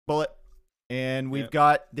Bullet. And we've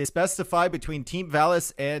got this best of 5 between Team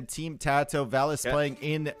VALAS and Team TATOH. VALAS playing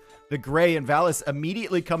in the gray, and VALAS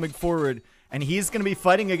immediately coming forward. And he's going to be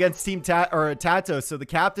fighting against Team TATOH. So the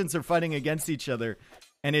captains are fighting against each other.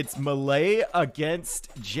 And it's Malay against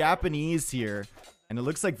Japanese here. And it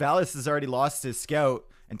looks like VALAS has already lost his scout.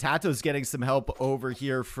 And TATOH's getting some help over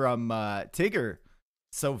here from Tigger.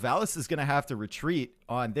 So VALAS is going to have to retreat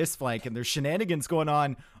on this flank. And there's shenanigans going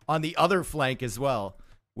on the other flank as well,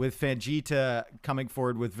 with Fangita coming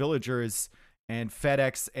forward with villagers and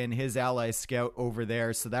FedEx and his ally scout over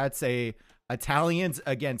there. So that's a Italians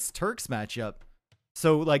against Turks matchup.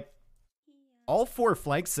 So like all 4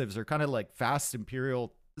 flank civs are kind of like fast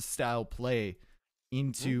Imperial style play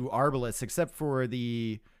into Arbalest, except for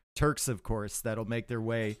the Turks, of course, that'll make their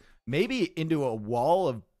way maybe into a wall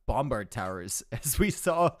of bombard towers, as we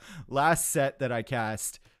saw last set that I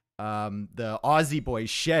cast. The Aussie boy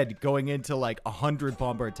Shed going into like 100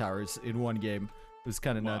 bombard towers in one game. It was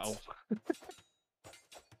kind of nuts.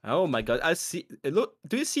 Oh my god, I see. Look,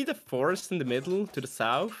 do you see the forest in the middle to the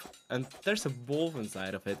south? And there's a wolf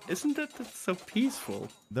inside of it. Isn't that so peaceful?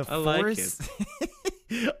 The I forest. like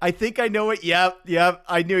it. I think I know it. Yep.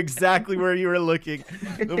 I knew exactly where you were looking.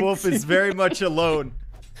 The wolf is very much alone.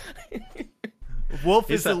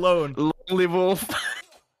 Wolf is alone. Lonely wolf.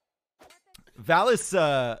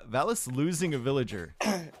 VALAS losing a villager.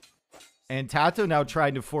 And TATOH now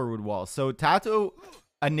trying to forward wall. So TATOH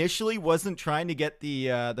initially wasn't trying to get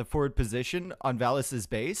the forward position on VALAS's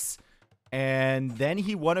base. And then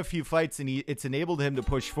he won a few fights and it's enabled him to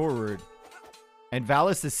push forward. And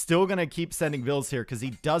VALAS is still going to keep sending vills here because he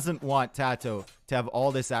doesn't want TATOH to have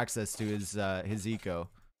all this access to his eco.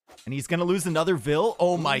 And he's going to lose another vill?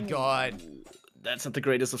 Oh my god. That's not the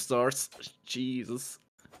greatest of starts. Jesus.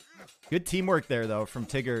 Good teamwork there, though, from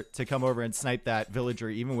Tigger to come over and snipe that villager,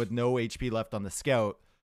 even with no HP left on the scout.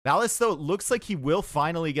 VALAS, though, looks like he will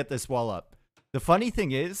finally get this wall up. The funny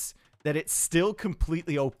thing is that it's still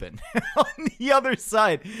completely open on the other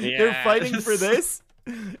side. Yeah. They're fighting for this,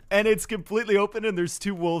 and it's completely open, and there's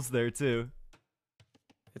 2 wolves there, too.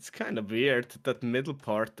 It's kind of weird, that middle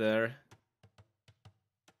part there.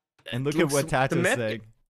 And look at what TATOH's saying.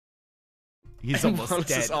 He's almost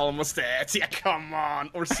dead. He's almost dead. Yeah, come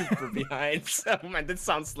on. Or super behind. Oh man, that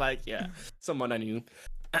sounds like, someone I knew.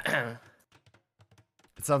 It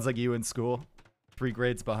sounds like you in school. 3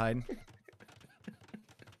 grades behind.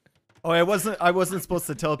 Oh, I wasn't supposed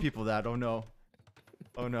to tell people that. Oh no.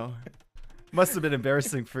 Oh no. Must have been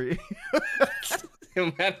embarrassing for you.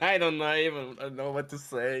 Man, I don't even know what to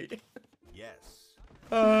say. Yes.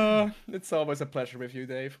 It's always a pleasure with you,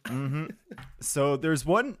 Dave. So there's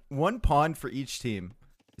one pawn for each team.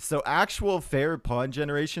 So actual fair pawn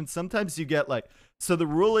generation, sometimes you get like, so the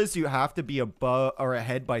rule is you have to be above or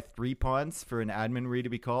ahead by 3 pawns for an admin re to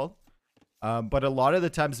be called. But a lot of the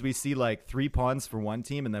times we see like 3 pawns for one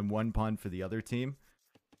team and then 1 pawn for the other team.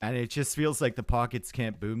 And it just feels like the pockets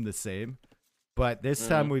can't boom the same. But this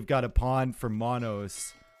time we've got a pawn for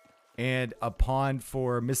Monos and a pawn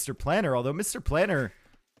for Mr. Planner. Although Mr. Planner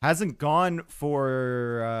hasn't gone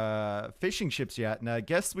for fishing ships yet. And I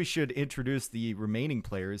guess we should introduce the remaining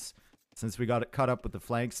players since we got caught up with the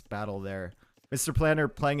flanks battle there. Mr. Planner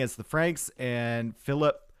playing as the Franks and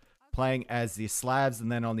Philip playing as the Slavs.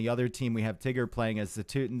 And then on the other team, we have Tigger playing as the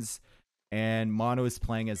Teutons and Mono is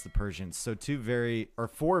playing as the Persians. So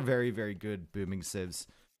 4 very, very good booming civs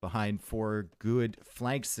behind 4 good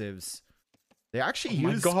flank civs. They actually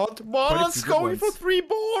use. Oh my god, Mono's going for 3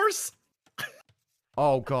 boars!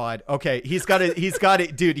 Oh god. Okay, he's got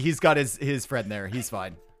it, dude. He's got his friend there. He's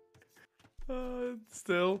fine.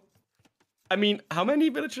 Still, I mean, how many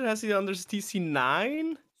villagers has he under TC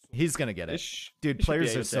 9? He's gonna get it, dude.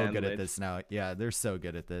 Players are so good at this now. Yeah, they're so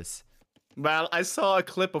good at this. Well, I saw a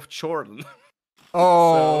clip of Jordan.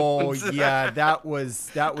 Oh yeah, that was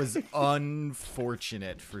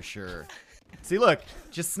unfortunate for sure. See, look,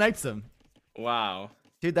 just snipes him. Wow,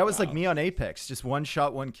 dude, that was like me on Apex. Just 1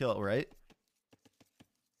 shot, 1 kill, right?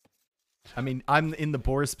 I mean, I'm in the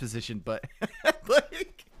Boris position, but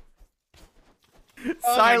like, silence.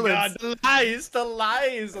 Oh my god, the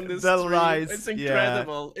lies on this stream. Lies. It's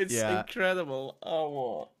incredible. It's incredible.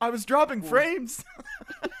 Oh, I was dropping frames.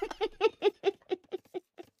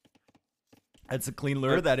 That's a clean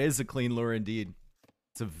lure. That is a clean lure indeed.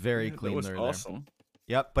 It's a very clean lure. That was awesome.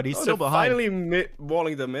 There. Yep, but he's still behind. Finally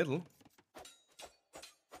walling the middle.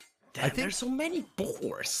 Damn, I think there's so many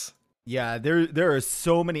boars. Yeah, there are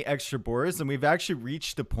so many extra boars, and we've actually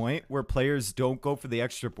reached a point where players don't go for the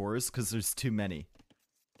extra boars because there's too many,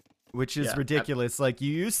 which is ridiculous. Like,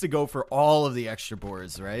 you used to go for all of the extra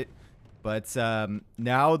boars, right? But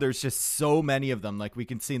now there's just so many of them. Like we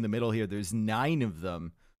can see in the middle here, there's 9 of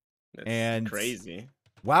them. That's and crazy.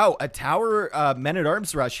 Wow, a tower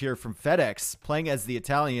men-at-arms rush here from FedEx, playing as the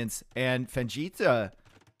Italians. And Fangita,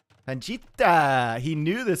 he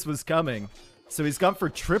knew this was coming. So he's gone for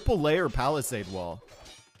triple layer palisade wall.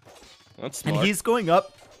 That's smart. And he's going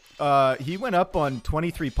up. He went up on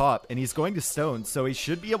 23 pop, and he's going to stone. So he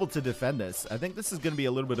should be able to defend this. I think this is going to be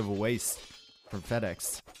a little bit of a waste from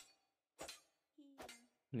FedEx.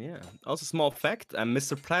 Yeah. Also, small fact: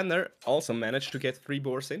 Mr. Planner also managed to get 3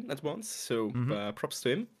 boars in at once. So props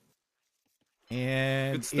to him.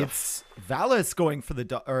 And it's VALAS going for the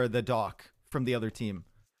dock from the other team.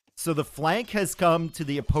 So the flank has come to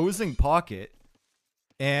the opposing pocket,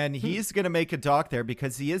 and he's going to make a dock there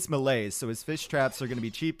because he is melee. So his fish traps are going to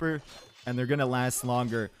be cheaper, and they're going to last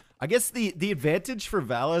longer. I guess the advantage for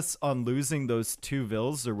VALAS on losing those 2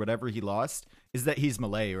 vills or whatever he lost is that he's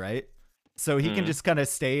melee, right? So he can just kind of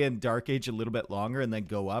stay in Dark Age a little bit longer and then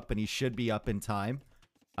go up, and he should be up in time.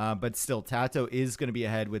 But still, TATOH is going to be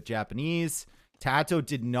ahead with Japanese. TATOH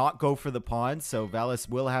did not go for the pawn, so VALAS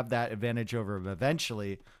will have that advantage over him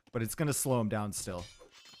eventually, but it's going to slow him down still.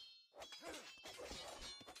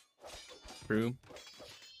 True.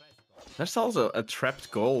 There's also a trapped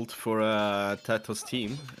gold for TATOH's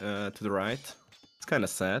team to the right. It's kind of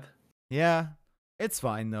sad. Yeah. It's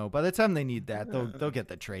fine though. By the time they need that, they'll get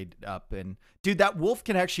the trade up. And dude, that wolf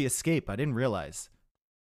can actually escape. I didn't realize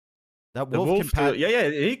that wolf can.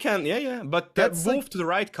 He can. Yeah. But that wolf to the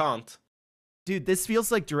right can't. Dude, this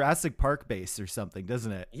feels like Jurassic Park base or something,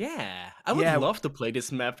 doesn't it? Yeah, I would love to play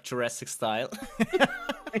this map Jurassic style.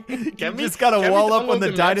 You just gotta wall up on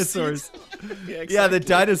the dinosaurs. Yeah, the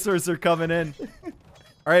dinosaurs are coming in. All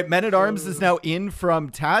right, Men-at-Arms is now in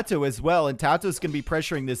from TATOH as well, and TATOH's gonna be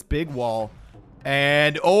pressuring this big wall.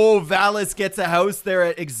 And, VALAS gets a house there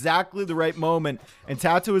at exactly the right moment. And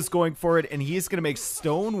TATOH is going for it, and he's going to make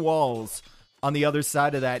stone walls on the other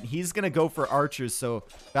side of that. He's going to go for archers, so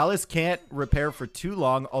VALAS can't repair for too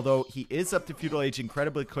long, although he is up to Feudal Age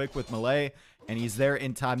incredibly quick with melee, and he's there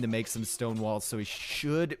in time to make some stone walls, so he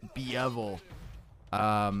should be able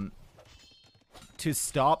to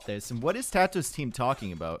stop this. And what is TATOH's team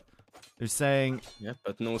talking about? They're saying... Yeah,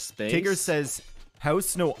 but no space. Tigger says,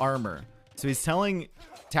 house, no armor. So he's telling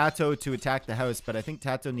TATOH to attack the house, but I think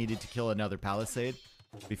TATOH needed to kill another palisade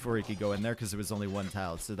before he could go in there because there was only 1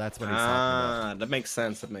 tile. So that's what he's talking about. That makes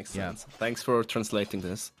sense. That makes sense. Thanks for translating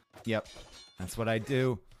this. Yep. That's what I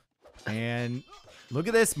do. And look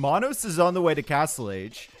at this. Monos is on the way to Castle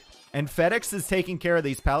Age. And FedEx is taking care of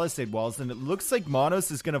these palisade walls. And it looks like Monos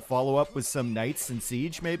is going to follow up with some Knights and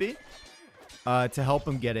Siege, maybe, to help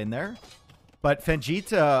him get in there. But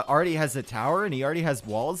Fangita already has a tower, and he already has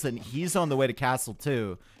walls, and he's on the way to castle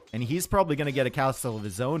too. And he's probably going to get a castle of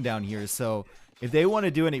his own down here. So if they want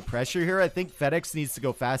to do any pressure here, I think FedEx needs to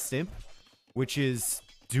go fast imp, which is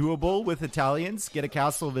doable with Italians. Get a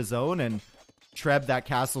castle of his own and treb that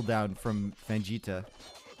castle down from Fangita.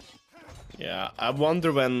 Yeah, I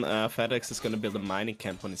wonder when FedEx is going to build a mining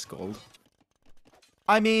camp on his gold.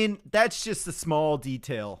 I mean, that's just a small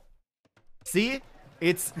detail. See?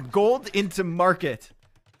 It's gold into market.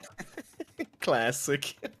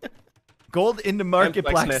 Classic. Gold into market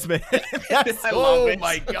blacksmith. Oh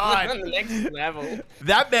my god. Next level.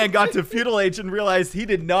 That man got to Feudal Age and realized he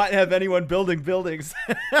did not have anyone building buildings.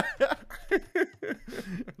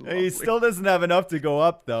 He still doesn't have enough to go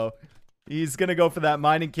up though. He's going to go for that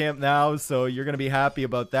mining camp now, so you're going to be happy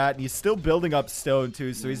about that. And he's still building up stone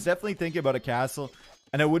too, so he's definitely thinking about a castle.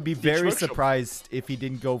 And I would be very surprised if he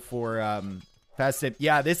didn't go for fast imp.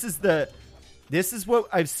 Yeah, this is what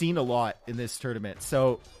I've seen a lot in this tournament.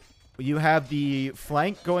 So you have the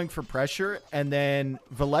flank going for pressure, and then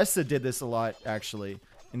Valesa did this a lot actually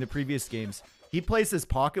in the previous games. He plays his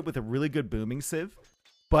pocket with a really good booming civ,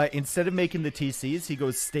 but instead of making the TCs, he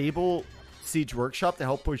goes stable Siege Workshop to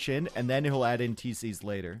help push in, and then he'll add in TCs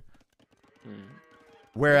later.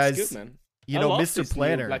 Whereas, good, man. You know, Mr.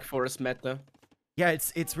 Planner, Black Forest meta. Yeah,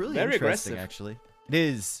 it's really very interesting aggressive. actually. It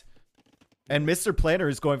is. And Mr. Planner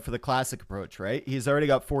is going for the classic approach, right? He's already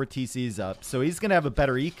got 4 TCs up, so he's going to have a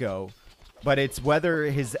better eco, but it's whether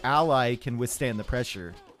his ally can withstand the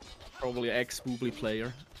pressure. Probably ex-Woobly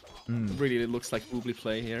player. Really looks like Woobly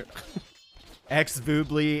play here.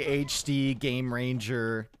 Ex-Voobly, HD, Game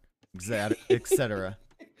Ranger, etc.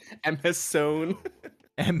 MS Zone.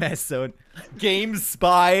 MS Zone. Game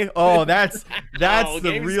Spy. Oh, that's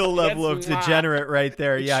the real level of degenerate right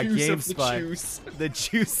there. Yeah, Game Spy. The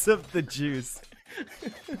juice of the juice.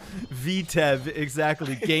 VTEV,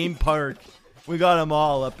 exactly. Game Park. We got them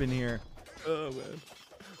all up in here. Oh, man.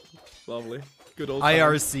 Lovely. Good old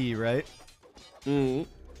IRC, right? Mm.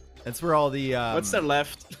 That's where all the What's there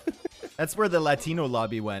left? that's where the Latino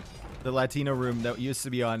lobby went. The Latino room that used to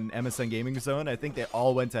be on MSN Gaming Zone. I think they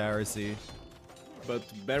all went to IRC. But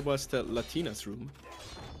where was the Latinas room?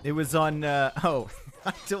 It was on oh,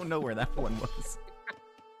 I don't know where that one was.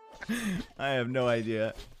 I have no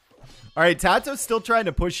idea. All right, Tato's still trying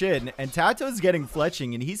to push in, and Tato's getting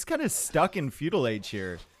fletching, and he's kind of stuck in feudal age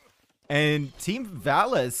here. And Team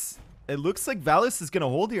Valas, it looks like Valas is going to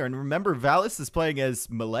hold here. And remember, Valas is playing as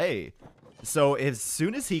melee. So as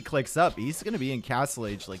soon as he clicks up, he's going to be in castle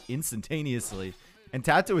age like instantaneously. And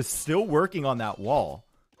Tato is still working on that wall.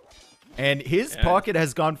 And his pocket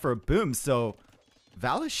has gone for a boom, so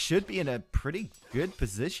Valas should be in a pretty good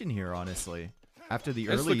position here, honestly. After the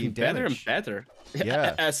early looking damage. better and better.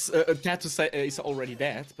 Yeah. As Tato is already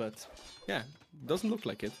dead, but yeah, doesn't look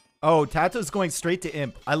like it. Oh, Tato's going straight to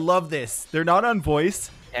Imp. I love this. They're not on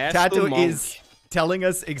voice. Tato is telling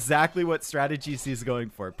us exactly what strategies he's going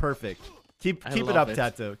for. Perfect. Keep it up,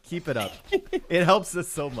 Tato. Keep it up. It helps us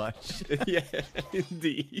so much. Yeah,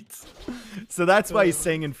 indeed. So that's why he's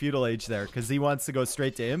staying in feudal age there, because he wants to go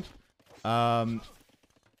straight to Imp.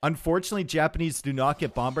 Unfortunately, Japanese do not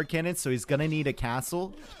get bomber cannons, so he's going to need a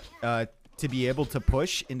castle to be able to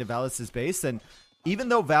push into Valas's base. And even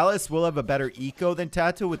though Valas will have a better eco than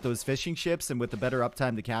Tato with those fishing ships and with the better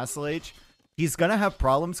uptime to castle age, he's going to have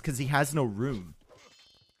problems because he has no room.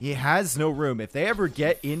 He has no room. If they ever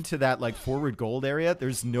get into that like forward gold area,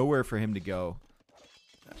 there's nowhere for him to go.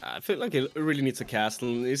 I feel like he really needs a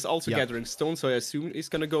castle. He's also gathering stone, so I assume he's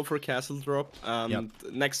going to go for a castle drop.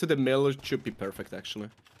 Next to the mill, it should be perfect, actually.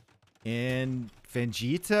 And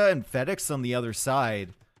Vegeta and FedEx on the other side.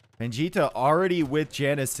 Vegeta already with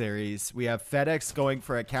Janissaries. We have FedEx going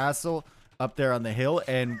for a castle up there on the hill.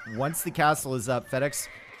 And once the castle is up, FedEx,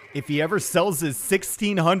 if he ever sells his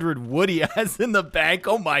 1600 wood he has in the bank,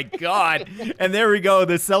 oh my god. And there we go.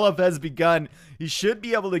 The sell-up has begun. He should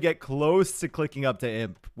be able to get close to clicking up to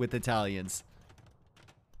Imp with Italians.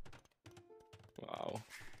 Wow.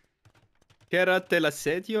 Quédate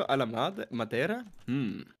l'assedio alla Madera?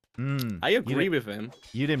 I agree with him.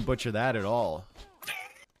 You didn't butcher that at all.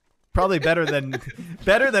 Probably better than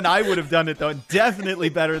I would have done it, though. Definitely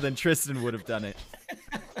better than Tristan would have done it.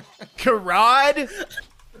 Karad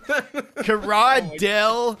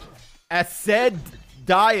del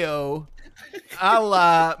Assedio a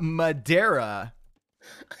la Madeira.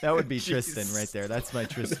 That would be Tristan right there. That's my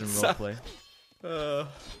Tristan roleplay.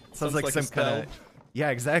 Sounds like some kind of...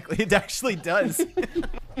 Yeah, exactly. It actually does.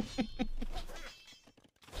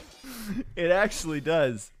 It actually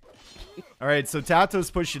does. All right, so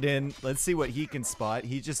Tato's pushing in. Let's see what he can spot.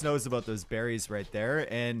 He just knows about those berries right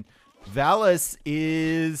there. And Valas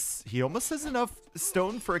is... He almost has enough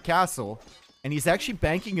stone for a castle. And he's actually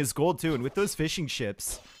banking his gold, too. And with those fishing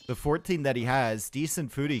ships, the 14 that he has,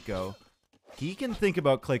 decent food eco, he can think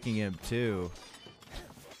about clicking him, too.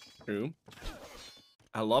 True.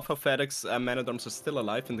 I love how FedEx man-at-arms are still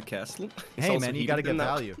alive in the castle. Hey, man, you gotta get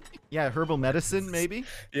value. Yeah, herbal medicine, maybe?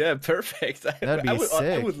 Yeah, perfect. That'd be sick.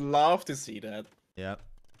 I would love to see that. Yeah.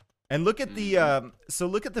 And look at the so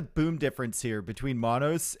look at the boom difference here between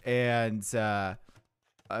Monos and Mr.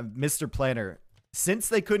 Planner. Since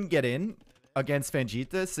they couldn't get in against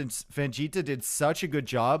Vegeta, since Vegeta did such a good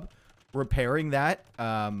job repairing that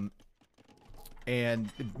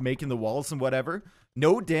and making the walls and whatever,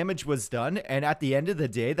 no damage was done. And at the end of the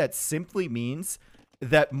day, that simply means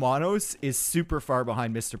that Monos is super far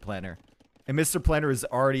behind Mr. Planner. And Mr. Planner is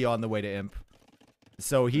already on the way to Imp.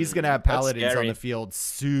 So he's going to have Paladins on the field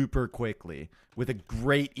super quickly with a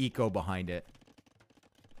great eco behind it.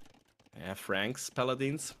 Yeah, Frank's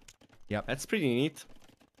Paladins. Yep. That's pretty neat.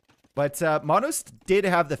 But Monos did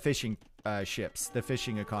have the fishing ships, the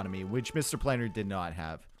fishing economy, which Mr. Planner did not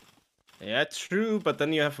have. Yeah, true, but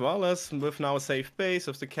then you have Valas with now a safe base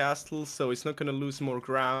of the castle, so he's not going to lose more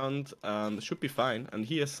ground. Should be fine, and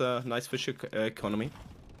he has a nice fish economy.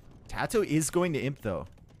 Tato is going to Imp, though.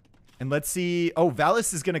 And let's see. Oh,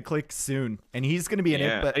 Valas is going to click soon, and he's going to be an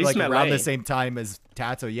Imp like around the same time as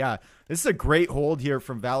Tato. Yeah, this is a great hold here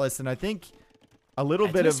from Valas, and I think a little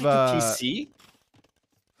bit of... TC?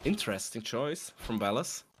 Interesting choice from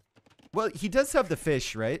Valas. Well, he does have the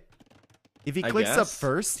fish, right? If he clicks up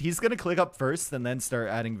first, he's going to click up first and then start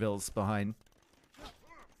adding Vils behind.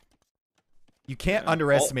 You can't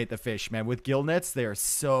underestimate the fish, man. With gill nets, they are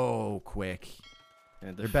so quick.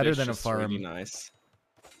 Yeah, they're better than a farm. Really nice.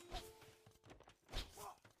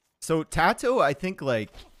 So Tato, I think, like,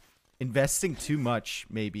 investing too much,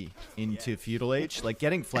 maybe, into Feudal Age. Like,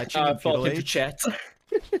 getting fletching in Feudal Age. Chat.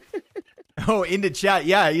 Oh, into chat.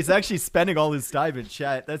 Yeah, he's actually spending all his time in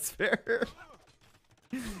chat. That's fair.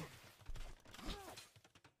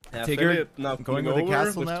 Yeah, Tigger Philip now going coming with the over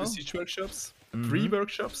castle with now. 2 siege workshops, 3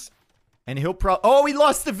 workshops. And he'll oh, he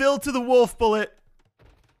lost the Vil to the wolf bullet.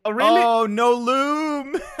 Oh, really? Oh, no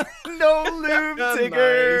loom. No loom,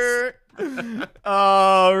 Tigger.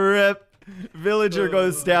 Oh, rip. Villager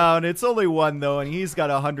goes down. It's only 1, though, and he's got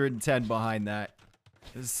 110 behind that.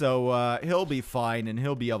 So he'll be fine, and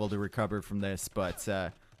he'll be able to recover from this. But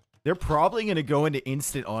they're probably going to go into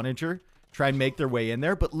instant onager, try and make their way in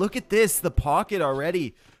there. But look at this, the pocket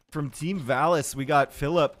already from Team VALAS. We got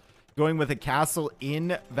Philip going with a castle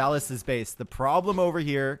in VALAS's base. The problem over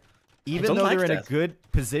here, even though they're in a good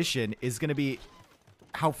position, is going to be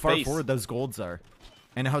how far forward those golds are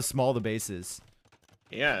and how small the base is.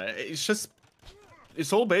 Yeah,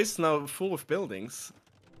 it's all base now full of buildings.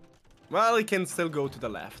 Well, it can still go to the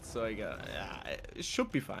left, so yeah, it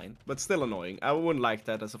should be fine, but still annoying. I wouldn't like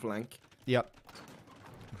that as a flank. Yep.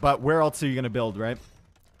 But where else are you going to build, right?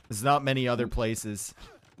 There's not many other places.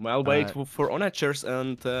 Well, wait for onagers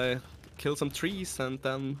and kill some trees and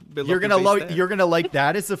then build you're gonna like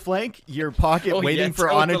that as a flank? Your pocket waiting for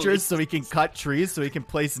onagers so he can cut trees so he can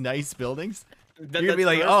place nice buildings? You're gonna be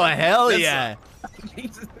like, perfect. Oh, hell yeah.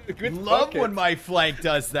 Love when my flank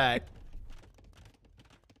does that.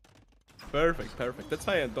 Perfect, perfect. That's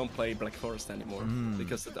why I don't play Black Forest anymore.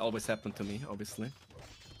 Because it always happened to me, obviously.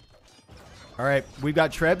 All right, we've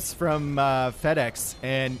got Trebs from FedEx.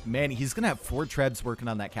 And, man, he's going to have 4 Trebs working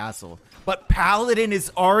on that castle. But Paladin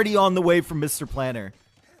is already on the way from Mr. Planner.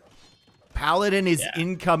 Paladin is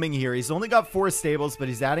incoming here. He's only got 4 stables, but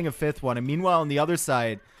he's adding a 5th one. And meanwhile, on the other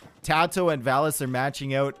side, TATOH and VALAS are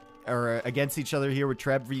matching out or against each other here with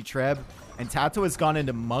Treb v Treb. And TATOH has gone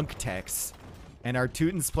into Monk Tex. And our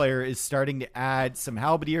Teutons player is starting to add some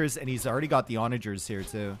Halberdiers, and he's already got the Onagers here,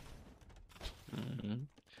 too.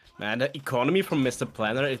 Man, the economy from Mr.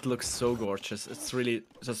 Planner, it looks so gorgeous. It's really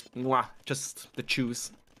just, mwah, just the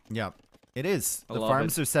juice. Yeah, it is. The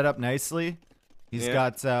farms are set up nicely. He's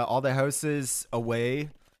got all the houses away.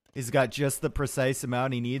 He's got just the precise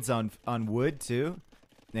amount he needs on wood, too.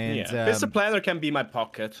 And, Mr. Planner can be my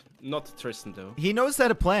pocket, not Tristan, though. He knows how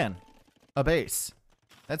to plan a base.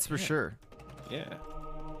 That's for sure. Yeah.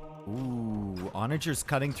 Ooh, Onager's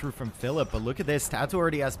cutting through from Philip, but look at this. TATOH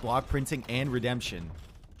already has block printing and redemption.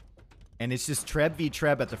 And it's just Treb v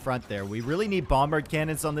Treb at the front there. We really need bombard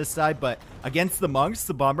cannons on this side, but against the monks,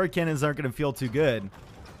 the bombard cannons aren't going to feel too good.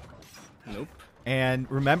 Nope. And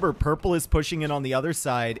remember, purple is pushing in on the other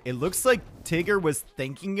side. It looks like Tigger was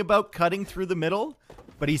thinking about cutting through the middle,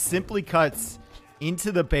 but he simply cuts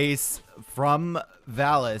into the base from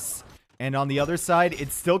VALAS. And on the other side,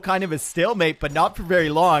 it's still kind of a stalemate, but not for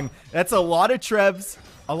very long. That's a lot of Trebs,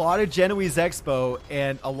 a lot of Genoese Expo,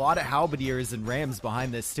 and a lot of Halberdiers and Rams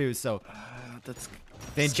behind this too. So that's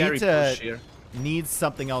Vegeta needs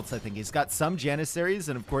something else, I think. He's got some Janissaries,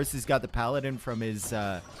 and of course he's got the Paladin from his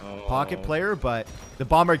pocket player, but the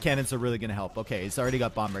bombard cannons are really going to help. Okay, he's already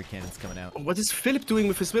got bombard cannons coming out. What is Philip doing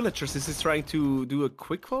with his villagers? Is he trying to do a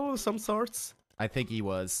quick wall of some sorts? I think he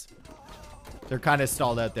was. They're kind of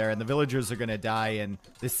stalled out there, and the villagers are going to die, and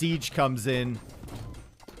the siege comes in.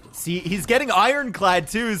 See, he's getting ironclad,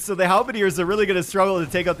 too, so the Halberdiers are really going to struggle to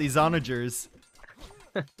take out these onagers.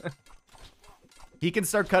 He can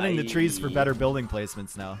start cutting the trees for better building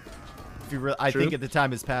placements now. If you I think at the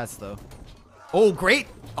time has passed, though. Oh, great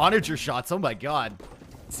onager shots. Oh, my God.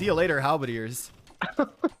 See you later, Halberdiers. I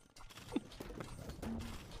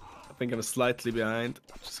think I'm slightly behind.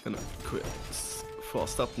 Just going to quit. Full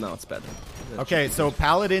stop. Now it's better. Okay, so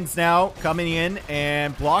Paladins now coming in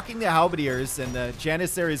and blocking the Halberdiers, and the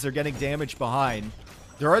Janissaries are getting damage behind.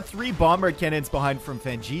 There are 3 bombard cannons behind from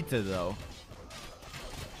Vegeta, though.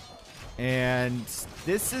 And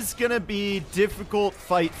this is going to be a difficult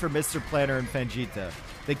fight for Mr. Planner and Vegeta.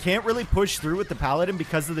 They can't really push through with the Paladin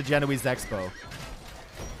because of the Genoese Expo.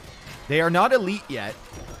 They are not elite yet,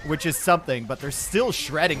 which is something, but they're still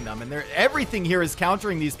shredding them. And everything here is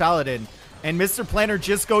countering these Paladin. And Mr. Planner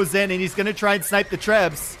just goes in, and he's going to try and snipe the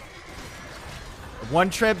Trebs. 1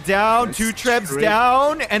 Treb down, 2 Trebs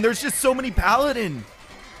down, and there's just so many Paladin.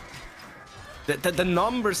 The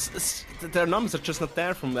numbers, their numbers are just not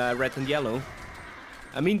there from red and yellow.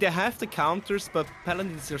 I mean, they have the counters, but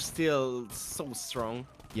Paladins are still so strong.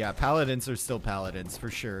 Yeah, Paladins are still Paladins, for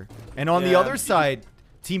sure. And on the other side,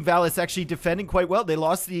 Team VALAS actually defending quite well. They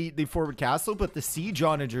lost the forward castle, but the siege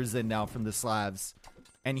onagers in now from the Slavs.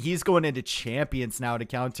 And he's going into champions now to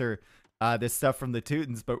counter this stuff from the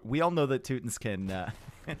Teutons. But we all know that Teutons can...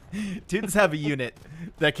 Teutons have a unit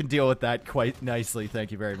that can deal with that quite nicely.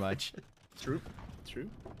 Thank you very much. True.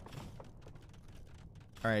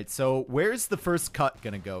 All right, so where's the first cut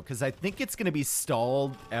going to go? Because I think it's going to be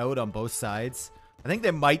stalled out on both sides. I think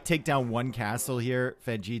they might take down one castle here,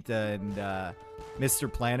 Vegeta and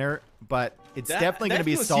Mr. Planner, but it's definitely going to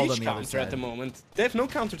be stalled on the other side. At the moment. They have no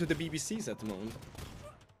counter to the BBCs at the moment.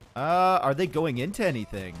 Are they going into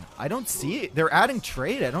anything? I don't see it. They're adding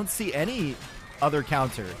trade. I don't see any other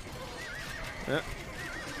counter. Yeah.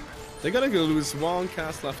 They're gonna go lose one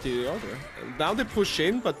castle after the other. Now they push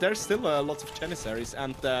in, but there's still lots of Janissaries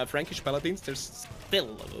and Frankish Paladins. There's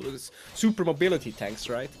still super mobility tanks,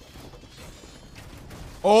 right?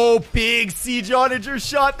 Oh, big Siege Onager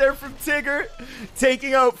shot there from Tigger,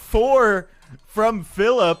 taking out 4 from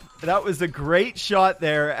Philip. That was a great shot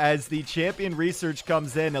there as the champion research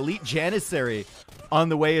comes in. Elite Janissary on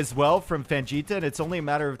the way as well from Vegeta, and it's only a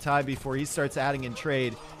matter of time before he starts adding in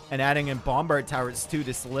trade and adding in Bombard Towers too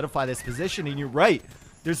to solidify this position. And you're right,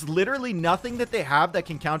 there's literally nothing that they have that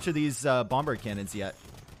can counter these Bombard Cannons yet.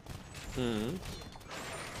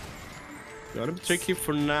 Gotta be tricky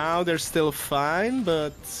for now. They're still fine,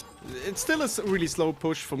 but it's still a really slow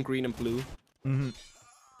push from green and blue.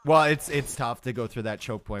 Well, it's tough to go through that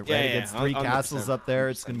choke point, right? Yeah, Against 3 castles 100%. up there,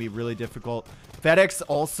 it's going to be really difficult. FedEx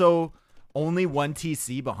also only 1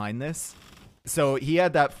 TC behind this. So he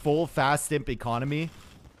had that full fast imp economy,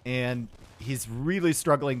 and he's really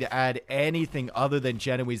struggling to add anything other than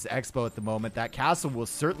Genoese Expo at the moment. That castle will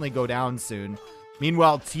certainly go down soon.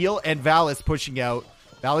 Meanwhile, Teal and Valas pushing out.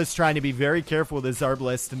 Valas trying to be very careful with his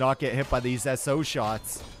Arbalest to not get hit by these SO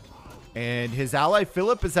shots. And his ally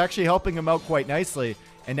Philip is actually helping him out quite nicely.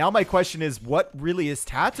 And now my question is, what really is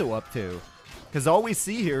TATOH up to? Because all we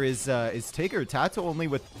see here is Tigger. TATOH only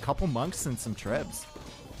with a couple monks and some trebs.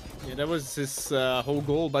 Yeah, that was his whole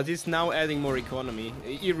goal, but he's now adding more economy.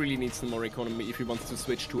 He really needs some more economy if he wants to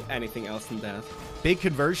switch to anything else than that. Big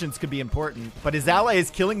conversions could be important, but his ally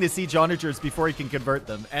is killing the Siege Onagers before he can convert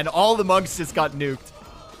them. And all the monks just got nuked.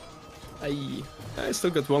 I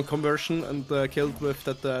still got 1 conversion and killed with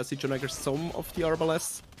that Siege Onager some of the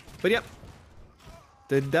Arbalests. But yeah,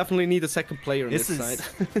 they definitely need a second player on this side.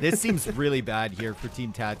 This seems really bad here for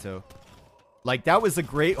Team TATOH. Like, that was a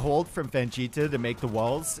great hold from Vegeta to make the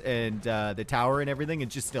walls and the tower and everything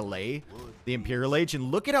and just delay the Imperial Age.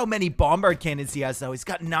 And look at how many Bombard Cannons he has now. He's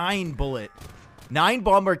got 9 bullet. 9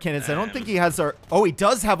 Bombard Cannons. I don't think he has our... Oh, he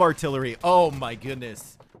does have artillery. Oh, my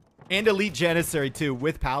goodness. And Elite Janissary, too,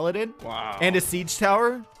 with Paladin. Wow. And a Siege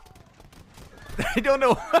Tower. I don't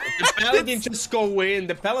know. The Paladin just go in.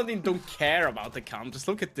 The Paladin don't care about the counters.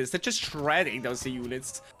 Look at this. They're just shredding those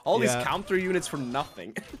units. All these counter units for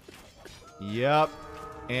nothing. Yep.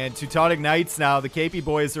 And Teutonic Knights now. The KP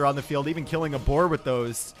boys are on the field, even killing a boar with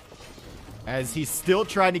those. As he's still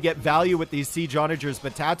trying to get value with these Siege Onagers,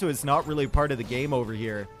 but TATOH is not really part of the game over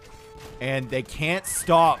here. And they can't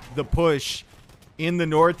stop the push in the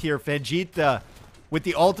north here. Vegeta with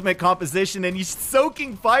the ultimate composition, and he's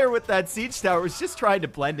soaking fire with that Siege Tower. It was just trying to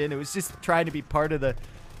blend in. It was just trying to be part of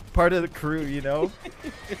the crew, you know?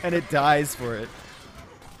 And it dies for it.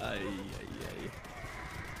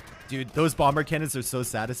 Dude, those Bomber Cannons are so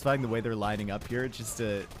satisfying the way they're lining up here just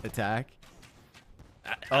to attack.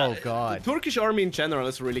 Oh, God. The Turkish army in general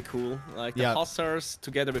is really cool. Like the Hussars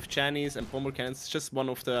together with Janis and Bomber Cannons. It's just one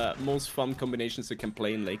of the most fun combinations you can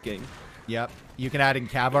play in late game. Yep. You can add in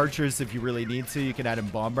Cav Archers if you really need to. You can add in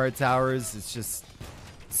Bombard Towers. It's just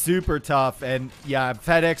super tough. And yeah,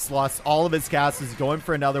 FedEx lost all of his castles. Going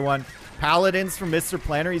for another one. Paladins from Mr.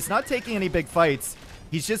 Planner. He's not taking any big fights.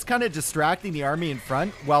 He's just kind of distracting the army in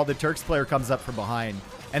front while the Turks player comes up from behind.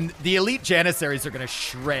 And the Elite Janissaries are going to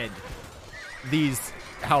shred these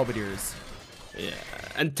Halberdiers. Yeah,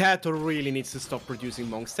 and TATOH really needs to stop producing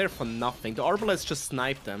monks. They're for nothing. The Arbalests just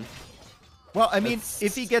snipe them. Well, I mean,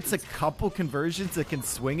 if he gets a couple conversions, it can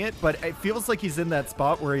swing it, but it feels like he's in that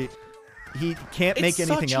spot where he can't make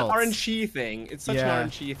anything else. It's such an RNG thing. It's such an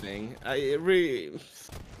RNG thing. I really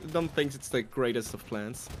don't think it's the greatest of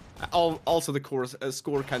plans. Also, the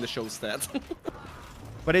score kind of shows that.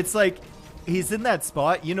 But it's like, he's in that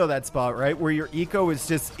spot, you know that spot, right? Where your eco is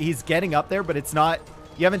just, he's getting up there, but it's not,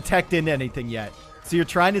 you haven't teched into anything yet. So you're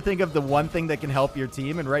trying to think of the one thing that can help your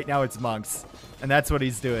team, and right now it's monks. And that's what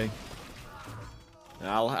he's doing.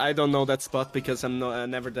 Well, I don't know that spot because I'm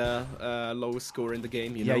never the lowest score in the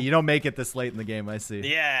game, you know? Yeah, you don't make it this late in the game, I see.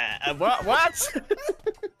 Yeah, what?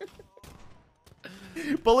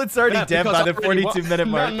 Bullet's already dead by the 42-minute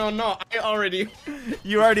mark. No, I already...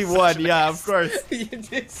 You already won, yeah, of course. You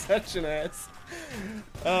did such an ass.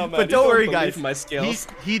 Oh, man, but don't worry, guys. My skills.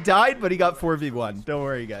 He died, but he got 4v1. Don't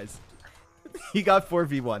worry, guys. He got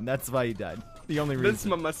 4v1. That's why he died. The only reason. That's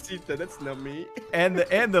Mamacita. That's not me. And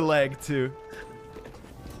the leg, too.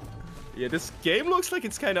 Yeah, this game looks like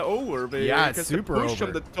it's kind of over, baby. Yeah, it's super the push over.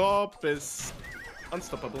 on the top is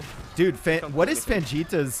unstoppable. Dude, Can't what do is anything.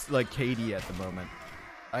 Fangita's like KD at the moment?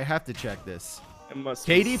 I have to check this. It must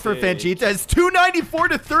KD be for sick. Fangita is 294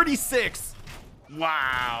 to 36.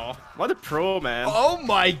 Wow. What a pro, man. Oh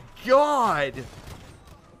my god.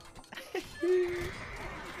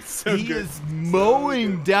 So He good. is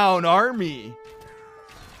mowing down Army.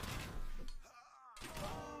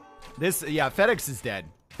 FedEx is dead.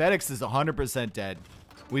 FedEx is 100% dead.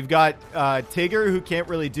 We've got Tigger, who can't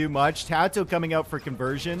really do much. TATOH coming out for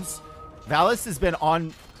conversions. VALAS has been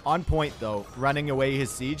on point, though, running away his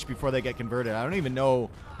siege before they get converted. I don't even know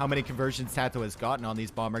how many conversions TATOH has gotten on these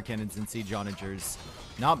bomber cannons and siege onagers.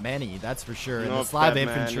 Not many, that's for sure. And the Slav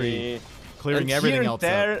infantry clearing and everything here and else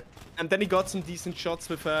there, up. And then he got some decent shots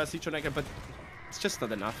with siege onager, but it's just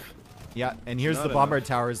not enough. Yeah, and here's Not the bomber enough.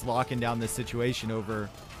 towers locking down this situation over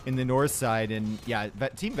in the north side. And yeah,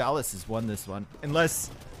 Team VALAS has won this one. Unless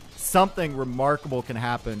something remarkable can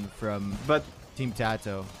happen from Team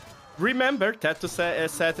TATOH. Remember, TATOH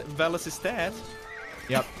said VALAS is dead.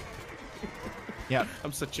 Yep. Yep.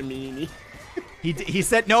 I'm such a meanie. He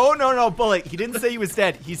said, no, Bullet. He didn't say he was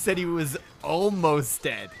dead. He said he was almost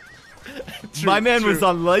dead. My man was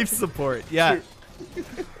on life support. Yeah.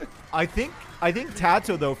 I think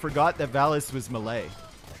TATOH, though, forgot that VALAS was melee.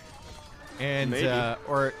 And, Maybe.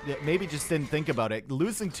 or maybe just didn't think about it.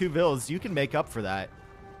 Losing 2 vills, you can make up for that.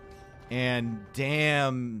 And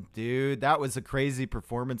damn, dude, that was a crazy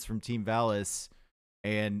performance from Team VALAS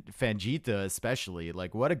and Fangita especially.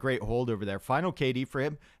 Like, what a great hold over there. Final KD for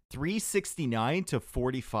him, 369 to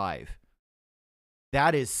 45.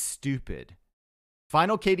 That is stupid.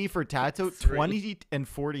 Final KD for TATOH, 20 and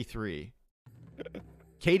 43.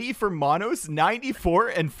 KD for Monos, 94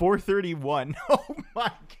 and 431. Oh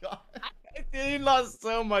my god. He lost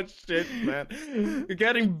so much shit, man. You're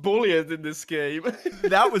getting bullied in this game.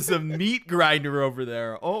 That was a meat grinder over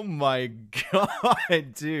there. Oh my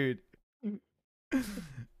god, dude.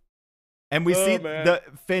 And we see man. the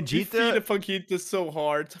You feed the Fangita. Fangita so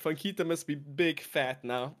hard. Fangita must be big fat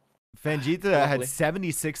now. Fangita had Lovely.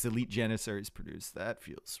 76 elite Janissaries produced. That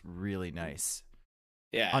feels really nice.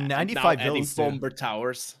 Yeah. On and 95 now adding vills, too. bomber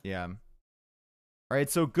towers. Yeah. All right,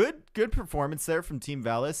 so good performance there from Team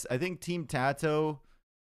VALAS. I think Team TATOH,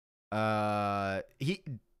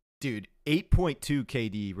 dude, 8.2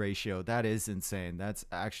 KD ratio. That is insane. That's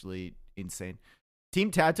actually insane. Team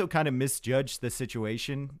TATOH kind of misjudged the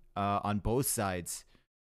situation on both sides,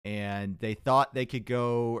 and they thought they could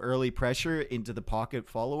go early pressure into the pocket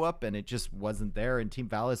follow-up, and it just wasn't there, and Team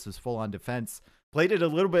VALAS was full on defense. Played it a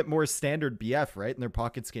little bit more standard BF, right? And their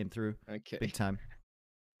pockets came through Okay. big time.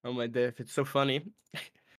 Oh my Dave, it's so funny.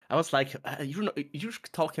 I was like, you're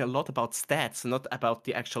talking a lot about stats, not about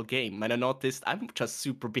the actual game. And I noticed I'm just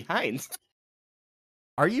super behind.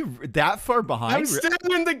 Are you that far behind? I'm still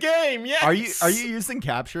in the game. Yes. Are you using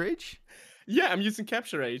Capture Age? Yeah, I'm using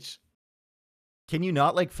Capture Age. Can you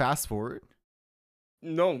not like fast forward?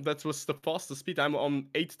 No, that was the fastest speed. I'm on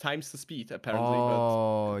 8 times the speed apparently.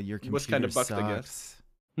 Oh, your it computer was kind of bugged, sucks. I guess.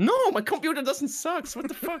 No, my computer doesn't suck. What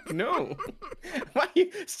the fuck? No. Why you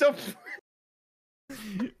stop?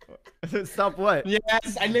 Stop what?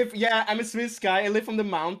 Yes, I live. Yeah, I'm a Swiss guy. I live on the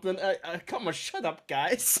mountain. Come on, shut up,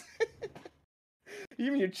 guys.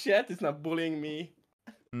 Even your chat is not bullying me.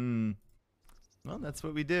 Hmm. Well, that's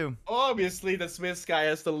what we do. Obviously, the Swiss guy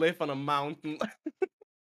has to live on a mountain.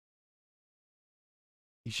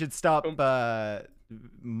 You should stop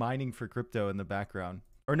mining for crypto in the background.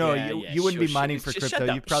 Or no, Yeah, you wouldn't sure, be mining sure. for Shut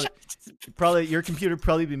crypto. up, You probably your computer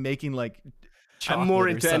probably be making like chocolate I'm more or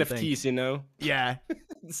into something. NFTs, you know. Yeah.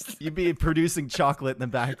 You'd be producing chocolate in the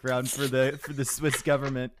background for the Swiss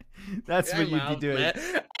government. That's what you'd be doing.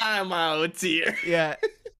 Man. I'm out here. Yeah.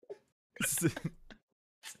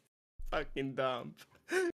 Fucking dumb.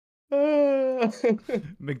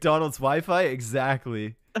 McDonald's Wi-Fi?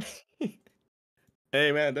 Exactly.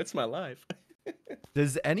 Hey man, that's my life.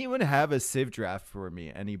 Does anyone have a Civ draft for me?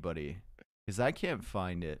 Anybody? Because I can't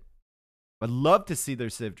find it. I'd love to see their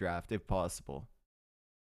Civ draft if possible.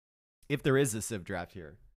 If there is a Civ draft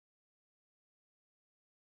here.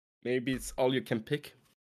 Maybe it's all you can pick.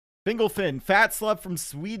 Fingelfin, Fat Slub from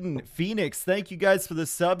Sweden, Phoenix, thank you guys for the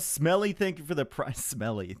subs. Smelly, thank you for the prime.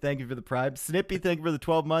 Smelly, thank you for the prime. Snippy, thank you for the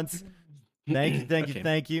 12 months. Thank you, thank you, Okay.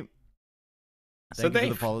 thank you. So Thank you for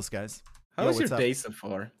Dave, the follows, guys. how Yo, was your what's up? day so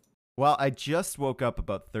far? Well, I just woke up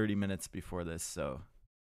about 30 minutes before this, so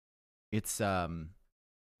it's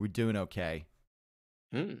we're doing okay,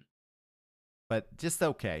 Hmm. but just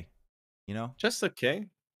okay, you know? Just okay.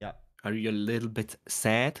 Yeah. Are you a little bit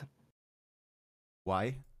sad?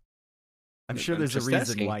 Why? I'm I'm sure there's a just reason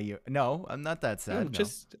asking. why you. No, I'm not that sad. No, No.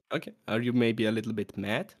 just okay. Are you maybe a little bit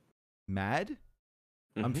mad? Mad?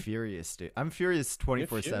 I'm furious, dude. I'm furious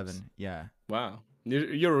 24/7. Yeah. Wow.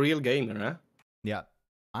 You're a real gamer, huh? Yeah.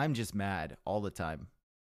 I'm just mad all the time.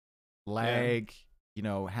 Lag, you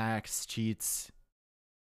know, hacks, cheats.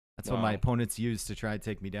 That's what my opponents use to try and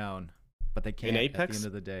take me down. But they can't at the end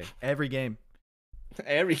of the day. Every game.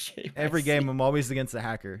 Every game. Every game, I'm always against a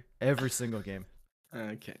hacker. Every single game.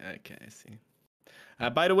 Okay, I see.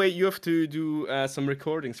 By the way, you have to do some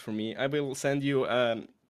recordings for me. I will send you a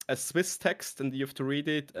Swiss text, and you have to read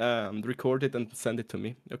it, record it, and send it to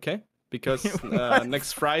me. Okay? Because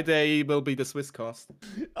next Friday will be the Swiss cast.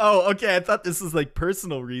 Oh, okay. I thought this was like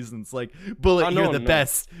personal reasons. Like, Bullet, you're the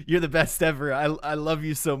best. You're the best ever. I love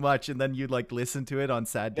you so much. And then you like listen to it on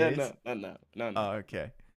sad days. No. Oh,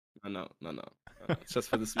 okay. No. It's just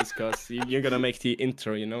for the Swiss cast. You're gonna make the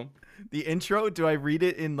intro, you know? The intro? Do I read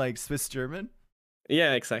it in like Swiss German?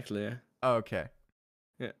 Yeah, exactly. Yeah. Oh, okay.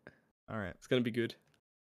 Yeah. All right. It's gonna be good.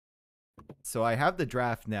 So I have the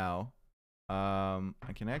draft now.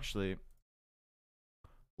 I can actually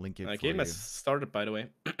link it. Game has started, by the way.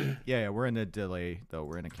 Yeah, we're in a delay though.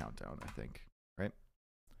 We're in a countdown, I think. Right?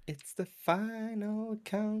 It's the final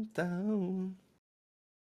countdown.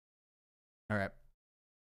 All right.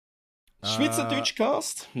 Schweizerdeutsch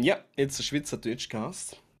cast. Yep, it's a Schweizerdeutsch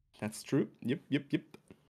cast. That's true. Yep.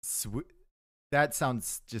 That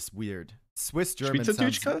sounds just weird. Swiss German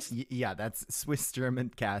sounds. Cast? Yeah, that's Swiss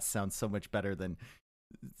German cast sounds so much better than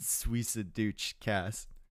Schweizerdeutsch cast.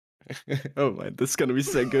 Oh man, this is gonna be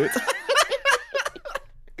so good.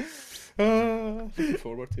 Looking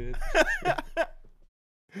forward to it.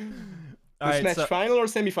 Match final or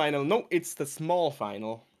semi-final? No, it's the small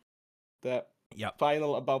final. The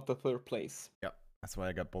final about the third place. Yep, that's why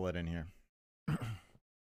I got Bullet in here.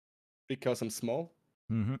 Because I'm small?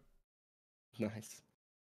 Mm-hmm. Nice.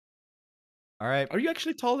 All right. Are you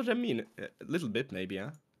actually taller than me? A little bit, maybe,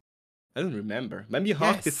 huh? I don't remember. Maybe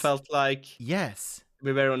it felt like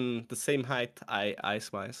we were on the same height,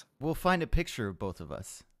 eyes-wise. We'll find a picture of both of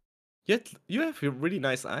us. Yet you have really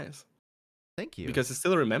nice eyes. Thank you. Because I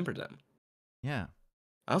still remember them. Yeah.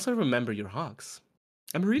 I also remember your hugs.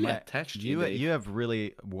 I'm really attached to you. You have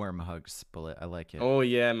really warm hugs, Bullet. I like it. Oh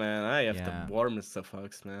yeah, man. I have the warmest of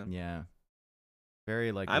hugs, man. Yeah.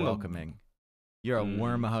 Very welcoming. You're a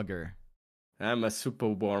warm hugger. I'm a super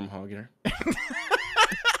warm hugger.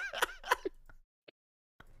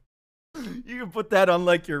 You can put that on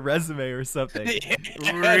like your resume or something.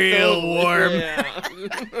 Real warm.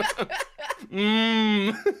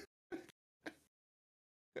 Yeah.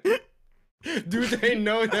 Do they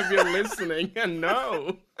know that we're listening?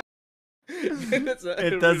 No.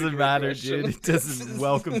 It doesn't matter, dude. It doesn't.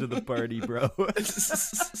 Welcome to the party, bro.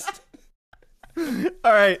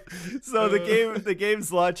 All right. So the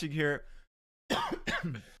game's launching here.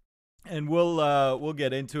 And we'll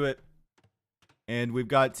get into it. And we've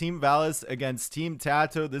got Team VALAS against Team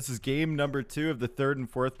TATOH. This is game number 2 of the 3rd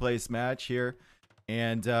and 4th place match here.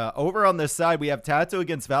 And over on this side, we have TATOH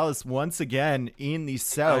against VALAS once again in the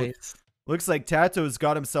south. Nice. Looks like TATOH's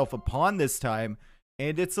got himself a pawn this time.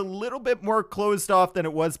 And it's a little bit more closed off than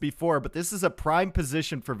it was before. But this is a prime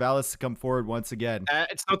position for VALAS to come forward once again.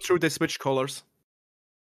 It's not true. They switched colors.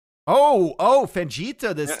 Oh,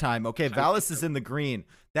 Fangita this time. Okay, VALAS is in the green.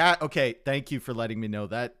 Okay, thank you for letting me know.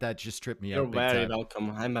 That just tripped me out. You're very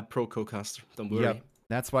welcome. I'm a pro co-caster. Don't worry. Yep,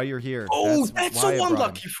 that's why you're here. Oh, that's so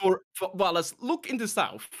unlucky for VALAS. Look in the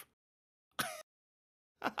south.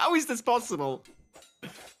 How is this possible?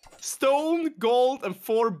 Stone, gold, and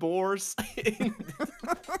 4 boars.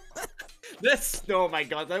 Oh my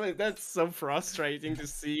god, that's so frustrating to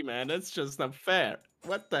see, man. That's just not fair.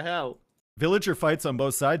 What the hell? Villager fights on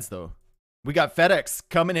both sides, though. We got FedEx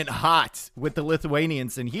coming in hot with the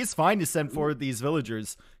Lithuanians, and he's fine to send forward these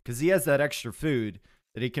villagers because he has that extra food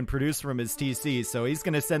that he can produce from his TC. So he's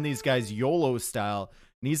going to send these guys YOLO style,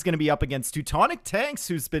 and he's going to be up against Teutonic Tanks,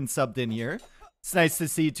 who's been subbed in here. It's nice to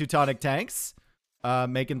see Teutonic Tanks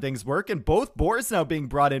making things work, and both boars now being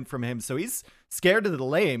brought in from him. So he's scared of the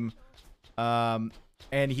lame,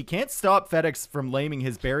 and he can't stop FedEx from laming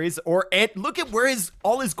his berries. Look at where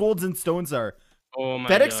all his golds and stones are. Oh my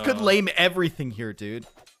FedEx god. could lame everything here, dude.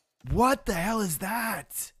 What the hell is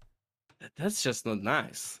that? That's just not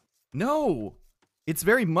nice. No, it's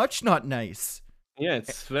very much not nice. Yeah,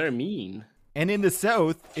 it's very mean. And in the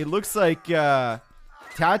south, it looks like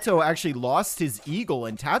TATOH actually lost his eagle,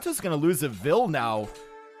 and TATOH's going to lose a Vil now.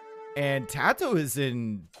 And TATOH is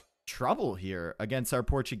in trouble here against our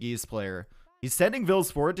Portuguese player. He's sending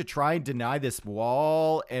Vils forward to try and deny this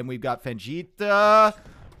wall, and we've got Fangita.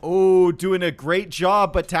 Oh, doing a great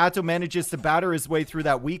job, but TATOH manages to batter his way through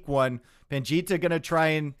that weak one. Fangita gonna try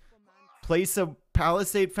and place a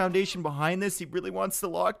Palisade Foundation behind this. He really wants to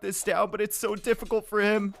lock this down, but it's so difficult for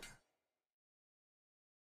him.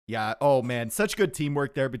 Yeah, oh man, such good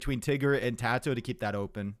teamwork there between Tigger and TATOH to keep that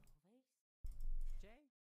open.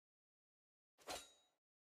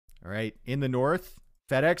 All right, in the north,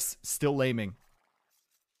 FedEx still laming.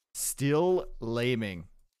 Still laming.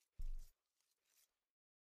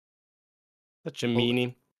 Such a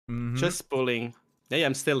meanie. Just bullying. Yeah,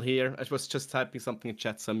 I'm still here. I was just typing something in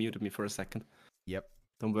chat, so muted me for a second. Yep.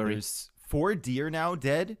 Don't worry. There's 4 deer now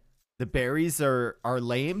dead. The berries are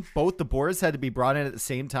lame. Both the boars had to be brought in at the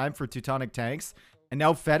same time for Teutonic tanks. And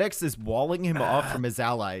now FedEx is walling him off from his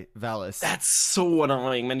ally, VALAS. That's so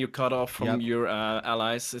annoying when you cut off from your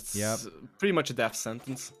allies. It's pretty much a death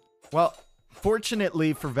sentence. Well,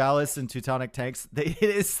 fortunately for VALAS and Teutonic tanks, it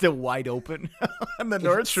is still wide open on the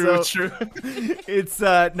north. True. It's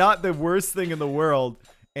not the worst thing in the world.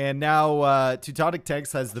 And now Teutonic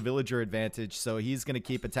tanks has the villager advantage, so he's going to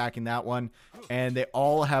keep attacking that one. And they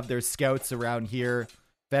all have their scouts around here.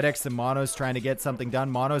 FedEx and Mono's trying to get something done.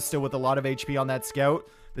 Mono's still with a lot of HP on that scout.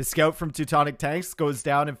 The scout from Teutonic tanks goes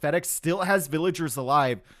down, and FedEx still has villagers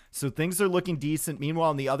alive. So things are looking decent.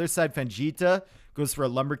 Meanwhile, on the other side, Fengita goes for a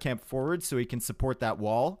lumber camp forward so he can support that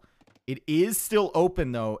wall. It is still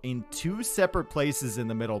open, though, in 2 separate places in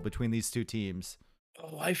the middle between these 2 teams.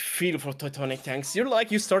 Oh, I feel for Teutonic tanks. You're like,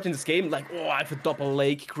 you start in this game like, oh, I have a double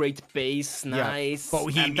lake, great base, nice.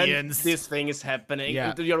 Bohemians. And then this thing is happening. Yeah.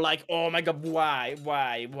 And you're like, oh my god, why,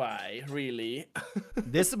 really?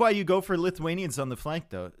 This is why you go for Lithuanians on the flank,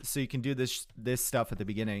 though, so you can do this stuff at the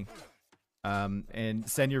beginning, and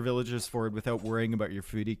send your villagers forward without worrying about your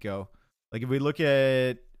food eco. Like if we look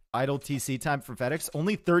at idle TC time for FedEx,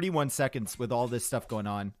 only 31 seconds with all this stuff going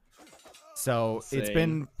on. So it's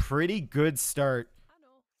been pretty good start.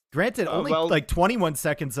 Granted, only like 21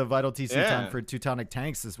 seconds of idle TC time for Teutonic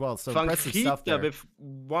tanks as well. So impressive stuff there. With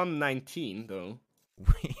 119 though.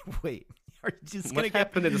 Wait. Are you just what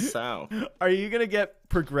happened in the south? Are you gonna get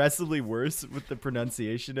progressively worse with the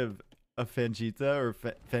pronunciation of Fengita or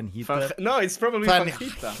Fenhita? No, it's probably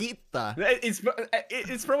Fenhita.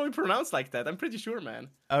 It's probably pronounced like that. I'm pretty sure, man.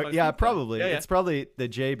 Oh yeah, probably. Yeah. It's probably the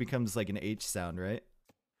J becomes like an H sound, right?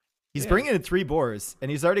 He's bringing in 3 boars, and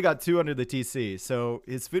he's already got 2 under the TC, so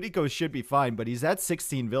his food eco should be fine, but he's at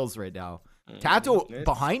 16 vills right now. TATOH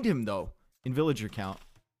behind him, though, in villager count.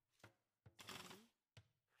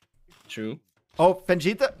 True. Oh,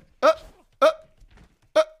 Fengita.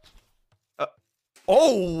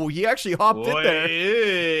 Oh, he actually hopped in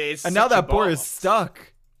there. And now that boar is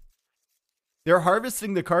stuck. They're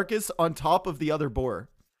harvesting the carcass on top of the other boar.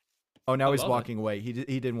 Oh, now he's walking away. He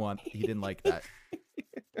didn't like that.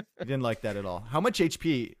 He didn't like that at all. How much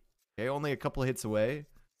HP? Okay, only a couple hits away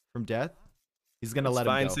from death. He's gonna let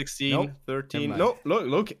him go. 16, nope. 13. No,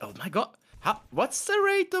 look. Oh my god. What's the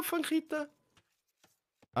rate of Fengita?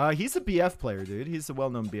 He's a BF player, dude. He's a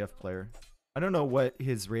well-known BF player. I don't know what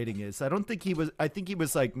his rating is. I think he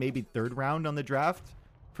was like maybe 3rd round on the draft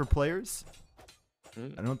for players.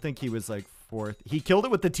 I don't think he was like 4th. He killed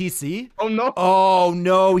it with the TC. Oh no. Oh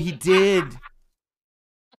no, he did.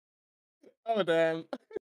 Oh damn.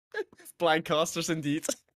 Blind casters indeed.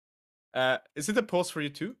 Is it a pause for you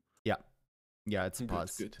too? Yeah, it's a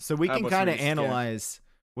pause. Good. So we can kind of analyze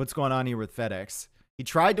what's going on here with FedEx. He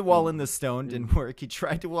tried to wall in the stone, didn't work. He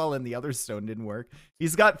tried to wall in the other stone, didn't work.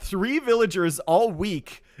 He's got 3 villagers all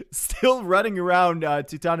week still running around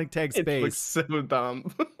Teutonic Tank's base. It looks so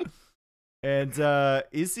dumb. And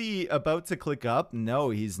is he about to click up?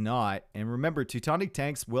 No, he's not. And remember, Teutonic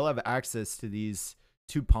tanks will have access to these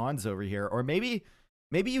 2 pawns over here. Or maybe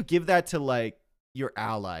you give that to like your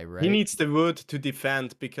ally, right? He needs the wood to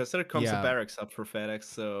defend because there comes a barracks up for FedEx.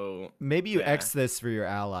 So maybe you X this for your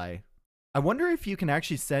ally. I wonder if you can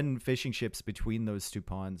actually send fishing ships between those 2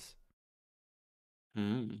 pawns.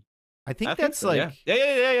 I think that's so, like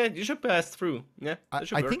yeah. You should pass through. Yeah,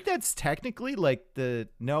 I think that's technically like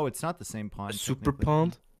no, it's not the same pond. Super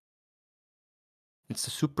pond. It's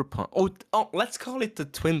the super pond. Oh, let's call it the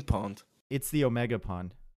twin pond. It's the Omega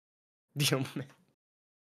pond. The Omega.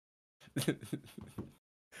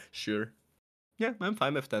 Sure. Yeah, I'm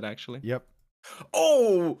fine with that actually. Yep.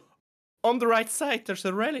 Oh, on the right side, there's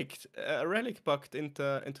a relic bucked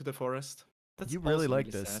into the forest. That's you really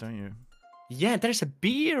like this, sad. don't you? Yeah, there's a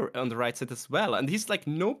beer on the right side as well, and he's like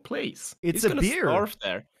no place. It's he's a beer. Starve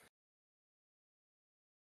there.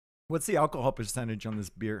 What's the alcohol percentage on this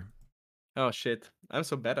beer? Oh shit! I'm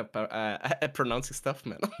so bad at pronouncing stuff,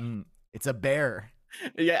 man. It's a bear.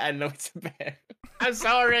 Yeah, I know it's a bear. I'm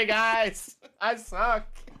sorry, guys. I suck.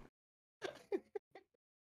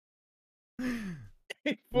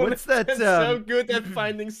 What's that? Bulletchen's so good at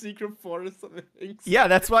finding secret forests and things. Yeah,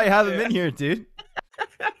 that's why I have him in here, dude.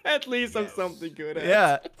 At least I'm something good at.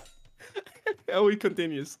 Yeah. Oh, he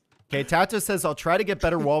continues. Okay, TATOH says, I'll try to get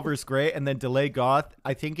better wall versus gray and then delay goth.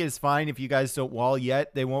 I think it's fine if you guys don't wall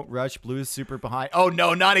yet. They won't rush. Blue is super behind. Oh,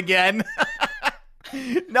 no, not again.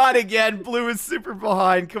 Not again. Blue is super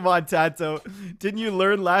behind. Come on, TATOH. Didn't you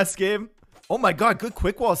learn last game? Oh, my God. Good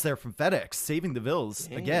quick walls there from FedEx. Saving the Vils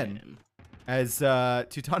again. As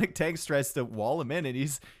Teutonic Tanks tries to wall him in. And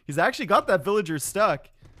he's actually got that villager stuck.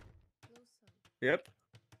 Yep.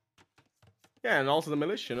 Yeah, and also the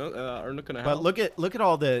militia are not gonna help. But look at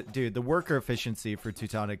all the worker efficiency for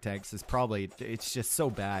Teutonic Tanks is probably, it's just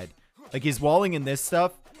so bad. Like, he's walling in this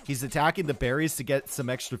stuff. He's attacking the berries to get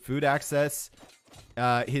some extra food access.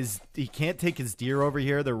 He can't take his deer over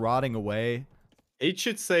here. They're rotting away. He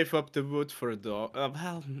should save up the wood for a dog.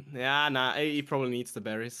 Well, yeah, nah, he probably needs the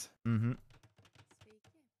berries. Mm-hmm.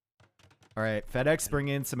 All right, FedEx bring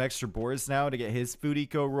in some extra boars now to get his food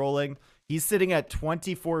eco rolling. He's sitting at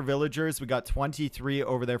 24 villagers. We got 23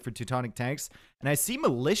 over there for Teutonic Tanks. And I see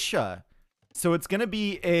militia. So it's going to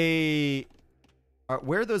be a...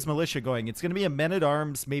 where are those militia going? It's going to be a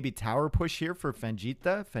men-at-arms, maybe tower push here for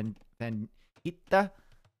Fangita. Fangita?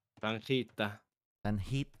 Fangita.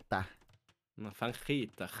 Fangita.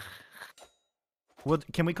 Fangita. Well,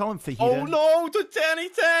 can we call him Fajita? Oh no,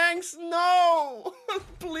 Teutonic Tanks! No!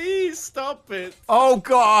 Please stop it. Oh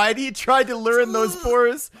god, he tried to lure in those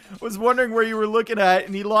boars. Was wondering where you were looking at,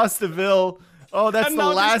 and he lost the Vil. Oh, that's the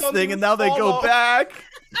last thing, and now they go back.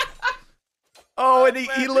 Oh, and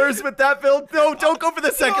he lures with that Vil. No, don't go for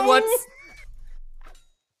the second one.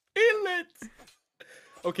 Kill it.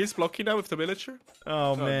 Okay, he's blocking now with the villager.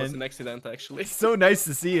 Oh, man. It was an accident, actually. So nice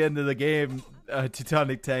to see you into the game,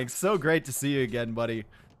 Teutonic Tanks. So great to see you again, buddy.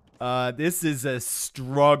 This is a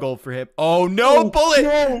struggle for him. Oh, no, bullet!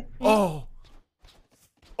 No. Oh.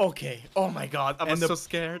 Okay. Oh, my God. I was so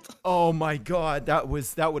scared. Oh, my God. That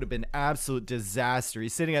would have been absolute disaster.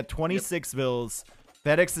 He's sitting at 26 Vils.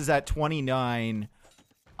 FedEx is at 29.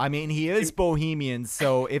 I mean, he is Bohemian,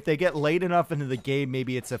 so if they get late enough into the game,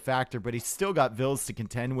 maybe it's a factor, but he's still got Vils to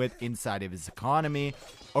contend with inside of his economy.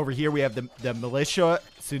 Over here, we have the militia,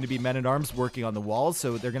 soon to be men-at-arms, working on the walls,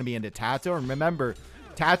 so they're going to be into TATOH. And remember,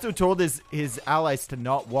 TATOH told his allies to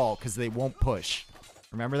not wall because they won't push.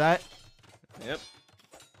 Remember that? Yep.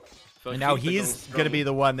 And now he's going to be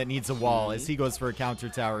the one that needs a wall as he goes for a counter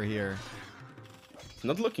tower here. It's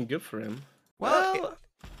not looking good for him. Well...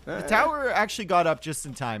 The tower actually got up just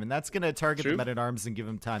in time, and that's going to target the men-at-arms and give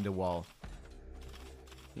him time to wall.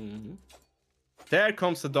 There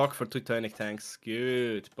comes the dock for Teutonic Tanks.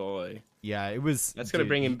 Good boy. Yeah, it was... That's going to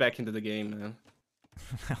bring him back into the game, man.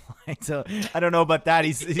 I don't know about that.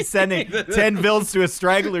 He's sending 10 Vils to a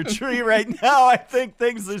straggler tree right now. I think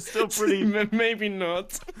things are still pretty... Maybe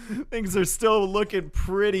not. Things are still looking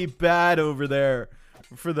pretty bad over there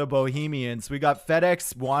for the Bohemians. We got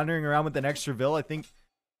FedEx wandering around with an extra Vil. I think...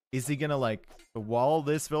 Is he going to, like, wall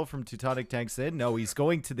this Vil from Teutonic Tanks in? No, he's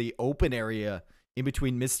going to the open area in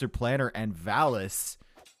between Mr. Planner and VALAS.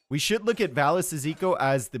 We should look at VALAS' eco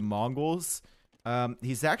as the Mongols.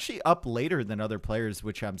 He's actually up later than other players,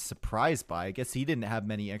 which I'm surprised by. I guess he didn't have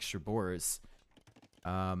many extra boars.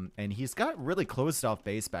 And he's got really closed off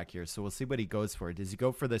base back here, so we'll see what he goes for. Does he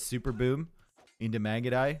go for the Super Boom into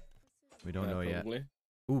Magadai? We don't know probably. yet.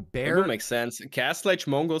 Ooh, Bear. That makes sense. Castle Edge,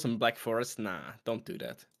 Mongols, and Black Forest. Nah, don't do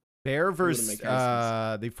that. Bear versus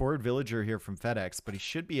the forward villager here from FedEx, but he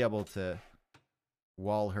should be able to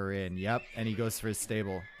wall her in. Yep, and he goes for his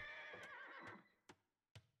stable.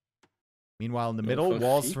 Meanwhile, in the middle,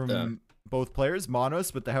 walls from both players.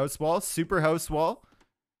 Monos with the house wall, super house wall,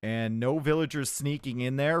 and no villagers sneaking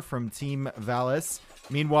in there from Team VALAS.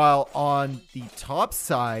 Meanwhile, on the top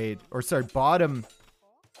side, or sorry, bottom.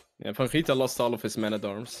 Yeah, Fangita lost all of his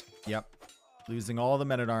men-at-arms. Yep, losing all the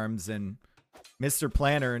men-at-arms, and Mr.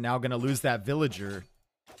 Planner now going to lose that villager.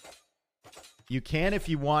 You can if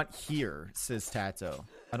you want here, says TATOH.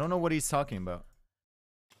 I don't know what he's talking about.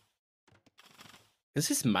 Is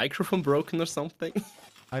his microphone broken or something?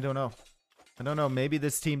 I don't know. I don't know. Maybe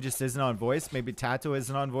this team just isn't on voice. Maybe TATOH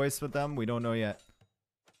isn't on voice with them. We don't know yet.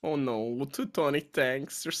 Oh no, Teutonic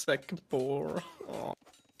Tanks, your second poor. Oh.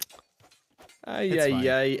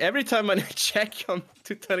 Ay. Every time I check on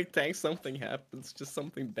Teutonic Tanks, something happens. Just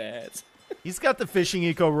something bad. He's got the fishing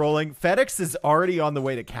eco rolling. FedEx is already on the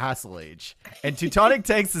way to Castle Age. And Teutonic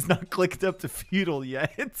Tanks is not clicked up to Feudal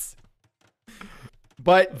yet.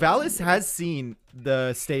 But VALAS has seen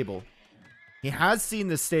the stable. He has seen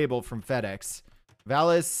the stable from FedEx.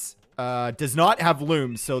 VALAS does not have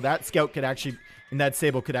looms, so that scout could actually in that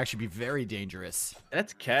Sable could actually be very dangerous.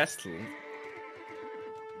 That castle.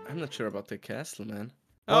 I'm not sure about the castle, man.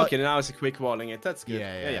 Well, okay, now it's a quick walling it. That's good.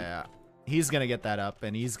 Yeah. He's going to get that up,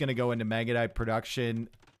 and he's going to go into Magnetite production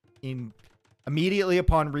immediately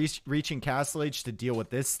upon reaching Castle Age to deal with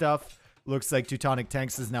this stuff. Looks like Teutonic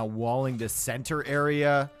Tanks is now walling the center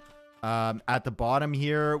area. At the bottom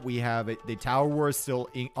here, we have the Tower War still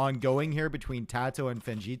ongoing here between TATOH and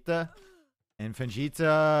Fengita. And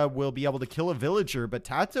Fengita will be able to kill a villager, but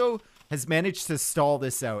TATOH has managed to stall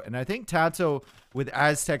this out. And I think TATOH with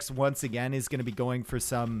Aztecs once again is going to be going for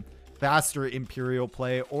some faster Imperial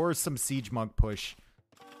play or some Siege Monk push.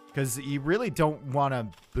 Because you really don't want to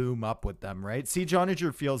boom up with them, right? Siege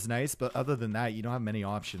Onager feels nice, but other than that, you don't have many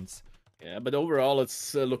options. Yeah, but overall,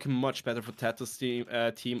 it's looking much better for TATOH's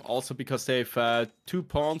team. Also because they've 2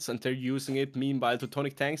 pawns and they're using it. Meanwhile,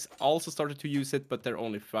 Teutonic Tanks also started to use it, but they're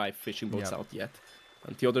only 5 fishing boats out yet.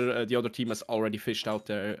 And the other team has already fished out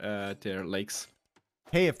their lakes.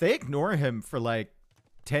 Hey, if they ignore him for like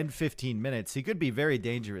 10-15 minutes, he could be very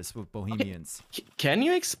dangerous with Bohemians. Okay. Can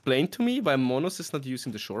you explain to me why Monos is not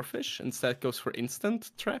using the shorefish, instead goes for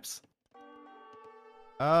instant traps?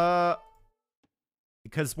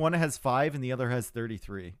 Because one has 5 and the other has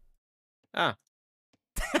 33. Ah.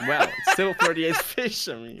 Well, it's still 38 fish,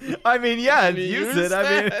 I mean, yeah, use it.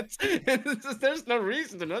 I mean, there's no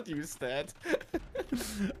reason to not use that.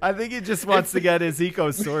 I think he just wants to get his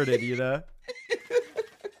eco sorted, you know?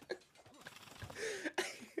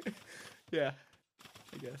 Yeah,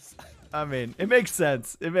 I guess. I mean, it makes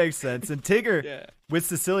sense. It makes sense. And Tigger with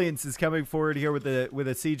Sicilians is coming forward here with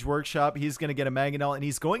a siege workshop. He's going to get a mangonel, and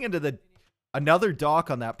he's going into another dock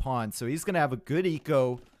on that pond. So he's going to have a good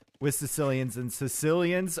eco with Sicilians, and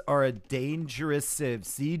Sicilians are a dangerous civ.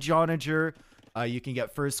 Siege Onager, you can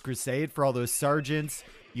get First Crusade for all those sergeants.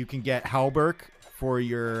 You can get Halberg for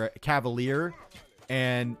your Cavalier,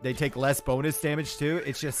 and they take less bonus damage too.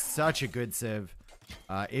 It's just such a good civ.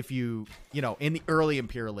 If you know, in the early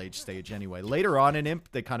Imperial Age stage anyway. Later on in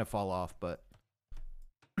Imp, they kind of fall off, but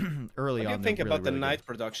early on. What do you think about the night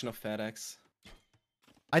production of FedEx?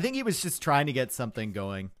 I think he was just trying to get something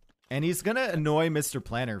going. And he's going to annoy Mr.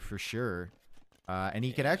 Planner for sure. And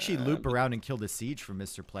he can actually loop around and kill the siege from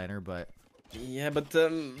Mr. Planner, but... Yeah, but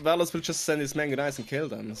VALAS will just send his Mangonite and kill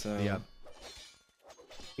them, so... Yeah.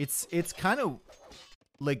 It's kind of...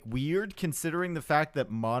 like weird considering the fact that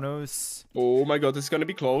Monos... Oh my god, it's gonna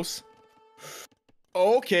be close.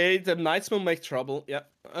 Okay, the Knights will make trouble. Yeah,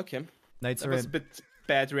 okay. Knights that was a bit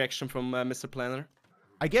bad reaction from Mr. Planner.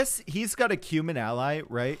 I guess he's got a cumin ally,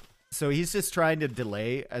 right? So he's just trying to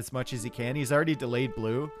delay as much as he can. He's already delayed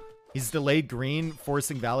blue. He's delayed green,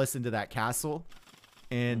 forcing VALAS into that castle.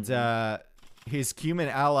 And his cumin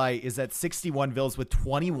ally is at 61 vills with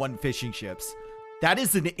 21 fishing ships. That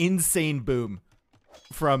is an insane boom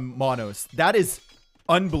from Monos. That is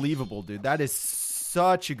unbelievable, dude. That is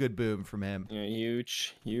such a good boom from him. Yeah,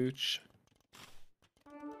 huge, huge.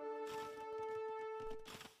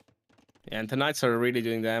 Yeah, and the Knights are really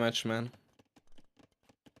doing damage, man.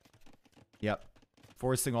 Yep.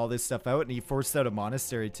 Forcing all this stuff out, and he forced out a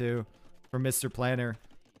monastery too from Mr. Planner.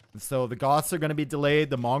 So the Goths are going to be delayed.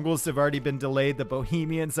 The Mongols have already been delayed. The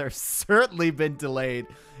Bohemians are certainly been delayed,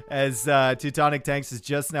 as Teutonic Tanks is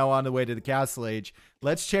just now on the way to the Castle Age.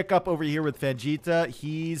 Let's check up over here with Fengita.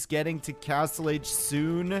 He's getting to Castle Age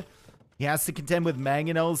soon. He has to contend with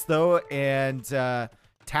Mangonels, though, and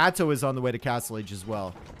TATOH is on the way to Castle Age as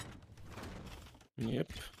well.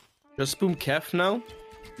 Yep. Just boom Kev now?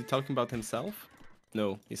 Is he talking about himself?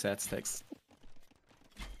 No, he's Aztecs.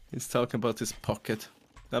 He's talking about his pocket.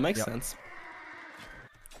 That makes sense.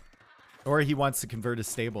 Or he wants to convert a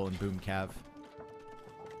stable and boom Cav.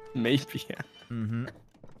 Maybe, yeah. Mm-hmm.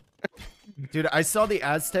 Dude, I saw the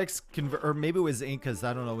Aztecs convert, or maybe it was Incas,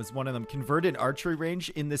 I don't know, it was one of them, converted archery range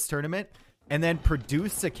in this tournament and then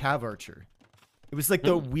produced a Cav Archer. It was like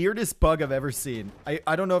the weirdest bug I've ever seen.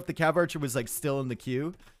 I don't know if the Cav Archer was like still in the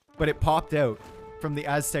queue, but it popped out from the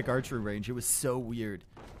Aztec archery range. It was so weird.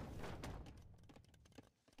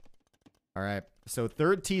 All right, so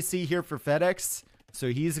third TC here for FedEx. So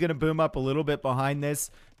he's going to boom up a little bit behind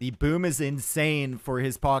this. The boom is insane for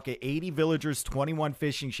his pocket. 80 villagers, 21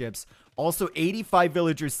 fishing ships. Also 85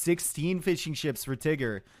 villagers, 16 fishing ships for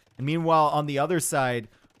Tigger. And meanwhile, on the other side,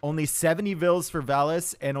 only 70 vills for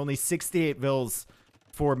VALAS and only 68 vills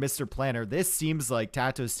for Mr. Planner. This seems like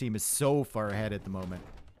TATOH's team is so far ahead at the moment.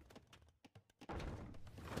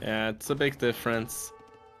 Yeah, it's a big difference.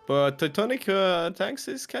 But Teutonic Tanks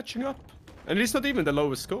is catching up. And it's not even the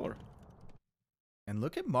lowest score. And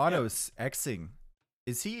look at Monos Xing.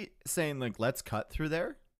 Is he saying, like, let's cut through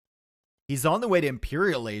there? He's on the way to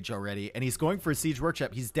Imperial Age already, and he's going for a Siege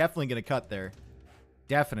Workshop. He's definitely going to cut there.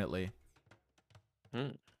 Definitely.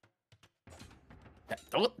 Yeah,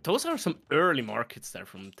 those are some early markets there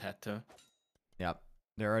from TATOH. Yep.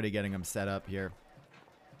 They're already getting them set up here.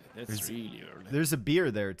 That's really early. There's a beer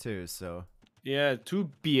there too, so. Yeah, 2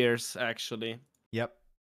 beers actually. Yep.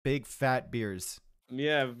 Big fat beers.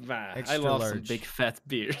 Yeah, I love some big fat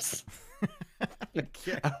beers.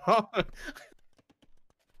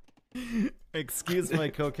 Excuse my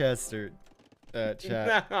co-caster,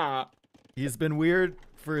 chat. He's been weird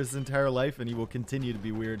for his entire life, and he will continue to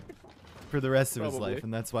be weird for the rest of his life,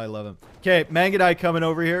 and that's why I love him. Okay, Mangadai coming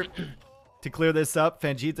over here to clear this up.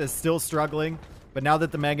 Fangita's still struggling, but now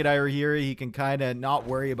that the Mangadai are here, he can kind of not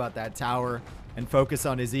worry about that tower and focus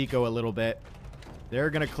on his eco a little bit. They're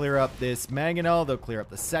going to clear up this Mangonel. They'll clear up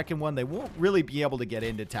the second one. They won't really be able to get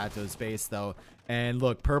into TATOH's base, though. And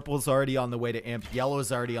look, purple's already on the way to Imp. Yellow's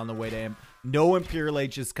already on the way to Imp. No Imperial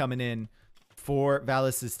Age is coming in for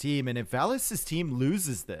VALAS' team. And if VALAS' team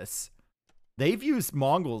loses this, they've used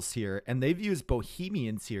Mongols here, and they've used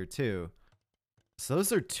Bohemians here, too. So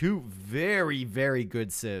those are 2 very, very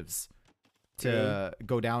good civs to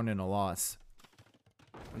go down in a loss.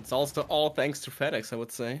 It's also all thanks to FedEx, I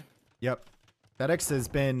would say. Yep. FedEx has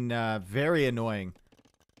been very annoying.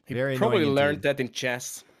 He probably learned that in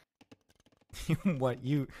chess. What,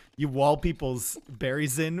 you wall people's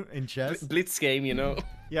berries in chess? Blitz game, you know.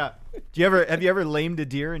 Yeah. Have you ever lamed a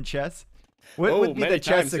deer in chess? What would be the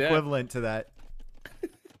chess equivalent to that?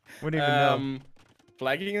 Wouldn't even know.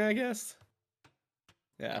 Flagging, I guess.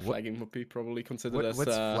 Yeah, flagging would be probably considered as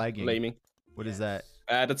what's flagging? Laming. What is that?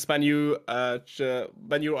 That's when you're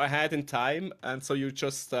ahead in time, and so you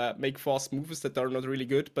just make fast moves that are not really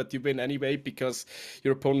good, but you win anyway because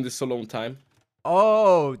your opponent is so low on time.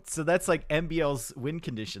 Oh, so that's like MBL's win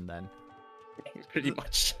condition then. Pretty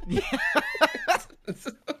much.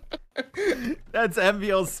 That's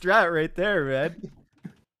MBL's strat right there, man.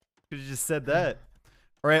 You just said that.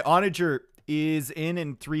 All right, Onager is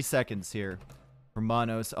in 3 seconds here. For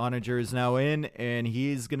Monos, Onager is now in, and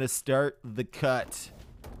he's going to start the cut.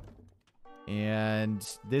 And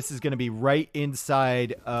this is going to be right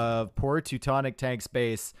inside of poor Teutonic Tank's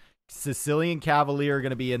base. Sicilian Cavalier are going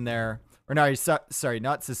to be in there. Or no, sorry,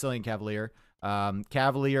 not Sicilian Cavalier.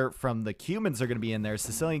 Cavalier from the Cumans are going to be in there.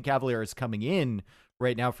 Sicilian Cavalier is coming in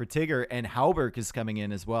right now for Tigger, and Halberg is coming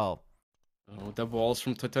in as well. Oh, the walls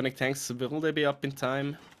from Teutonic Tanks, will they be up in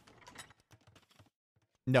time?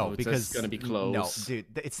 No, because it's gonna be close. No, dude,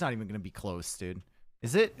 it's not even gonna be close, dude.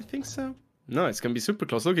 Is it? I think so. No, it's gonna be super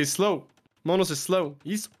close. Look, he's slow. Monos is slow.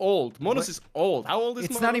 He's old. Monos is old. How old is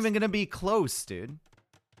Monos? It's not even gonna be close, dude.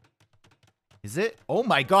 Is it? Oh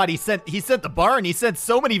my god, he sent the barn. He sent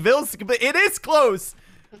so many vills, but it is close.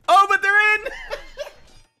 Oh, but they're in.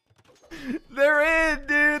 They're in,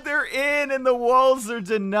 dude. They're in, and the walls are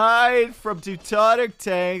denied from Teutonic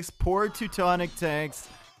Tanks. Poor Teutonic Tanks.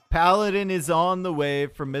 Paladin is on the way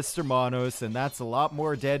from Mr. Monos, and that's a lot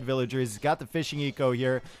more dead villagers. He's got the fishing eco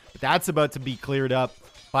here, but that's about to be cleared up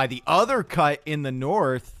by the other cut in the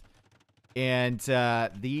north. And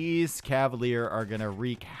these Cavalier are going to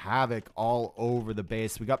wreak havoc all over the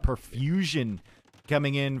base. We got Perfusion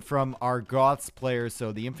coming in from our Goths player,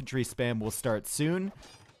 so the infantry spam will start soon.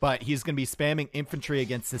 But he's going to be spamming infantry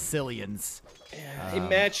against Sicilians. Yeah,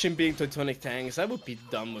 imagine being Teutonic Tanks. I would be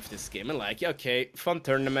done with this game. I'm like, okay, fun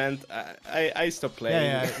tournament. I stop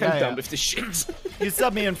playing. I'm done with this shit. You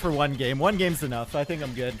sub me in for 1 game. 1 game's enough. I think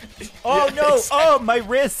I'm good. Oh, yeah, no. Exactly. Oh, my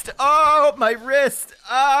wrist. Oh, my wrist.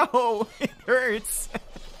 Oh, it hurts.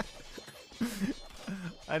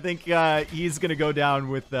 I think he's going to go down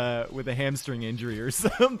with a hamstring injury or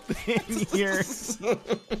something here.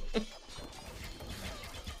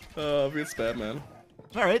 Feels bad, man.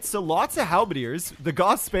 All right, so lots of halberdiers. The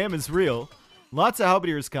Goth spam is real. Lots of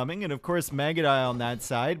halberdiers coming, and of course Mangadai on that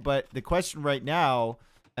side. But the question right now,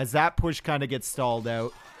 as that push kind of gets stalled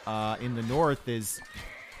out in the north, is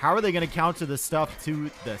how are they going to counter the stuff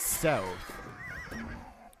to the south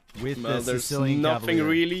with the Sicilian There's nothing Cavalier?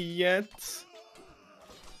 really yet.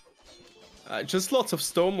 Just lots of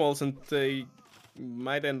stone walls, and they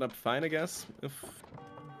might end up fine, I guess.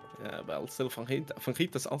 Yeah, well, still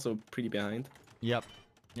Fangita's also pretty behind. Yep.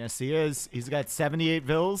 Yes, he is. He's got 78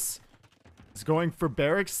 vills. He's going for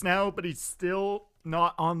barracks now, but he's still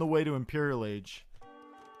not on the way to Imperial Age.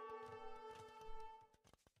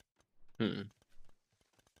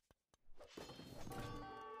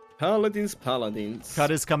 Paladins.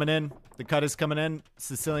 Cut is coming in. The cut is coming in.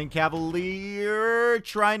 Sicilian Cavalier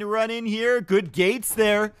trying to run in here. Good gates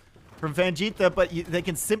there from Fangita, but they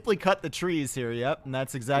can simply cut the trees here. Yep, and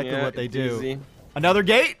that's exactly what they do. Easy. Another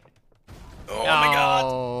gate.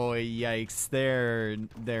 yikes.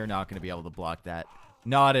 They're not going to be able to block that.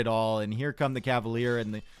 Not at all. And here come the Cavalier,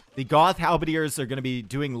 and the Goth Halberdiers are going to be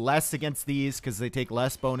doing less against these because they take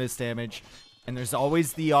less bonus damage. And there's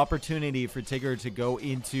always the opportunity for Tigger to go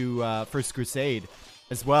into First Crusade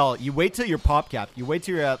as well. You wait till your pop cap. You wait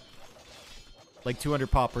till you're at like 200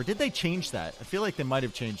 pop. Or did they change that? I feel like they might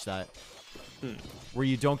have changed that. Where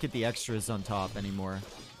you don't get the extras on top anymore.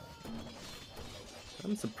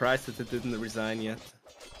 I'm surprised that it didn't resign yet.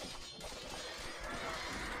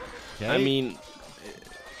 Okay. I mean,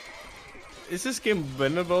 is this game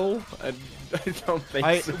winnable? I don't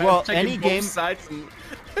think so. Well, any game... Sides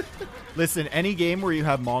Listen, any game where you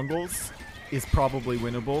have Mongols is probably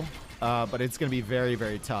winnable. But it's going to be very,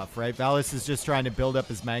 very tough, right? VALAS is just trying to build up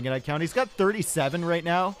his Mangonite count. He's got 37 right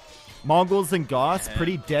now. Mongols and Goths,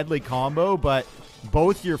 pretty deadly combo, but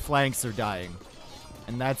both your flanks are dying.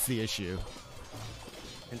 And that's the issue.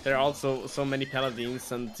 And there are also so many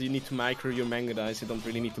Paladins, and you need to micro your Mangodites. You don't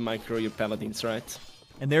really need to micro your Paladins, right?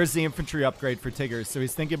 And there's the infantry upgrade for Tigger, so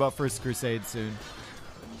he's thinking about First Crusade soon.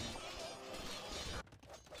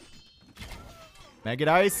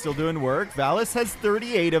 Megadai still doing work. VALAS has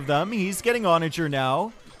 38 of them. He's getting Onager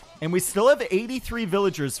now. And we still have 83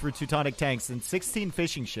 villagers for Teutonic tanks and 16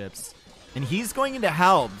 fishing ships. And he's going into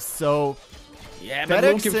Halbs, so... Yeah, but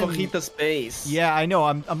I'm looking for Hita space. Yeah, I know.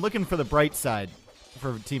 I'm looking for the bright side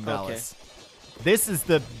for Team VALAS. Okay. This is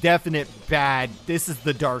the definite bad. This is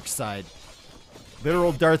the dark side.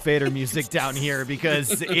 Literal Darth Vader music down here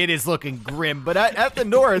because it is looking grim. But at the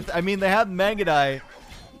north, I mean, they have Mangadai.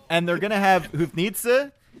 And they're going to have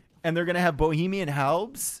Hufnitsa, and they're going to have Bohemian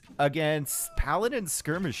Halbs against Paladin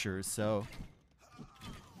Skirmishers, so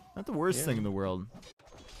not the worst thing in the world.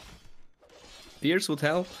 Beers would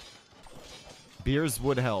help. Beers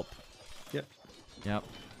would help. Yep. Yep.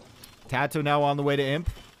 TATOH now on the way to Imp.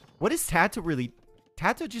 What is TATOH really?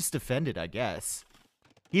 TATOH just defended, I guess.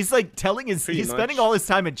 He's like telling his, he's spending all his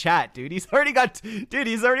time in chat, dude. He's already got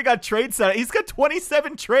trade set. He's got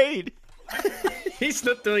 27 trade. He's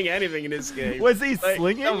not doing anything in this game. Was he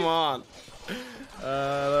slinging? Come on.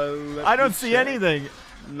 I don't see anything.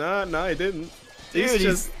 No, he didn't. Dude,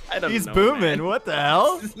 he's know, booming. Man. What the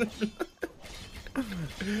hell?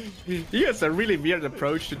 He has a really weird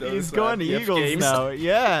approach to those. He's going to Eagles games now.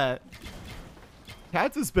 Yeah.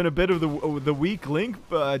 Cats has been a bit of the weak link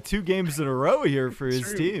 2 games in a row here for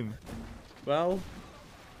his team. Well,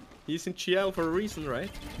 he's in GL for a reason, right?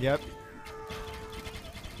 Yep.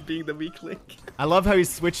 Being the weak link. I love how he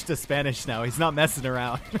switched to Spanish now. He's not messing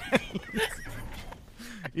around.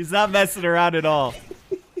 He's not messing around at all.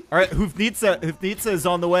 All right, Hufnitsa is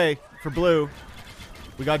on the way for blue.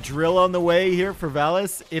 We got Drill on the way here for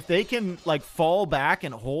VALAS. If they can like fall back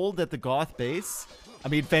and hold at the Goth base, I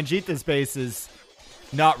mean Fangita's base is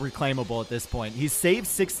not reclaimable at this point. He's saved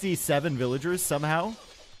 67 villagers somehow,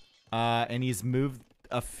 and he's moved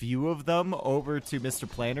a few of them over to Mr.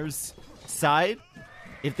 Planner's side.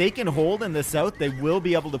 If they can hold in the south, they will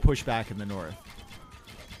be able to push back in the north.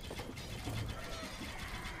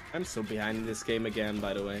 I'm so behind in this game again,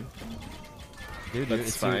 by the way. Dude,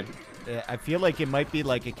 it's fine. I feel like it might be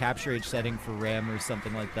like a capture age setting for RAM or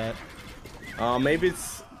something like that. Maybe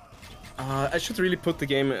it's... I should really put the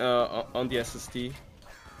game on the SSD.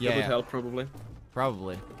 Yeah. That would help, probably.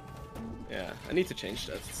 Probably. Yeah, I need to change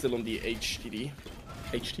that. It's still on the HDD.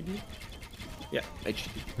 HDD? Yeah,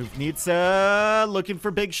 HDD. Hufnitsa looking for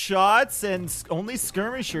big shots, and only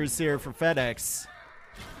skirmishers here for FedEx.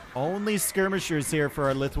 Only skirmishers here for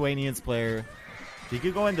our Lithuanians player. If he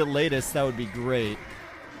could go into latest, that would be great.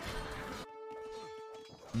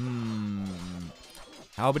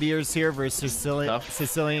 Halberdiers here versus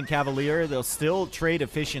Sicilian Cavalier. They'll still trade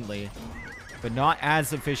efficiently, but not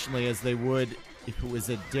as efficiently as they would if it was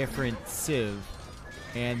a different civ.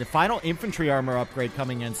 And the final infantry armor upgrade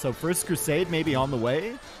coming in. So First Crusade maybe on the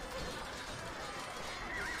way.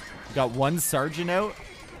 Got 1 sergeant out.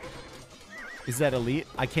 Is that elite?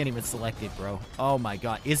 I can't even select it, bro. Oh my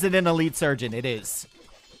god. Is it an elite sergeant? It is.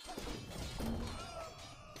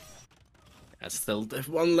 That's still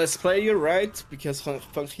 1 less player, right? Because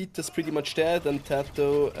Fangita's pretty much dead, and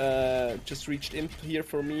TATOH just reached Imp here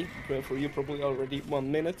for me. For you, probably already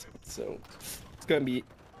 1 minute. So it's gonna be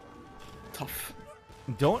tough.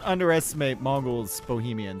 Don't underestimate Mongols'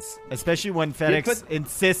 Bohemians, especially when FedEx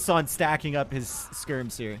insists on stacking up his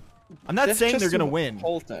skirms here. I'm not saying they're gonna win.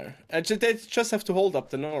 Hold there. They just have to hold up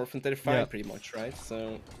the north, and they're fine pretty much, right?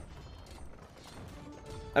 So,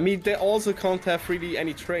 I mean, they also can't have really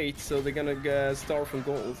any trade, so they're gonna starve from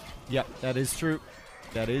gold. Yeah, that is true.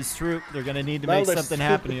 That is true. They're gonna need to make something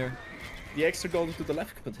happen here. The extra gold to the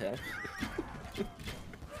left could help.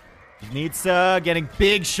 Nitsa getting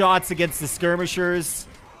big shots against the skirmishers.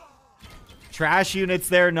 Trash units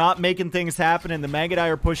there not making things happen, and the Magadai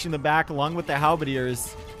are pushing them back along with the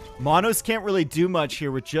Halberdiers. Monos can't really do much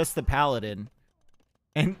here with just the Paladin.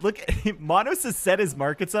 And look, Monos has set his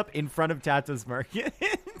markets up in front of TATOH's market.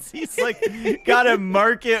 He's like, got a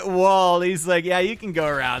market wall. He's like, yeah, you can go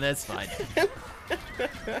around. That's fine.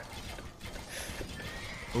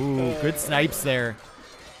 Ooh, good snipes there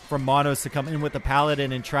from Monos to come in with the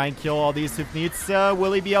Paladin and try and kill all these Hufnitsa.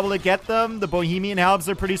 Will he be able to get them? The Bohemian Halbs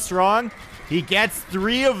are pretty strong. He gets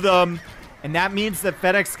 3 of them. And that means that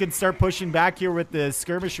FedEx can start pushing back here with the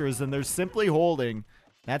skirmishers, and they're simply holding.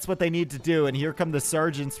 That's what they need to do. And here come the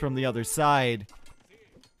sergeants from the other side.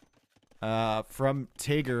 From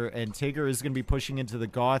Tigger, and Tigger is going to be pushing into the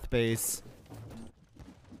Goth base.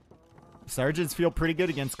 Sergeants feel pretty good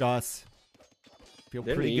against Goths. Feel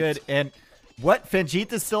pretty good. And what?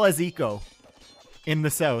 Fengita still has eco in the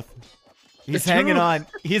south. He's hanging on.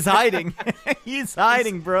 He's hiding. He's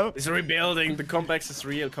hiding, bro. He's rebuilding. The complex is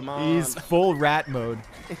real. Come on. He's full rat mode.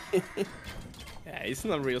 Yeah, it's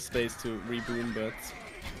not real space to reboot, but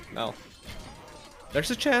well, there's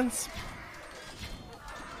a chance.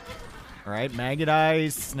 All right,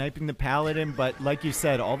 Magadai sniping the Paladin, but like you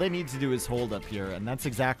said, all they need to do is hold up here, and that's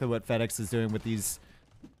exactly what FedEx is doing with these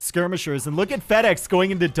skirmishers. And look at FedEx going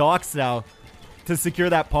into docks now to secure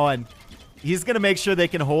that pawn. He's going to make sure they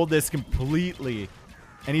can hold this completely.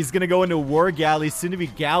 And he's going to go into war galleys, soon to be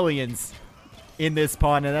galleons in this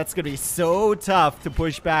pawn. And that's going to be so tough to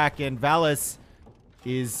push back. And VALAS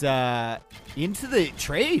is into the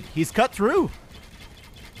trade. He's cut through.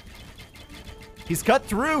 He's cut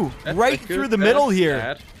through. That's right through the middle here.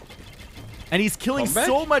 Bad. And he's killing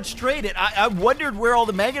so much trade. And I wondered where all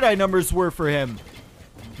the Magadai numbers were for him.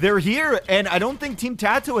 They're here, and I don't think Team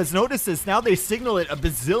TATOH has noticed this. Now they signal it a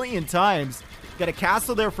bazillion times. Got a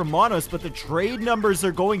castle there from Monos, but the trade numbers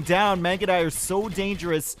are going down. Magadai are so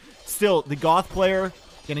dangerous. Still, the Goth player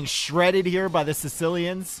getting shredded here by the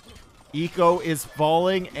Sicilians. Eco is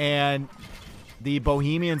falling, and the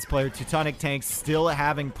Bohemians player, Teutonic Tanks, still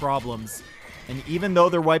having problems. And even though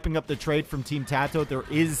they're wiping up the trade from Team TATOH, there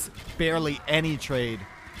is barely any trade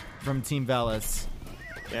from Team VALAS.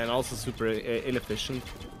 Yeah, and also super inefficient.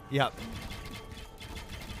 Yep.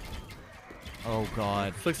 Oh,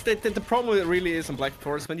 God. So the problem really is in Black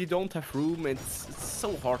Forest, when you don't have room, it's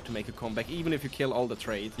so hard to make a comeback, even if you kill all the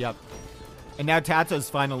trade. Yep. And now TATOH's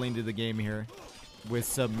finally into the game here with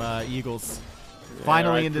some Eagles. Yeah,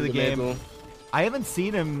 finally right into the game. Middle. I haven't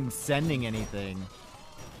seen him sending anything.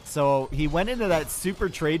 So he went into that super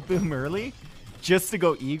trade boom early just to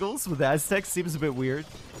go Eagles with Aztecs. Seems a bit weird.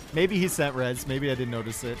 Maybe he sent res. Maybe I didn't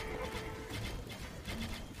notice it.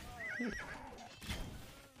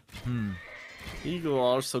 Eagle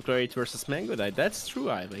also great versus Mangodai. That's true,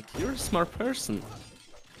 Ivik. You're a smart person.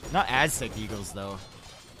 Not Aztec Eagles, though.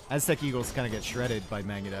 Aztec Eagles kind of get shredded by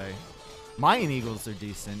Mangodai. Mayan Eagles are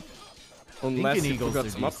decent. Unless you got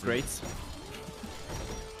some upgrades.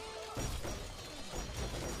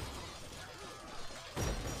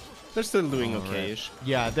 They're still doing okay-ish. Right.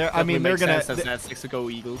 Yeah, they're. I mean, they're gonna. Aztecs to go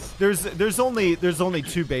Eagles. There's only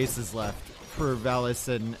 2 bases left for VALAS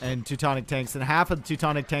and Teutonic Tanks, and half of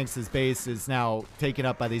Teutonic Tanks' base is now taken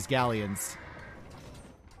up by these galleons.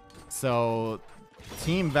 So,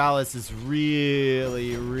 Team VALAS is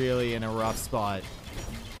really, really in a rough spot.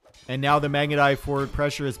 And now the Magadai forward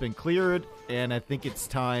pressure has been cleared, and I think it's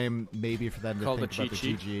time maybe for them to think about the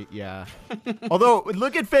GG. Yeah. Although,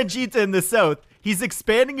 look at Fengita in the south. He's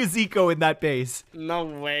expanding his eco in that base. No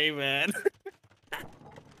way, man.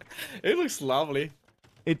 It looks lovely.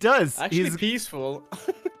 It does. Actually peaceful.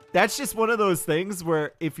 That's just one of those things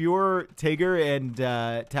where if you're Tigger and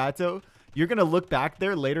TATOH, you're going to look back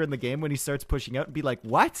there later in the game when he starts pushing out and be like,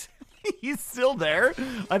 what? He's still there?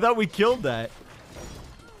 I thought we killed that.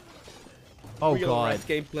 Oh, God.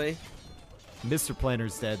 Gameplay. Mr.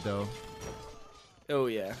 Planner's dead, though. Oh,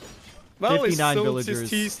 yeah. Well, 59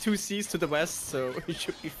 villagers. He's 2 Cs to the west, so he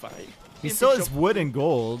should be fine. He still has wood and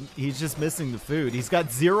gold. He's just missing the food. He's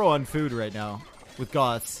got 0 on food right now with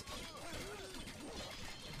Goths.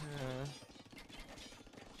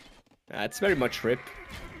 It's very much rip,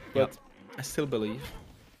 but I still believe.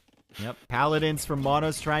 Yep. Paladins from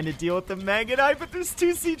Monos trying to deal with the Magadai, but there's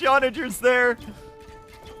 2 siege onagers there.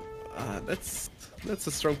 That's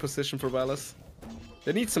a strong position for VALAS.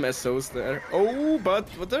 They need some SOs there. Oh, but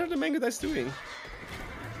what are the Mangodais doing?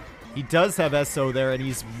 He does have SO there, and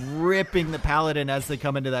he's ripping the Paladin as they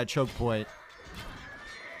come into that choke point.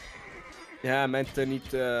 Yeah, I meant they need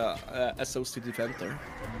SOs to defend there.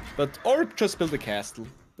 Or just build a castle.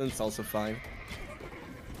 Then it's also fine.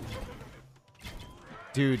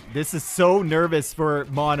 Dude, this is so nervous for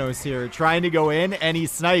Monos here. Trying to go in, and he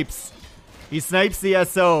snipes. He snipes the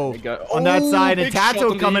SO on that side, and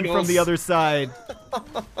TATOH coming from the other side.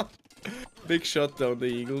 Big shot down the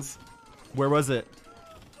Eagles. Where was it?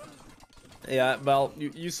 Yeah, well,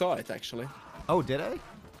 you saw it, actually. Oh, did I?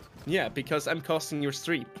 Yeah, because I'm casting your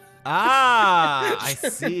stream. Ah, I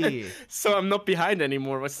see. So I'm not behind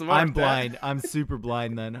anymore. What's the matter? I'm blind. I'm super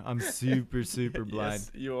blind then. I'm super, super blind.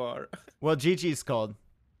 Yes, you are. Well, GG's called.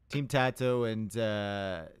 Team TATOH and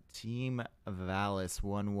Team VALAS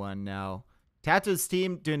 1-1 now. TATOH's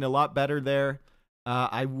team doing a lot better there.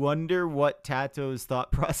 I wonder what TATOH's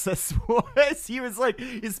thought process was. He was like,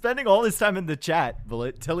 he's spending all his time in the chat,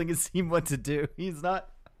 Bullet, telling his team what to do. He's not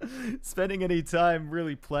spending any time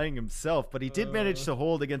really playing himself, but he did manage to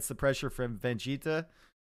hold against the pressure from Vegeta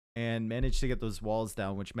and managed to get those walls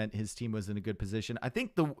down, which meant his team was in a good position. I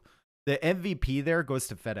think the MVP there goes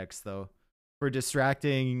to FedEx, though, for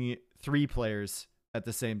distracting 3 players at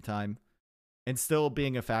the same time and still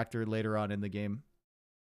being a factor later on in the game.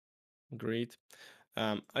 Agreed.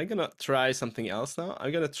 I'm gonna try something else now.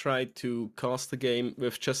 I'm gonna try to cast the game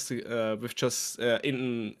with just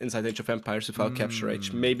inside Age of Empires without capture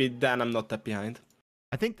age. Maybe then I'm not that behind.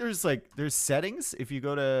 I think there's settings. If you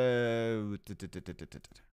go to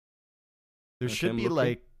there should be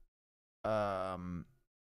like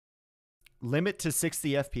limit to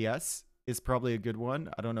 60 FPS is probably a good one.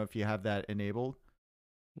 I don't know if you have that enabled.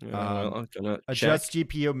 I'm gonna adjust check.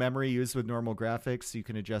 GPU memory used with normal graphics, so you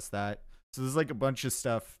can adjust that. So there's like a bunch of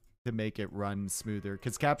stuff to make it run smoother,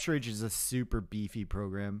 because Capture Age is a super beefy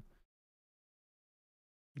program.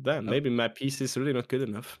 Damn, maybe my PC is really not good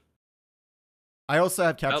enough. I also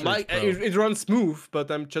have Capture Age Pro. It runs smooth, but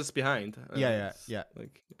I'm just behind. Yeah.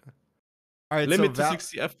 Like, all right, limit to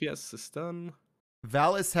 60 FPS is done.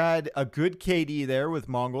 VALAS had a good KD there with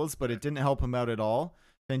Mongols, but it didn't help him out at all.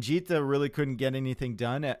 Vegeta really couldn't get anything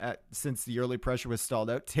done since the early pressure was stalled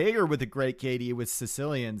out. Tager with a great KD with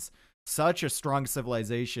Sicilians. Such a strong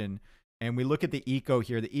civilization. And we look at the eco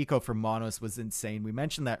here. The eco from Monos was insane. We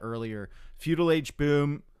mentioned that earlier. Feudal Age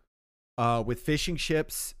boom with fishing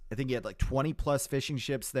ships. I think he had like 20 plus fishing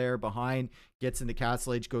ships there behind. Gets into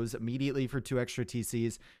Castle Age, goes immediately for 2 extra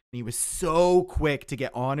TCs. And he was so quick to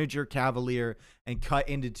get Onager Cavalier and cut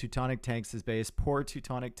into Teutonic Tanks' base. Poor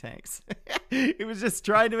Teutonic Tanks. He was just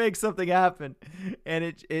trying to make something happen.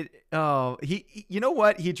 And he you know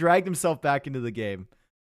what? He dragged himself back into the game.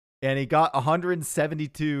 And he got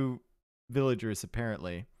 172 villagers,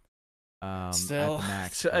 apparently. Still,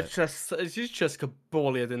 at the max, you just got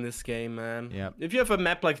bullied in this game, man. Yeah. If you have a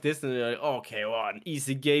map like this, then you're like, okay, well, an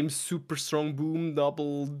easy game, super strong boom,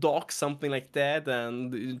 double dock, something like that,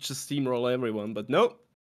 and you just steamroll everyone. But nope.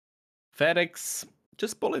 FedEx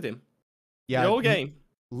just bullied him. Yeah. The whole game.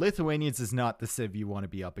 Lithuanians is not the civ you want to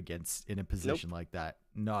be up against in a position like that.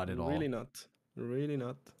 Not at all. Really not. Really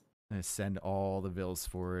not. Gonna send all the vills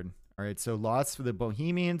forward. All right, so loss for the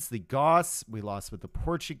Bohemians, the Goths. We lost with the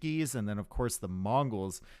Portuguese, and then of course the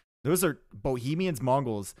Mongols. Those are Bohemians,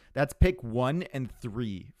 Mongols. That's pick 1 and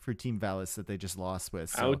 3 for Team VALAS that they just lost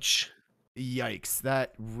with. So, ouch! Yikes!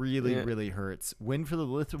 That really hurts. Win for the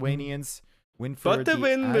Lithuanians. Win for but they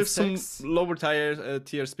win Aztecs. with some lower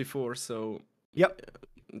tiers before, so yep,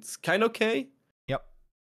 it's kind of okay. Yep.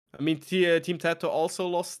 I mean, Team TATOH also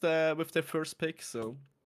lost with their first pick, so.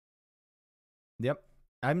 Yep.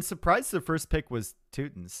 I'm surprised the first pick was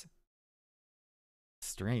Teutons.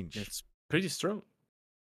 Strange. It's pretty strong.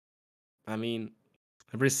 I mean,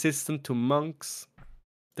 resistant to monks.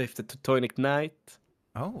 They have the Teutonic Knight.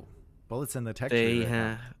 Oh, bullets in the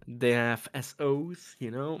texture. They have SOs,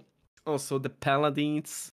 you know. Also the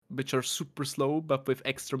Paladins, which are super slow but with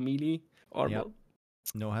extra melee armor. Yep.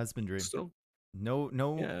 No husbandry. So, no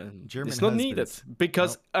German. It's not husbands. needed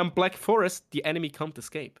because on Black Forest the enemy can't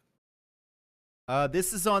escape.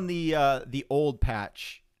 This is on the old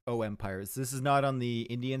patch, O Empires. This is not on the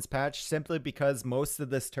Indians patch, simply because most of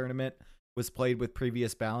this tournament was played with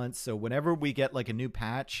previous balance. So whenever we get like a new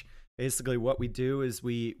patch, basically what we do is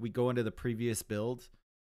we go into the previous build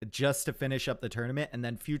just to finish up the tournament, and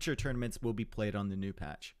then future tournaments will be played on the new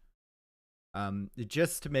patch.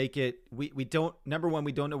 Just to make it, we don't, number one,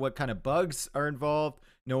 we don't know what kind of bugs are involved.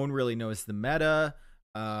 No one really knows the meta.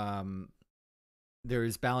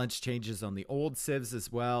 There's balance changes on the old civs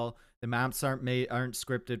as well. The maps aren't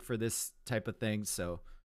scripted for this type of thing, so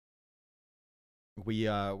we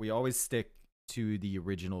always stick to the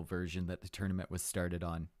original version that the tournament was started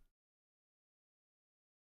on.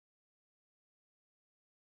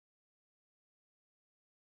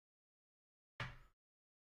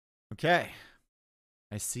 Okay.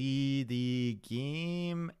 I see the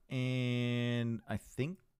game, and I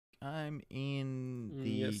think I'm in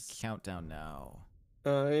the countdown now.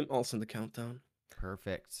 I'm also in the countdown.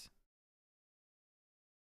 Perfect.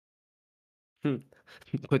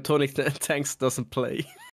 Platonic Tanks doesn't play.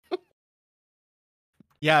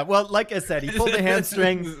 Yeah, well, like I said, he pulled a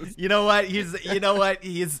hamstring. You know what? He's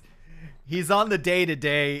on the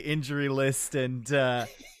day-to-day injury list, and they're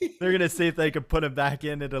gonna see if they can put him back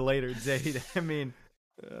in at a later date. I mean,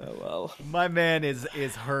 well, my man is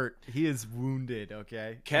hurt. He is wounded.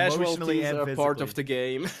 Okay, casualties are physically part of the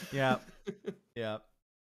game. Yeah, yeah.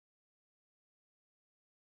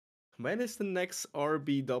 When is the next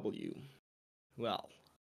RBW? Well,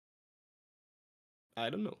 I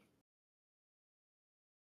don't know.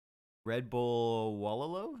 Red Bull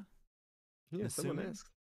Wallaloo? Yeah, someone asked.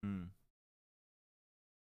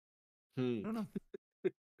 I don't know.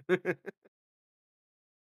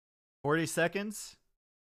 40 seconds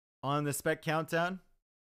on the spec countdown.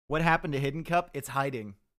 What happened to Hidden Cup? It's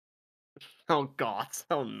hiding. Oh God!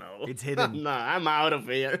 Oh no! It's hidden. No, I'm out of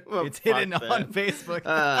here. Oh, it's hidden on Facebook.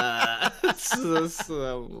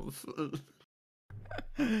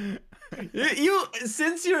 You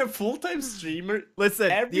since you're a full-time streamer,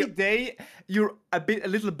 listen, every day you're a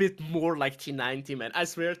little bit more like T90, man. I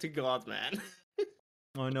swear to God, man.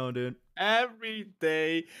 Oh no, dude. Every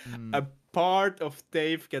day a part of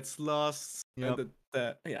Dave gets lost. Yep.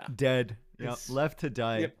 And yeah. Dead. Yep. Left to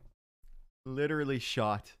die. Yep. Literally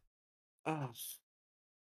shot. Oh.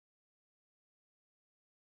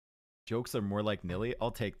 Jokes are more like Nilly.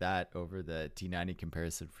 I'll take that over the T90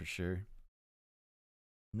 comparison for sure.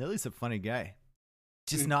 Nilly's a funny guy.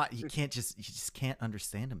 Just not, you just can't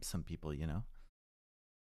understand him. Some people, you know,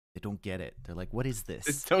 they don't get it. They're like, what is this?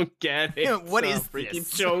 Just don't get it. What is freaking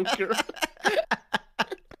this? Joker?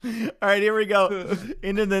 All right, here we go.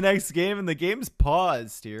 Into the next game, and the game's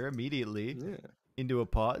paused here immediately. Yeah. Into a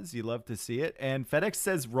pause. You love to see it. And FedEx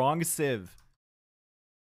says wrong Civ.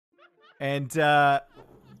 And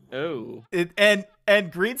oh.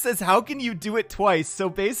 And Green says, how can you do it twice? So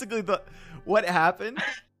basically what happened,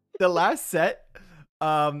 the last set,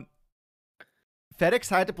 FedEx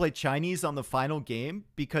had to play Chinese on the final game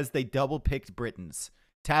because they double picked Britons.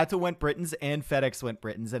 TATOH went Britons and FedEx went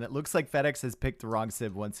Britons, and it looks like FedEx has picked the wrong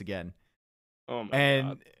Civ once again. Oh my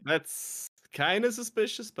God. That's kind of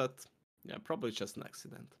suspicious, but yeah, probably just an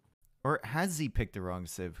accident. Or has he picked the wrong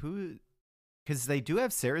Civ? Who? Because they do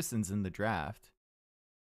have Saracens in the draft.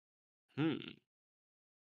 Are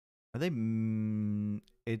they?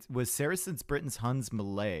 It was Saracens, Britons, Huns,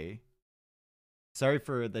 Malay. Sorry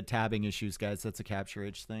for the tabbing issues, guys. That's a Capture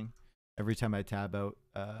H thing. Every time I tab out,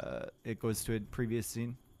 it goes to a previous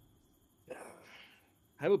scene.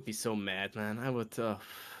 I would be so mad, man. I would.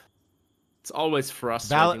 It's always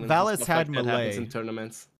frustrating. VALAS had like Malay in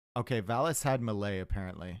tournaments. Okay, VALAS had Malay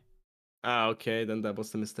apparently. Ah, okay, then that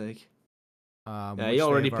was the mistake. Yeah, he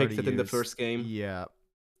already picked it in the first game. Yeah.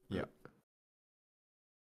 Yeah.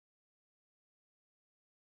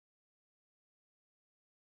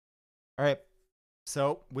 All right.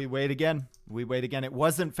 So we wait again. It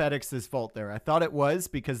wasn't FedEx's fault there. I thought it was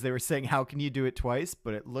because they were saying, how can you do it twice?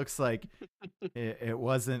 But it looks like it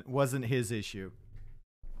wasn't his issue.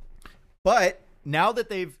 But now that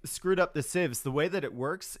they've screwed up the civs, the way that it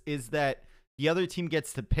works is that the other team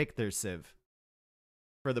gets to pick their civ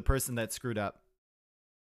for the person that screwed up.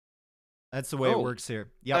 That's the way it works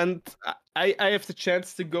here. Yeah. And I have the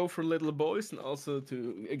chance to go for little boys and also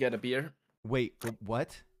to get a beer. Wait,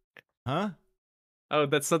 what? Huh? Oh,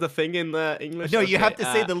 that's not a thing in English? No, you have to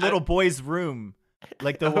say the little boys' room.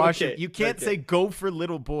 Like the washroom. You can't say go for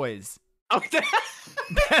little boys. Okay.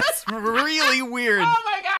 That's really weird. Oh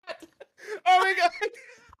my God. Oh my God.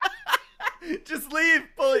 Just leave,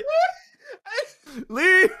 bully.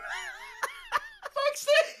 Leave. Fuck's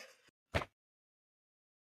sake.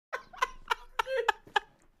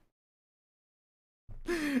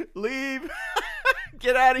 Leave.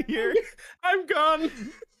 Get out of here. I'm gone.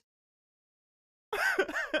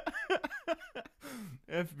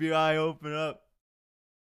 FBI, open up.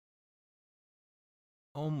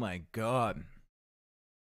 Oh my God.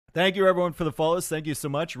 Thank you everyone for the follows. Thank you so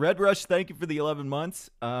much. Red Rush, thank you for the 11 months.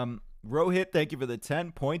 Rohit, thank you for the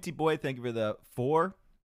 10. Pointy Boy, thank you for the 4.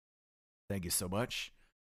 Thank you so much.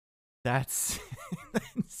 That's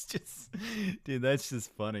just, dude, that's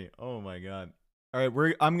just funny. Oh my God. All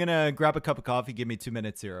right, I'm gonna grab a cup of coffee. Give me 2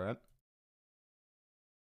 minutes here, all right?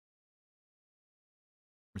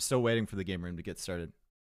 We're still waiting for the game room to get started.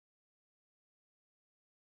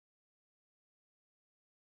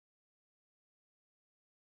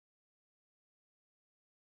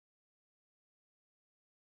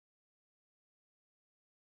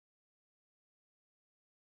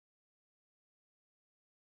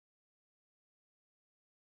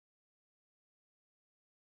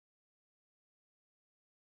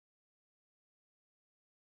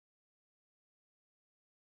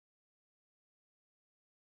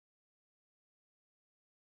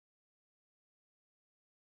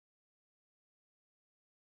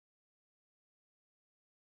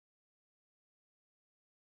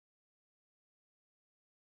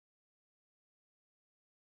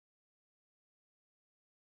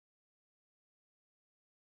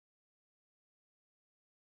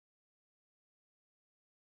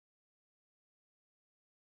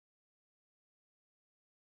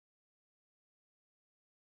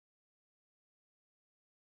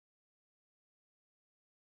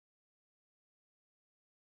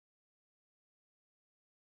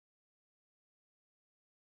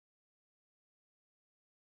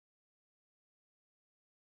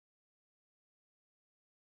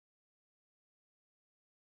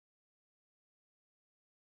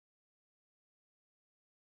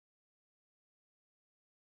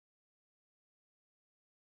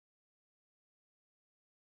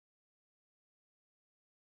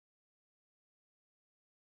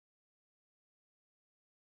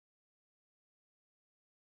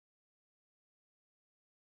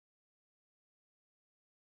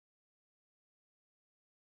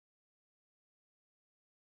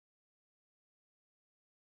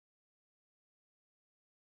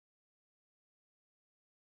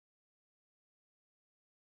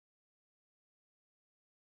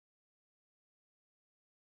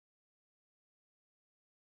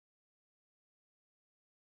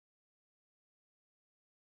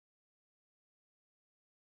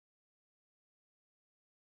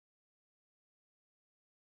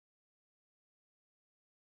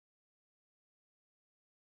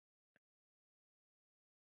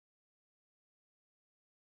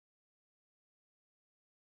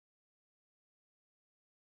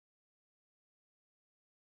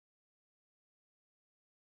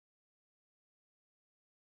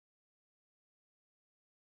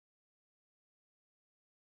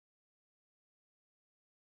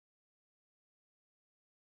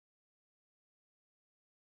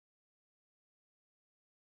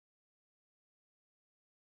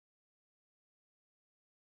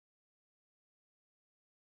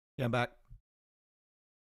 Yeah, I'm back.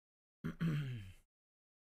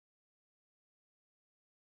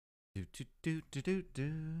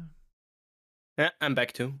 Yeah, I'm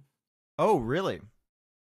back too. Oh, really?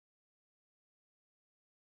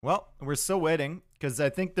 Well, we're still waiting because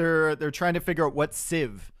I think they're trying to figure out what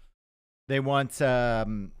civ they want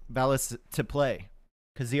VALAS to play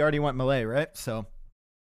because he already went melee, right? So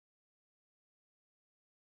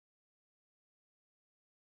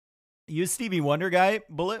you Stevie Wonder guy,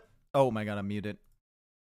 Bullet? Oh my god, I'm muted.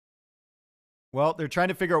 Well, they're trying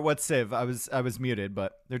to figure out what civ. I was muted,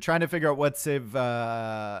 but they're trying to figure out what civ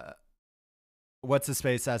what's the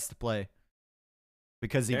space has to play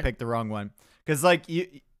because he picked the wrong one. Because like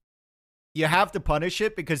you have to punish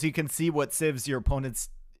it because you can see what civs your opponents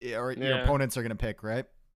or your opponents are gonna pick, right?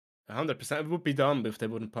 100%. It would be dumb if they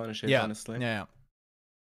wouldn't punish it. Honestly. Yeah.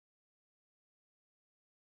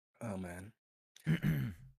 Oh man.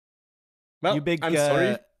 Well, you big. I'm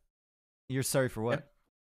sorry. You're sorry for what? Yeah.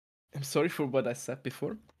 I'm sorry for what I said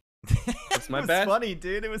before. It's my it was bad. Funny,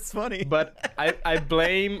 dude. It was funny. But I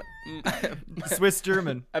blame Swiss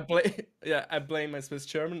German. I blame my Swiss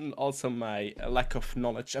German and also my lack of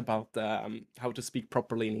knowledge about how to speak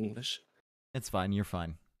properly in English. It's fine. You're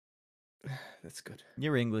fine. That's good.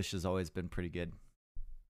 Your English has always been pretty good.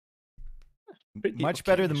 Pretty Much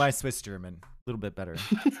better than my Swiss German. A little bit better.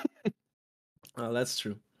 Oh, that's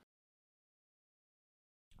true.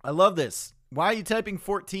 I love this. Why are you typing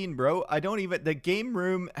 14, bro? I don't even... The game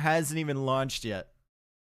room hasn't even launched yet.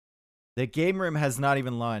 The game room has not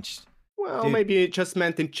even launched. Well, Dude. maybe it just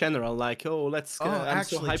meant in general, like, oh, let's go. I'm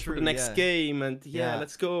so hyped for the next yeah. game, and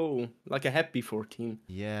let's go. Like a happy 14.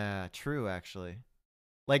 Yeah, true, actually.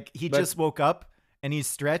 Like, he just woke up, and he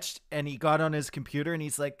stretched, and he got on his computer, and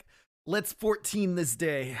he's like, let's 14 this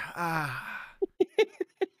day.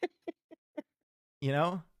 You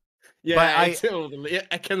know? Yeah, but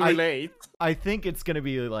I can relate. I think it's gonna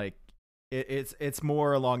be like it's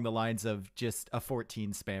more along the lines of just a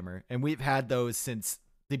 14 spammer, and we've had those since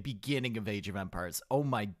the beginning of Age of Empires. Oh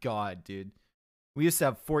my god, dude! We used to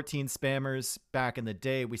have 14 spammers back in the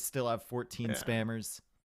day. We still have 14 spammers.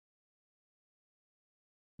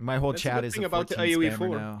 My whole chat is a 14 about the spammer AoE 4.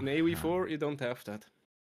 now. In AoE 4, you don't have that.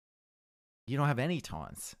 You don't have any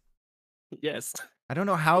taunts. Yes. I don't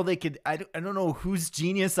know how they could. I don't know whose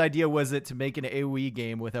genius idea was it to make an AoE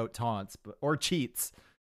game without taunts or cheats,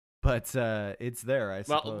 but it's there. I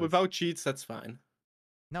suppose. Well, without cheats, that's fine.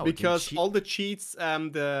 No, because all the cheats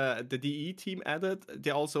the DE team added,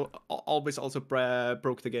 they also always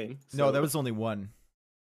broke the game. So. No, that was only one.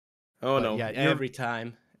 Oh no! Yeah, every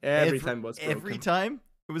time it was broken. Every time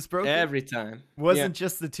it was broken. Every time wasn't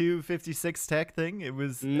just the 256 tech thing. It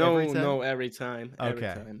was every time.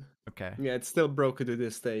 Okay. Yeah, it's still broken to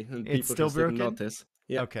this day, and it's people still just broken. didn't notice.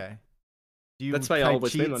 Yeah. Okay. That's why I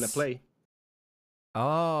always win when I play.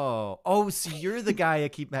 Oh, so you're the guy I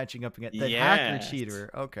keep matching up against, the hacker cheater.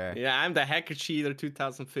 Okay. Yeah, I'm the hacker cheater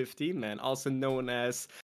 2015, man, also known as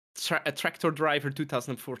a tractor driver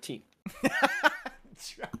 2014.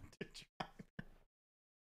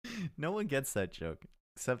 No one gets that joke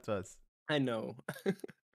except us. I know.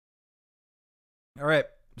 All right,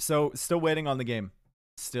 so still waiting on the game.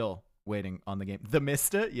 Still waiting on the game. The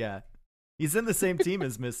Mista? Yeah. He's in the same team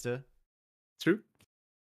as Mista. True.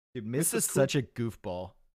 Dude, Mista's such a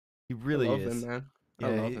goofball. He really I love is. him, man. Yeah,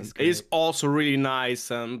 I love him. He's also really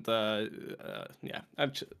nice and yeah.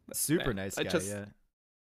 Super nice guy, yeah.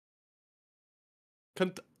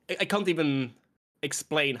 I can't even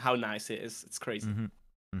explain how nice he is. It's crazy.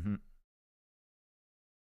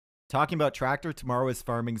 Talking about Tractor, tomorrow is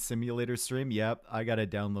Farming Simulator stream. Yep, I gotta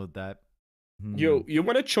download that. Yo, you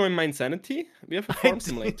want to join my Insanity? We have a farm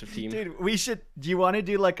simulator team. Dude, we should. Do you want to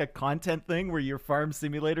do like a content thing where your farm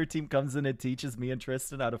simulator team comes in and teaches me and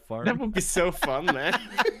Tristan how to farm? That would be so fun, man.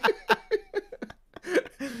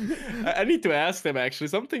 I need to ask them actually.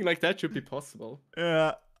 Something like that should be possible.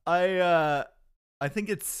 Yeah, I think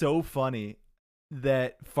it's so funny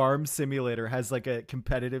that Farm Simulator has like a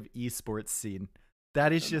competitive esports scene.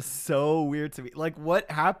 That is just so weird to me. Like,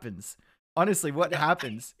 what happens? Honestly, what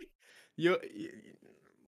happens?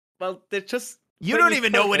 Well, they're just. You don't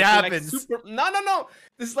even know what happens. Like no.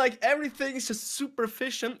 This is like everything is just super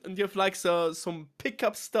efficient, and you have like some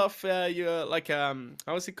pickup stuff. You like how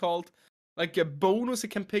is it called? Like a bonus you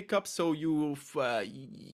can pick up, so you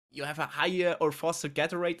have a higher or faster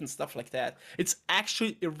gather rate and stuff like that. It's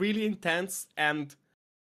actually really intense and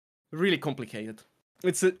really complicated.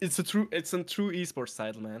 It's a true esports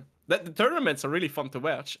title, man. The tournaments are really fun to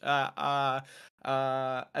watch.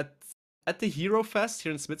 At the Hero Fest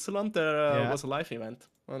here in Switzerland, there was a live event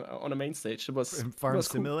on a main stage. It was Farm cool.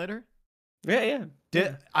 Simulator. Yeah.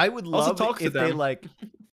 I would Also love talk to if they them. like,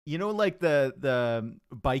 you know, like the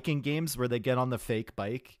biking games where they get on the fake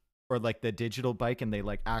bike or like the digital bike and they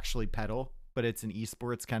like actually pedal, but it's an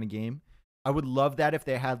esports kind of game. I would love that if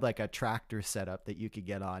they had like a tractor setup that you could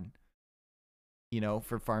get on, you know,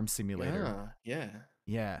 for Farm Simulator. Yeah.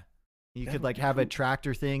 Yeah. You That could would like be have a cool.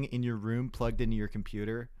 tractor thing in your room plugged into your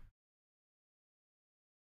computer.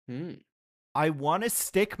 Hmm. I want to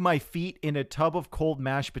stick my feet in a tub of cold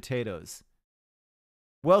mashed potatoes.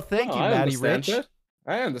 Well, thank No, you, I Matty understand Rich. that.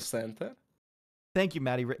 I understand that. Thank you,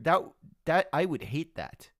 Matty Rich. That I would hate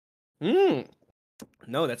that. Mm.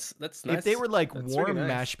 No, that's nice. If they were like That's warm really nice.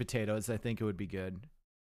 mashed potatoes, I think it would be good.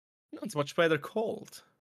 No, it's much better cold.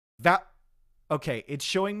 Okay, it's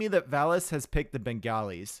showing me that Valas has picked the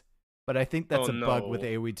Bengalis, but I think that's a bug with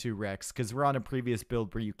AoE2 Rex because we're on a previous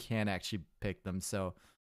build where you can actually pick them. So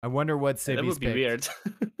I wonder what Civ That he's would be picked.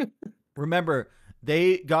 weird. Remember,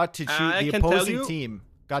 they got to choose. I The can tell opposing you, team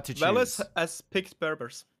got to choose. VALAS has picked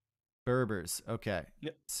Berbers. Berbers. Okay.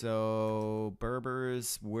 Yep. So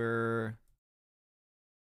Berbers were.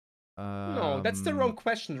 No, that's the wrong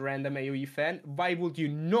question, random AoE fan. Why would you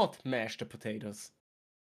not mash the potatoes?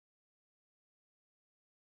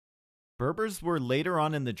 Berbers were later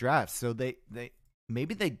on in the draft, so they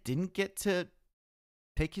maybe they didn't get to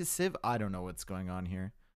pick his Civ. I don't know what's going on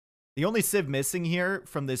here. The only Civ missing here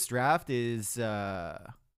from this draft is oh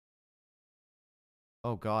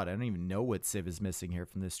god, I don't even know what Civ is missing here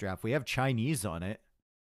from this draft. We have Chinese on it.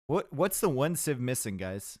 What's the one Civ missing,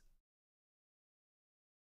 guys?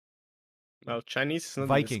 Well, Chinese is not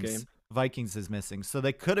Vikings. in this game. Vikings is missing. So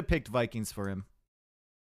they could have picked Vikings for him.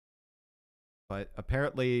 But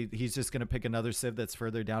apparently he's just going to pick another Civ that's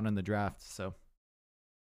further down in the draft, so.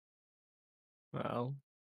 Well,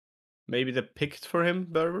 maybe they picked for him,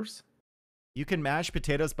 Berbers? You can mash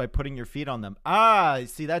potatoes by putting your feet on them. Ah,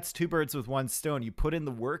 see, that's two birds with one stone. You put in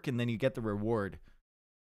the work and then you get the reward.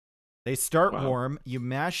 They start warm, you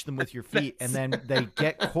mash them with your feet, and then they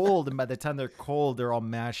get cold, and by the time they're cold, they're all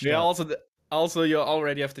mashed up. Also, you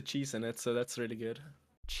already have the cheese in it, so that's really good.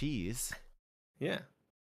 Cheese? Yeah.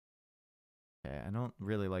 Okay, I don't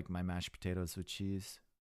really like my mashed potatoes with cheese.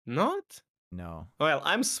 Not? No. Well,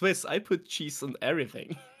 I'm Swiss. I put cheese on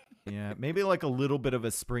everything. Yeah, maybe like a little bit of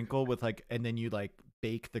a sprinkle with like, and then you like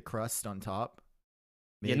bake the crust on top.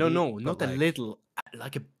 Maybe, yeah, no, not like, a little,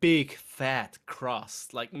 like a big fat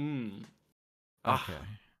crust. Like, Okay.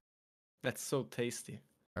 That's so tasty.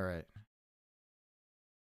 All right.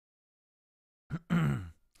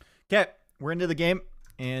 Okay, we're into the game,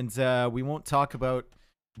 and we won't talk about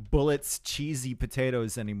Bullet's cheesy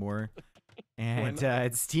potatoes anymore. And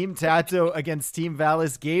it's Team TATOH against Team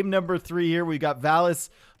VALAS. Game number 3 here. We got VALAS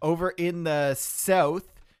over in the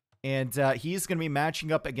south, and he's going to be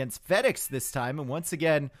matching up against FedEx this time. And once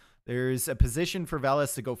again, there's a position for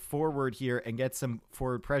VALAS to go forward here and get some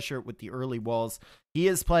forward pressure with the early walls. He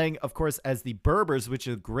is playing, of course, as the Berbers, which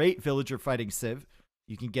is a great villager fighting civ.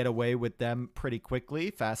 You can get away with them pretty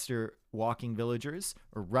quickly, faster walking villagers,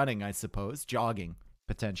 or running, I suppose, jogging,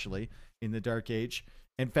 potentially, in the Dark Age.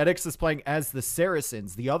 And FedEx is playing as the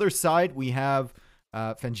Saracens. The other side, we have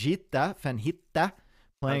Fanhita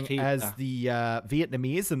playing as the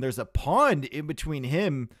Vietnamese, and there's a pond in between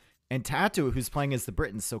him and TATOH, who's playing as the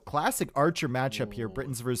Britons. So classic archer matchup here,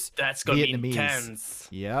 Britons versus that's gonna Vietnamese. Be intense.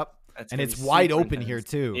 Yep. And it's wide open intense. here,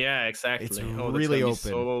 too. Yeah, exactly. It's really open.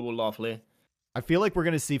 So lovely. I feel like we're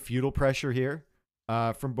going to see feudal pressure here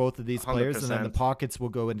from both of these players, 100%. and then the pockets will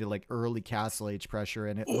go into like early castle age pressure,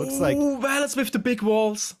 and it looks like VALAS with the big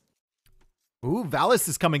walls. Ooh, VALAS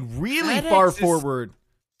is coming really far forward.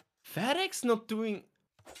 FedEx not doing.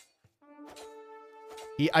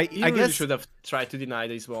 I really guess should have tried to deny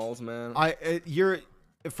these walls, man. You're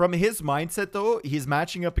from his mindset though. He's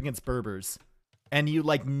matching up against Berbers, and you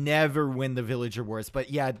like never win the villager wars. But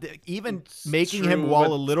yeah, even it's making true, him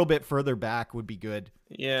wall a little bit further back would be good.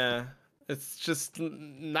 Yeah, it's just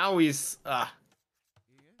now he's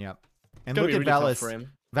Yep. And look at really VALAS. for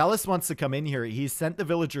him. VALAS wants to come in here. He sent the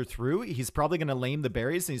villager through. He's probably going to lame the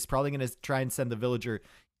berries, and he's probably going to try and send the villager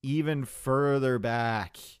even further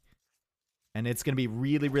back. And it's going to be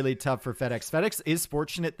really, really tough for FedEx. FedEx is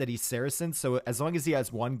fortunate that he's Saracen, so as long as he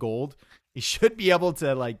has 1 gold, he should be able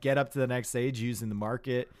to like get up to the next stage using the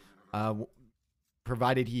market,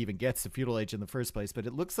 provided he even gets to feudal age in the first place. But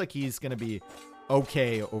it looks like he's going to be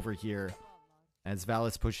okay over here as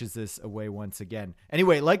VALAS pushes this away once again.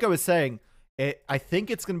 Anyway, like I was saying, I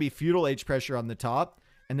think it's going to be feudal age pressure on the top,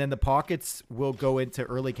 and then the pockets will go into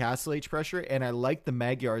early castle age pressure, and I like the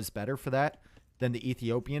Magyars better for that than the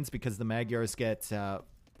Ethiopians, because the Magyars get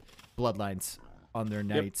bloodlines on their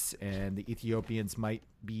knights, and the Ethiopians might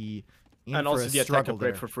be in And for also a the attack struggle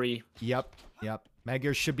upgrade there. for free. Yep.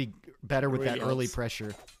 Magyar should be better with Really that early helps.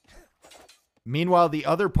 pressure. Meanwhile, the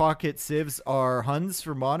other pocket civs are Huns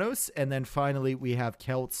for Monos, and then finally we have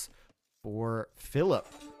Celts for Philip.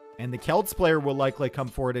 And the Celts player will likely come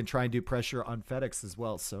forward and try and do pressure on FedEx as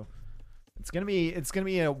well. So it's gonna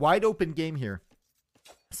be a wide open game here,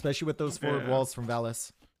 especially with those forward walls from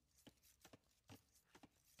VALAS.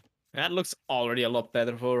 That looks already a lot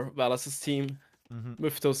better for VALAS' team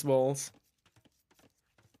with those walls.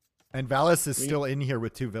 And VALAS is still in here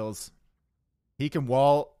with 2 Vils. He can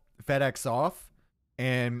wall FedEx off,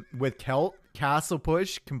 and with Celt castle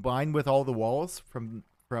push combined with all the walls from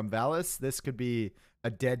VALAS, this could be a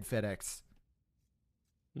dead FedEx.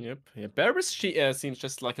 Yep. Yeah. Berbers seems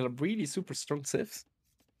just like a really super strong civs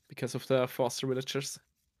because of the foster villagers.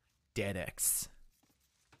 DeadX.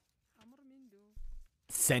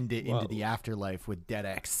 Send it into the afterlife with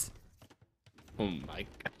DeadX. Oh my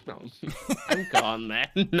god, no. I'm gone, man.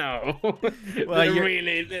 No. Well,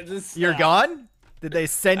 you're gone? Did they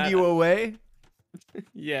send you away?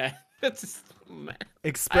 Yeah. It's man.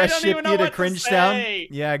 Express ship you to cringe down.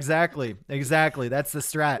 Yeah, exactly. That's the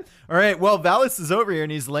strat. All right, well, VALAS is over here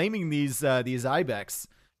and he's laming these Ibex.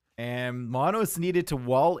 And Monos needed to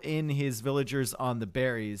wall in his villagers on the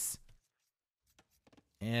berries.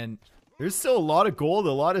 And there's still a lot of gold,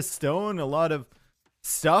 a lot of stone, a lot of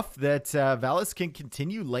stuff that VALAS can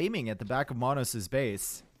continue laming at the back of Monos'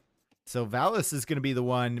 base. So VALAS is going to be the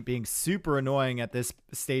one being super annoying at this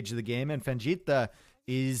stage of the game. And Fangita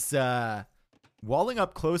is walling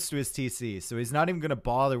up close to his TC. So he's not even going to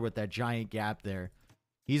bother with that giant gap there.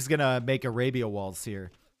 He's going to make Arabia walls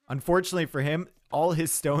here. Unfortunately for him, all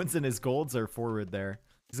his stones and his golds are forward there.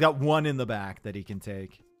 He's got 1 in the back that he can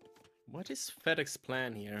take. What is FedEx's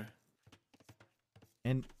plan here?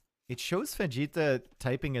 And it shows Fangita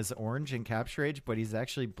typing as orange in Capture Age, but he's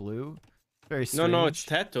actually blue. Very strange. No, it's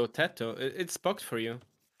TATOH. It's bugged for you.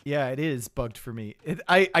 Yeah, it is bugged for me.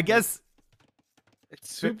 I guess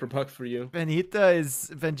it's super bugged for you.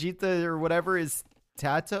 Fangita or whatever is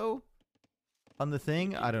TATOH on the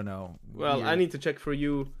thing. I don't know. Well, Weird. I need to check for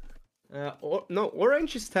you. No,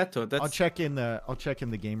 orange is TATOH. That's... I'll check in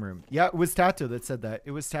the game room. Yeah, it was TATOH that said that.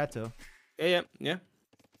 It was TATOH. Yeah.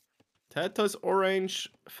 TATOH is orange,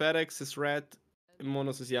 FedEx is red,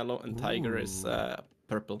 Monos is yellow, and Tiger is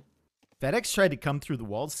purple. FedEx tried to come through the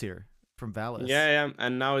walls here from VALAS. Yeah,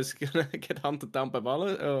 and now he's gonna get hunted down by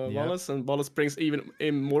VALAS, and VALAS brings even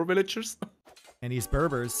in more villagers. And he's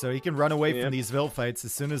Berbers, so he can run away from these Vil fights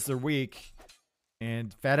as soon as they're weak.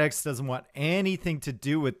 And FedEx doesn't want anything to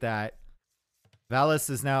do with that. VALAS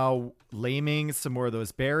is now laming some more of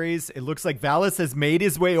those berries. It looks like VALAS has made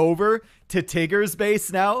his way over to Tigger's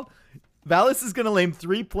base now. VALAS is going to lame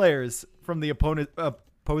 3 players from the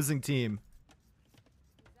opposing team.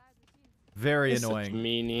 Very annoying.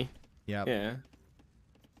 Meanie. Yep. Yeah.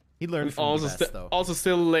 He learned from the best, though. Also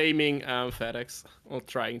still laming FedEx. Or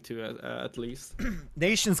trying to, at least.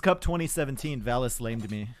 Nations Cup 2017, VALAS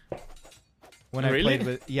lamed me. When Really?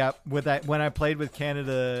 I played when I played with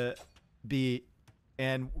Canada B,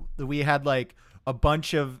 and we had like a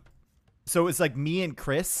bunch of, so it was like me and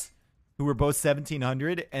Chris, who were both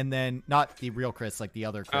 1700, and then not the real Chris, like the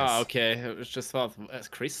other Chris. Oh, okay. It was just thought,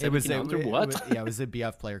 Chris 1700, what? It was a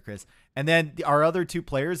BF player, Chris. And then our other 2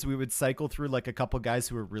 players, we would cycle through like a couple guys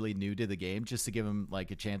who were really new to the game just to give them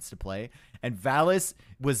like a chance to play. And VALAS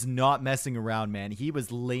was not messing around, man. He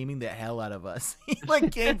was laming the hell out of us. He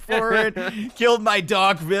like came forward, killed my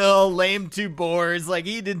Dockville, lamed 2 boars. Like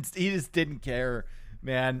he just didn't care,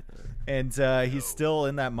 man. And he's still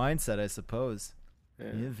in that mindset, I suppose.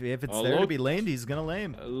 Yeah. If it's there to be lamed, he's gonna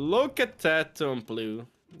lame. Look at that on blue.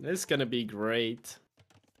 This is gonna be great.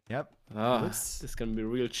 Yep. This is gonna be a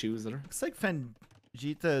real chooser. Looks like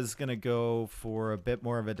Fangita is gonna go for a bit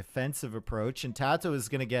more of a defensive approach, and TATOH is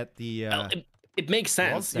gonna get the. It makes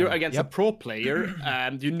sense. You're against a pro player,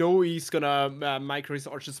 and you know he's gonna micro his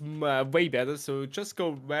archers way better. So just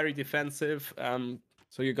go very defensive.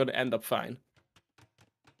 So you're gonna end up fine.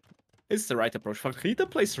 It's the right approach. Fangita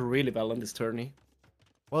plays really well on this tourney.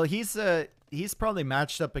 Well, he's probably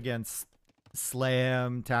matched up against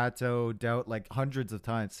Slam, TATOH, Doubt like hundreds of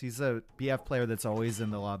times. He's a BF player that's always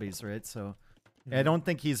in the lobbies, right? So I don't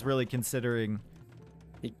think he's really considering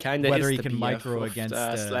whether he can micro against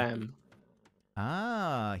Slam.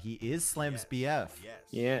 Ah, he is Slam's BF.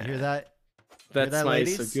 Yeah. You hear that? That's that, why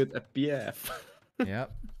ladies? he's so good at BF.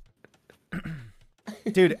 Yep.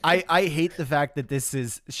 Dude, I hate the fact that this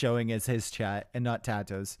is showing as his chat and not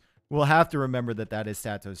TATOH's. We'll have to remember that is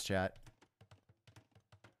TATOH's chat.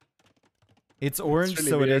 It's orange, really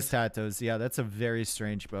so weird. it is TATOH's. Yeah, that's a very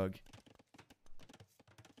strange bug.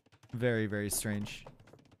 Very, very strange.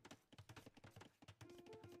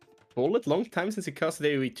 Bullet, long time since he casted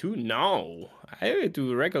AoE 2? No. I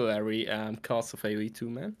do regularly casts of AoE 2,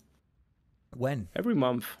 man. When? Every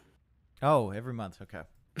month. Oh, every month. Okay.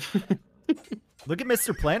 Look at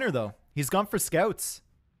Mr. Planner, though. He's gone for scouts.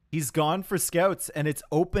 He's gone for scouts, and it's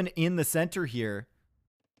open in the center here.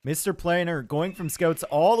 Mr. Planner going from scouts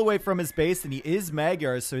all the way from his base, and he is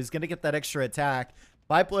Magyar, so he's going to get that extra attack.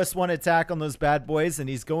 5+1 attack on those bad boys, and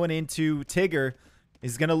he's going into Tigger.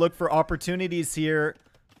 He's going to look for opportunities here.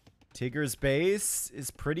 Tigger's base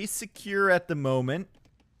is pretty secure at the moment,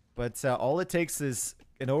 but all it takes is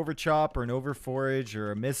an overchop or an overforage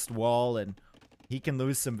or a missed wall, and he can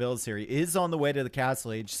lose some vills here. He is on the way to the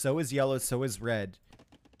castle age. So is yellow, so is red.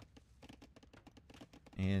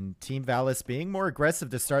 And Team VALAS being more aggressive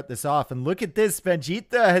to start this off. And look at this.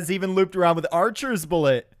 Vegeta has even looped around with Archer's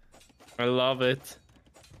Bullet. I love it.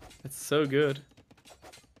 It's so good.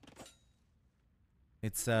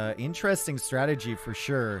 It's an interesting strategy for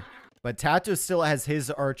sure. But TATOH still has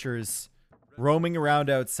his archers roaming around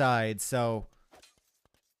outside. So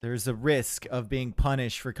there's a risk of being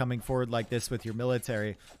punished for coming forward like this with your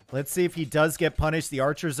military. Let's see if he does get punished. The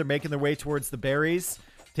archers are making their way towards the berries.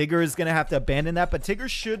 Tigger is going to have to abandon that, but Tigger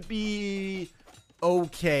should be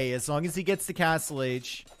okay as long as he gets to Castle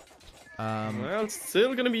Age. Well, it's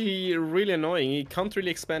still going to be really annoying. He can't really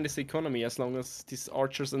expand his economy as long as these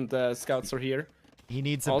archers and scouts are here. He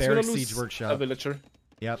needs a also barrack gonna lose siege workshop. A villager.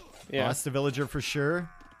 Yep. Yeah. Lost a villager for sure.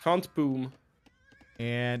 Can't boom.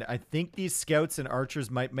 And I think these scouts and archers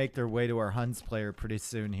might make their way to our Huns player pretty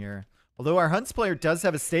soon here. Although our Huns player does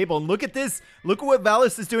have a stable. And look at this. Look at what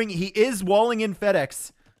VALAS is doing. He is walling in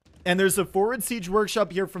FedEx. And there's a forward siege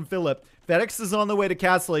workshop here from Philip. FedEx is on the way to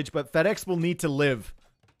Castle Age, but FedEx will need to live.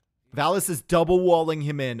 VALAS is double walling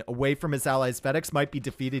him in away from his allies. FedEx might be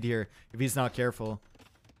defeated here if he's not careful.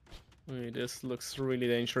 This looks really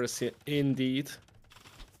dangerous indeed.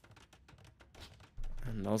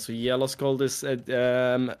 And also Yellow Skull is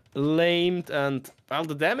lamed, and well,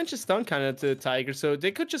 the damage is done kind of to Tiger, so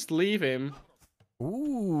they could just leave him.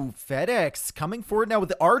 Ooh, FedEx coming forward now with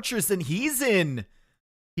the archers, and he's in.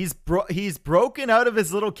 He's broken out of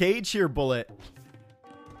his little cage here, Bullet.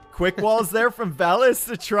 Quick walls there from VALAS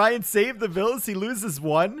to try and save the villas. He loses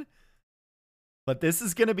one. But this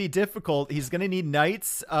is going to be difficult. He's going to need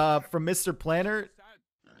knights from Mr. Planner.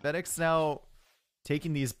 FedEx now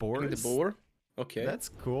taking these boars. The boar? Okay. That's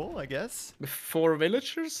cool, I guess. 4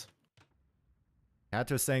 villagers?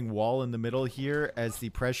 TATOH saying wall in the middle here as the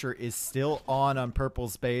pressure is still on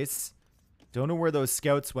Purple's base. Don't know where those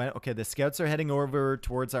scouts went. Okay, the scouts are heading over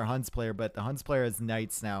towards our Huns player, but the Huns player has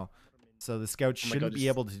knights now. So the scouts shouldn't be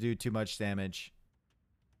able to do too much damage.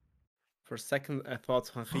 For a second, I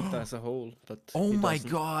thought Hanrita as a whole, but oh my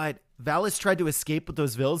god. VALAS tried to escape with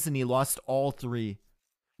those vills, and he lost all 3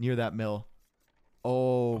 near that mill.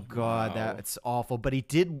 Oh god, that's awful. But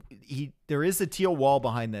there is a teal wall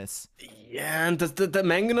behind this. Yeah, and the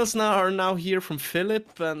mangonels are now here from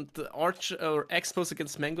Philip, and the expos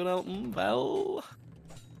against mangonel. Well,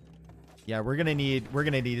 yeah, we're gonna need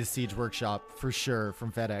a siege workshop for sure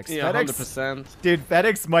from FedEx. Yeah, FedEx, 100%. Dude,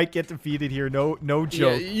 FedEx might get defeated here. No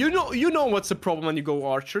joke. Yeah, you know what's the problem when you go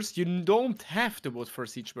archers? You don't have to vote for a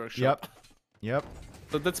siege workshop. Yep.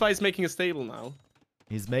 So that's why he's making a stable now.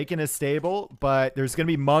 He's making a stable, but there's gonna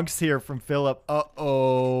be monks here from Philip.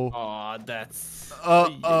 Uh-oh. Oh, that's...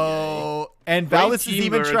 Uh-oh. And VALAS is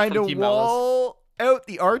even trying to wall out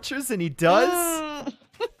the archers, and he does.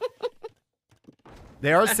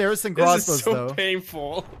 They are Saracen crossbows, this is so though.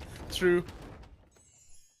 Painful. True.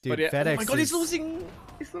 Dude, yeah, FedEx oh my god, he's losing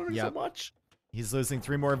so much. He's losing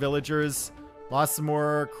 3 more villagers. Lost some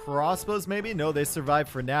more crossbows, maybe? No, they survived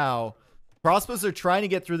for now. Crossbows are trying to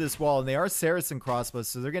get through this wall, and they are Saracen crossbows,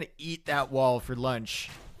 so they're going to eat that wall for lunch.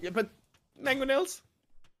 Yeah, but mangonels?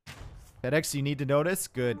 FedEx, you need to notice.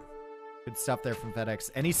 Good stuff there from FedEx.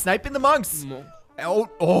 And he's sniping the monks. No.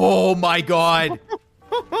 Oh my god.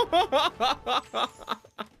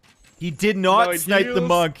 He did not snipe the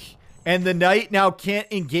monk. And the knight now can't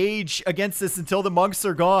engage against this until the monks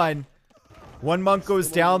are gone. One monk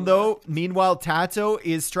goes down, though. Meanwhile, TATOH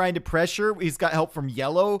is trying to pressure. He's got help from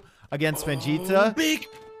yellow against Vegeta. Big.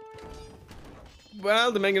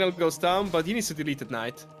 Well, the mangonel goes down, but he needs to delete at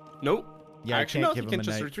night. No. Yeah, I can't give him a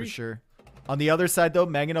knight for sure. On the other side, though,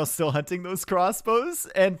 Mangonel's still hunting those crossbows,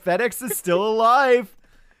 and FedEx is still alive.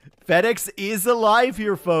 FedEx is alive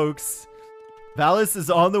here, folks. VALAS is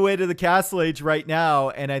on the way to the Castle Age right now,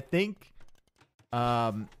 and I think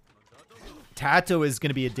TATOH is going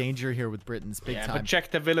to be a danger here with Britons big time. But check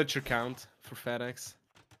the villager count for FedEx.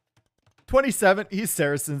 27. He's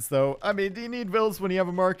Saracens, though. I mean, do you need Vills when you have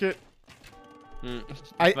a market?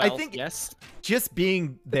 I think yes. Just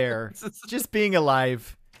being there, just being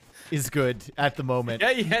alive is good at the moment.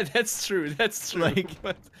 Yeah, that's true. That's true. Like,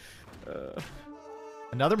 but,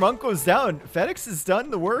 another monk goes down. FedEx has done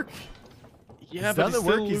the work. Yeah, he's but done he the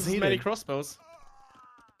work still he's loses needed. many crossbows.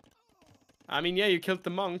 I mean, yeah, you killed the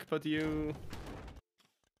monk, but you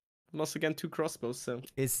lost again 2 crossbows, so...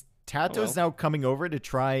 Is TATOH now coming over to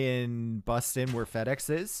try and bust in where FedEx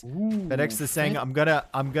is? Ooh, FedEx is saying, I'm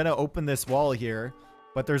gonna open this wall here.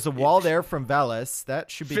 But there's a wall there from VALAS.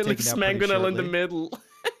 That should be taken out pretty Mangonel in the shortly. middle.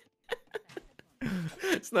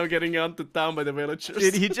 It's now getting hunted down by the villagers.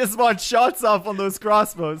 Dude, he just wants shots off on those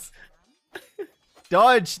crossbows.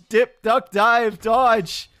 Dodge, dip, duck, dive,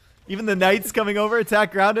 dodge. Even the knights coming over,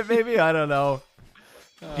 attack ground it maybe? I don't know.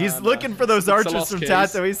 He's looking for those archers from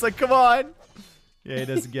TATOH. He's like, come on. Yeah, he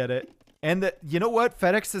doesn't get it. And you know what?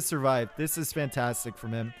 FedEx has survived. This is fantastic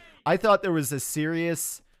from him. I thought there was a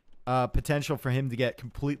serious potential for him to get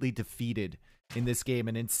completely defeated in this game.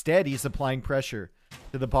 And instead, he's applying pressure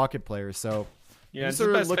to the pocket players. So, yeah, it's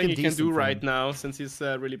the best thing he can do right now since he's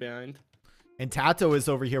really behind. And TATOH is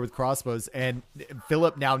over here with crossbows, and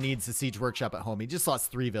Philip now needs a siege workshop at home. He just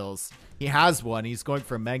lost 3 vills. He has one. He's going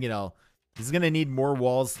for a mangonel. He's going to need more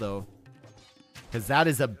walls, though, because that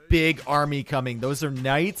is a big army coming. Those are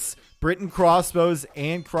knights, Britain crossbows,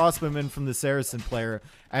 and crossbowmen from the Saracen player.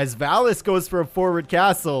 As VALAS goes for a forward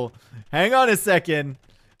castle. Hang on a second.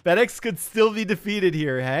 FedEx could still be defeated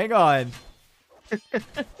here. Hang on.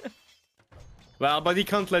 Well, but he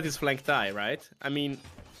can't let his flank die, right? I mean...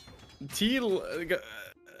 Teal...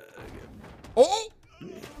 Oh!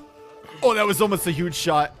 Oh, that was almost a huge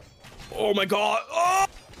shot. Oh my god! Oh!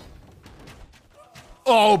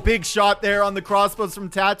 Oh, big shot there on the crossbows from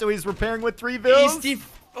TATOH. He's repairing with 3 vills.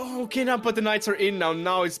 Oh, okay, now, but the knights are in now.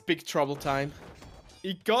 Now it's big trouble time.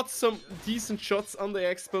 He got some decent shots on the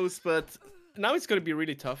expos, but now it's gonna be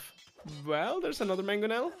really tough. Well, there's another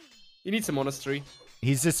mangonel. He needs a monastery.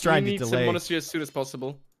 He's just trying to delay. He needs a monastery as soon as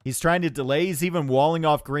possible. He's trying to delay. He's even walling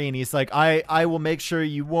off green. He's like, I will make sure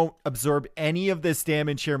you won't absorb any of this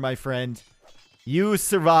damage here, my friend. You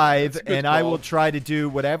survive, and I will try to do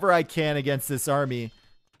whatever I can against this army.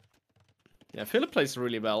 Yeah, Philip plays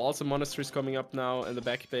really well. Also, monasteries coming up now in the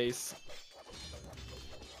back base.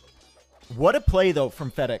 What a play, though, from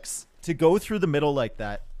FedEx to go through the middle like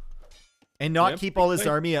that and not keep all his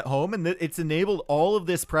army at home. And it's enabled all of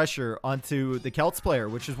this pressure onto the Celts player,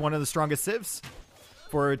 which is one of the strongest civs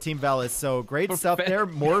for Team VALAS. So great stuff there.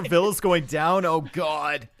 More villas going down. Oh,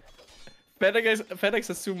 God. FedEx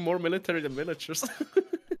assume more military than villagers.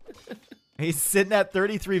 He's sitting at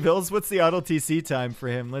 33 vills. What's the auto TC time for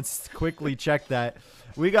him? Let's quickly check that.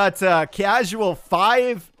 We got casual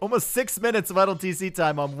 5, almost 6 minutes of auto TC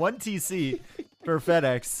time on 1 TC for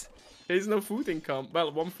FedEx. There's no food income.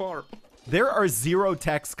 Well, 1 farm. There are 0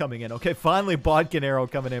 techs coming in. Okay, finally Bodkin arrow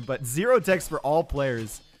coming in, but 0 techs for all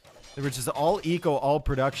players. They were just all eco, all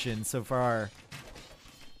production so far.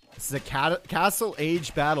 This is a castle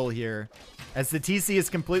age battle here. As the TC is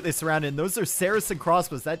completely surrounded, and those are Saracen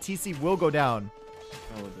crossbows. That TC will go down.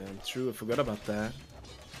 Oh, damn. True. I forgot about that.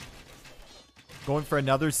 Going for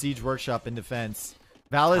another siege workshop in defense.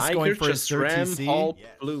 VALAS going for his 3rd TC. All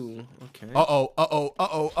blue. Okay.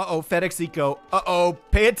 Uh-oh. FedEx eco. Uh-oh.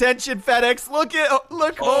 Pay attention, FedEx. Look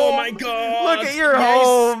home. Oh, my God. Look at your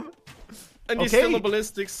home. And he's still in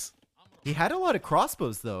ballistics. He had a lot of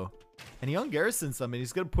crossbows, though. And he ungarrisons them, and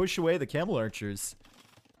he's going to push away the camel archers.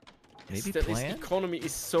 Maybe his economy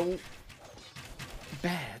is so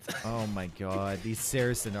bad. Oh my god, these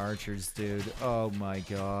Saracen archers, dude. Oh my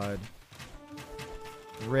god.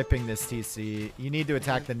 Ripping this TC. You need to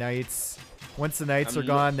attack the knights. Once the knights are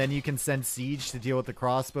gone, then you can send siege to deal with the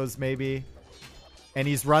crossbows, maybe. And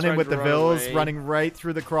he's running with the vills, running right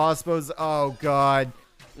through the crossbows. Oh god.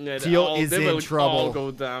 Yeah, Teal is in trouble. All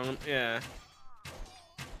go down. Yeah.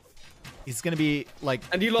 He's going to be like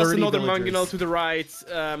and he lost another mangonel to the right.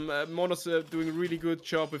 Monos doing a really good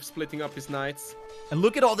job with splitting up his knights. And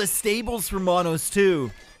look at all the stables for Monos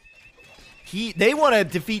too. They want to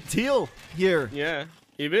defeat Teal here. Yeah,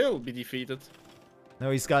 he will be defeated.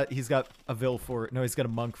 No, he's got a vill for it. No, he's got a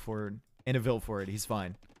monk for it and a vill for it. He's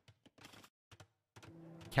fine.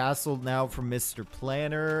 Castle now from Mr.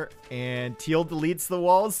 Planner, and Teal deletes the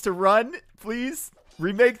walls to run. Please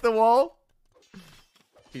remake the wall.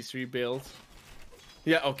 He's rebuilt.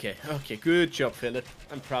 Yeah, okay. Good job, Philip.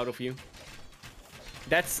 I'm proud of you.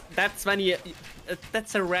 That's when you...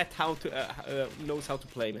 that's a rat knows how to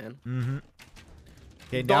play, man. Mm-hmm.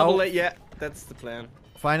 Okay, now... Yeah, that's the plan.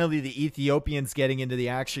 Finally, the Ethiopians getting into the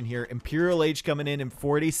action here. Imperial Age coming in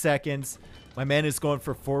 40 seconds. My man is going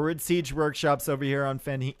for forward siege workshops over here on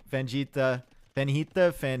Fanhita.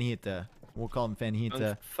 Fanhita. We'll call him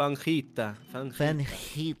Fanhita. Fanhita.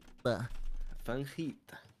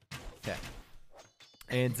 Okay.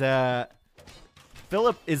 And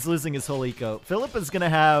Philip is losing his whole eco. Philip is going to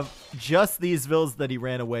have just these villas that he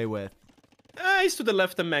ran away with. He's to the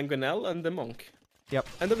left of Mangonel and the monk. Yep.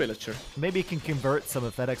 And the villager. Maybe he can convert some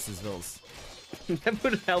of FedEx's villas. That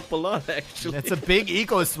would help a lot, actually. That's a big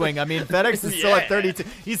eco swing. I mean, FedEx is still at 32.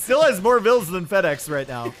 He still has more villas than FedEx right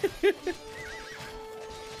now.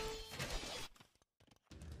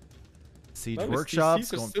 Siege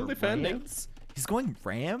workshops. He's still defending. Rams. He's going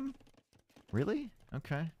Ram? Really?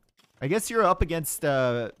 Okay. I guess you're up against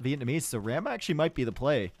Vietnamese, so Ram actually might be the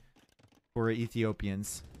play for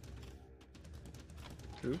Ethiopians.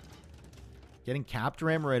 True. Getting capped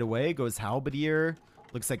Ram right away. Goes Halberdier.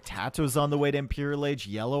 Looks like TATOH's on the way to Imperial Age.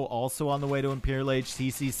 Yellow also on the way to Imperial Age.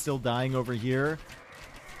 CC's still dying over here.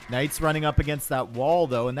 Knight's running up against that wall,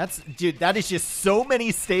 though. And that's, dude, that is just so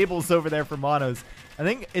many stables over there for Monos. I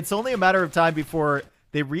think it's only a matter of time before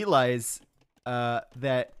they realize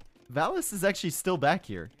that VALAS is actually still back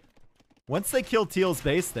here. Once they kill Teal's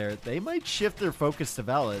base there, they might shift their focus to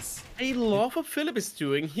VALAS. I love what Philip is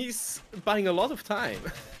doing. He's buying a lot of time.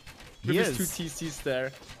 With his 2 TCs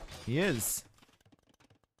there. He is.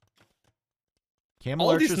 Camel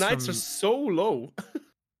All Archers these knights are so low.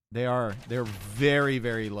 They are. They're very,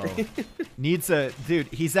 very low. Needs a... Dude,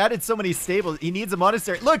 he's added so many stables. He needs a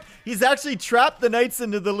monastery. Look, he's actually trapped the knights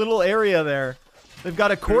into the little area there. They've got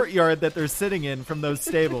a courtyard that they're sitting in from those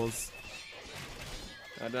stables.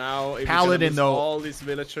 And now, if Paladin, though. All these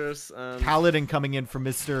villagers. Paladin coming in from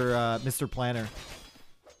Mr. Planner.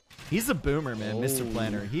 He's a boomer, man, Mr.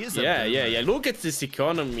 Planner. He is a boomer. Yeah. Look at this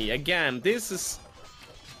economy. Again, this is...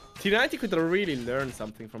 T90 could really learn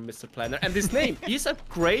something from Mr. Planner. And his name, he's a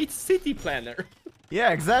great city planner.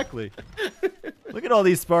 Yeah, exactly. Look at all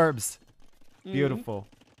these farms. Beautiful.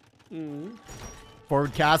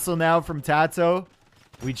 Forward castle now from TATOH.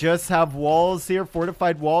 We just have walls here.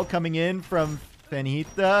 Fortified wall coming in from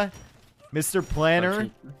Fanhita. Mr.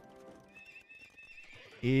 Planner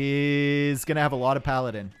is going to have a lot of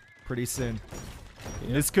Paladin pretty soon.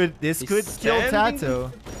 Yeah. This could kill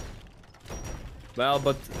TATOH. Well,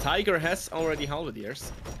 but Tiger has already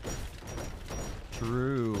halberdiers.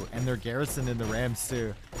 True, and they're garrisoned in the Rams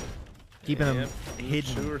too, keeping them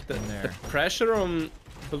hidden in there. The pressure on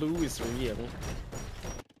blue is real.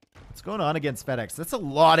 What's going on against FedEx? That's a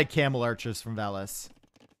lot of camel archers from VALAS.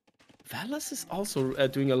 VALAS is also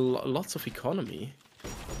doing lots of economy.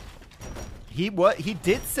 He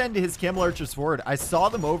did send his camel archers forward. I saw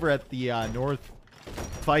them over at the north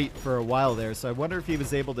fight for a while there, so I wonder if he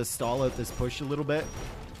was able to stall out this push a little bit.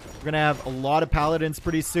 We're gonna have a lot of paladins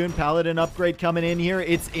pretty soon. Paladin upgrade coming in here.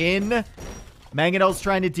 It's in. Mangonel's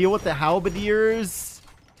trying to deal with the halberdiers,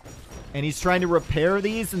 and he's trying to repair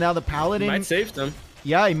these, and now the paladin might save them.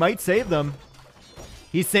 Yeah, he might save them.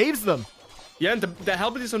 He saves them. Yeah, and the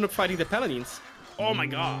halberdiers are not fighting the paladins. Oh my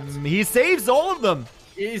god. He saves all of them.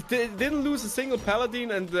 He didn't lose a single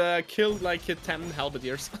paladin and killed like 10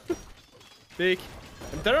 halberdiers. Big.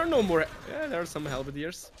 And there are no more. Yeah, there are some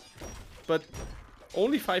halberdiers, but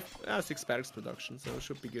only 6 barracks production, so it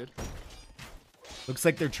should be good. Looks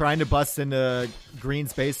like they're trying to bust into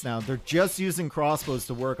Green's base now. They're just using crossbows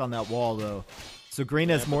to work on that wall, though. So Green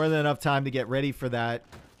has more than enough time to get ready for that.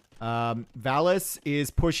 VALAS is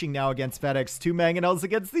pushing now against FedEx. 2 Mangonels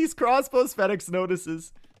against these crossbows. FedEx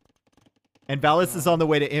notices. And VALAS is on the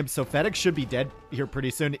way to Imp, so FedEx should be dead here pretty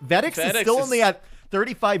soon. FedEx is still only at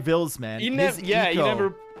 35 vills, man. He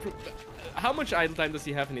never... How much idle time does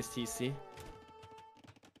he have in his TC?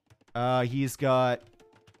 He's got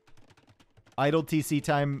idle TC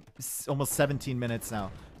time almost 17 minutes now.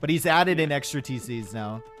 But he's added in extra TCs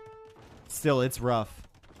now. Still, it's rough.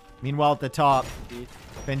 Meanwhile, at the top,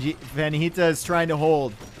 Fanhita is trying to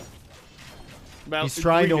hold. Well, he's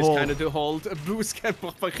trying to hold. Kind of to hold. Blue's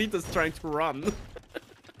Fanhita's trying to run.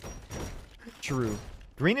 True.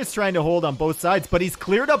 Green is trying to hold on both sides, but he's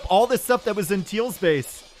cleared up all the stuff that was in Teal's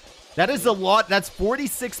base. That is a lot. That's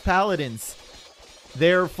 46 paladins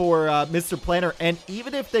there for Mr. Planner. And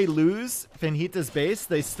even if they lose Fanhita's base,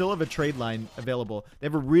 they still have a trade line available. They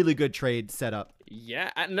have a really good trade set up.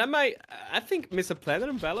 Yeah, and I think Mr. Planner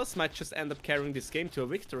and VALAS might just end up carrying this game to a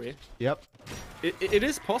victory. Yep. It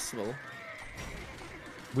is possible.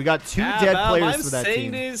 We got 2 dead players for that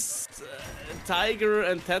team. I'm saying is Tiger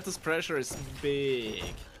and TATOH's pressure is big.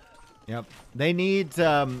 Yep. They need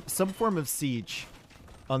some form of siege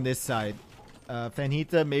on this side.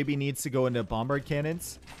 Fanhita maybe needs to go into bombard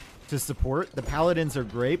cannons to support. The paladins are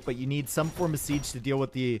great, but you need some form of siege to deal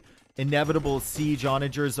with the inevitable siege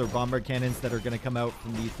onagers or bombard cannons that are going to come out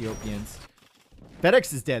from the Ethiopians.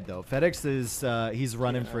 FedEx is dead, though. FedEx is, he's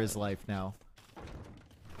running for his life now.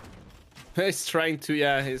 He's trying to,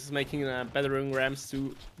 yeah, he's making battering rams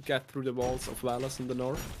to get through the walls of Valas in the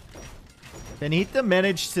north. Benita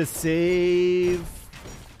managed to save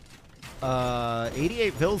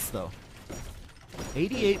 88 vills, though.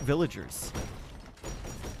 88 villagers.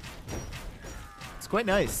 It's quite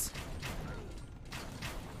nice.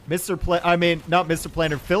 Not Mr.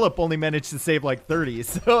 Planner, Philip only managed to save like 30.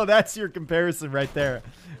 So that's your comparison right there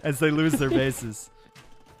as they lose their bases.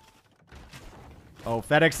 Oh,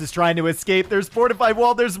 FedEx is trying to escape. There's fortified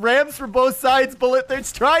wall. There's rams from both sides. Bullet, they're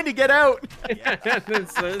trying to get out. Yeah,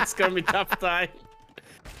 it's gonna be tough time.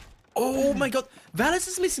 Oh my god, Valas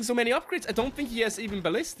is missing so many upgrades. I don't think he has even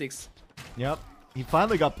ballistics. Yep, he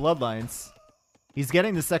finally got bloodlines. He's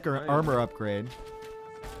getting the second armor upgrade.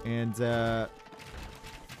 And the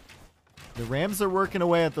Rams are working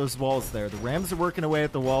away at those walls there. The Rams are working away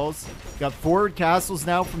at the walls. Got forward castles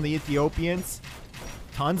now from the Ethiopians.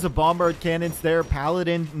 Tons of bombard cannons there.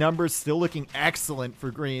 Paladin numbers still looking excellent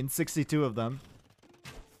for green. 62 of them.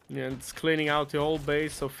 Yeah, and it's cleaning out the whole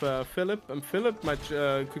base of Philip. And Philip might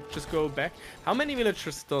could just go back. How many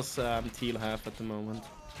villagers does Teal have at the moment?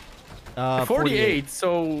 48.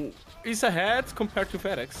 So he's ahead compared to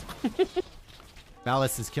FedEx.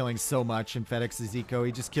 VALAS is killing so much in FedEx's eco.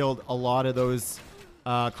 He just killed a lot of those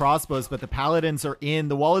crossbows, but the paladins are in.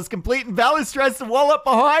 The wall is complete, and VALAS tries to wall up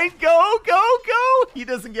behind. Go, go, go! He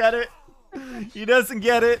doesn't get it. He doesn't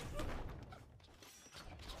get it.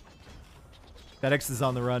 FedEx is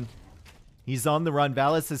on the run. He's on the run.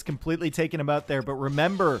 VALAS has completely taken him out there, but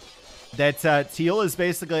remember that Teal is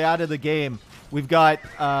basically out of the game. We've got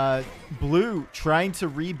Blue trying to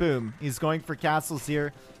reboom. He's going for castles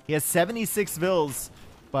here. He has 76 vills,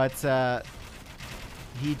 but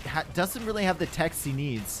he doesn't really have the techs he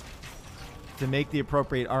needs to make the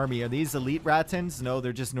appropriate army. Are these elite Ratans? No,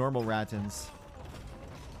 they're just normal Ratans.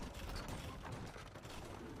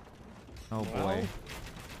 Oh boy. Wow.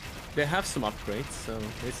 They have some upgrades, so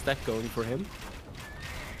is that going for him?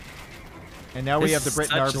 And now we have the This is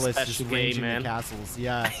Britain such a Arbalists special just ranging game, the man. castles.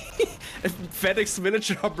 Yeah. FedEx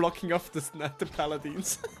villager are blocking off the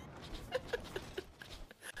paladins.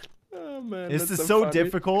 Oh man, This that's is so funny.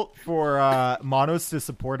 difficult for Monos to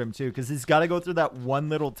support him too, because he's got to go through that one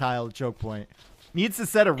little tile choke point. Needs to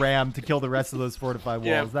set a ram to kill the rest of those fortified walls.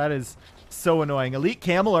 Yeah. That is so annoying. Elite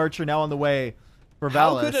Camel Archer now on the way for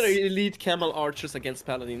VALAS. How good are elite camel archers against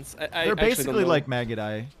paladins? They're basically like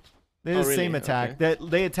Magadai. They have the same really? attack. Okay.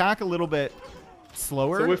 They attack a little bit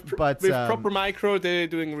slower, So with but proper micro, they're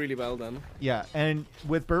doing really well then. yeah, and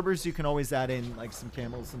with Berbers you can always add in like some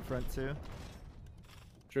camels in front too.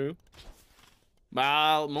 True.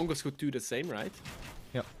 Well, Mongols could do the same, right?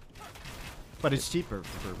 Yep. But it's cheaper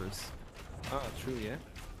for Berbers. Ah, true, yeah.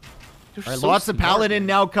 All right, lots of Paladin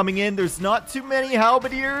now coming in. There's not too many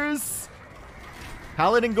Halberdiers.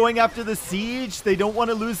 Paladin going after the siege. They don't want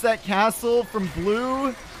to lose that castle from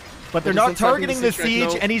Blue. But they're not targeting the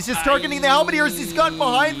siege, and he's just targeting the Halberdiers. He's got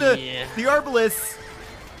behind the Arbalists.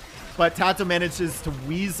 But Tato manages to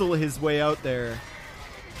weasel his way out there.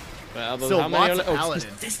 Well, Still how many lots of are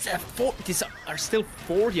Paladins. these are still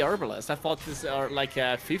 40 Arbalists. I thought these are like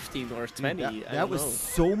 15 or 20. That was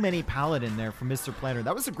so many Paladin there from Mr. Planner.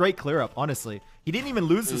 That was a great clear up, honestly. He didn't even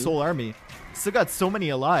lose his whole army. Still got so many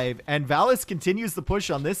alive. And VALAS continues the push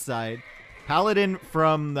on this side. Paladin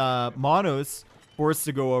from Monos forced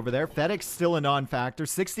to go over there. FedEx still a non-factor.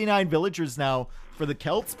 69 villagers now for the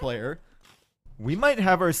Celts player. We might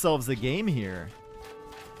have ourselves a game here.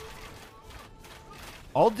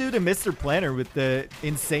 All due to Mr. Planner with the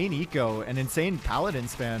insane eco and insane Paladin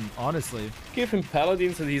span, honestly. Give him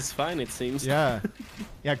paladins and he's fine, it seems. Yeah.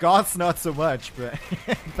 Yeah, Goths not so much, but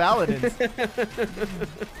Paladins.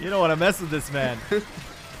 You don't want to mess with this man.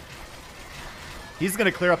 He's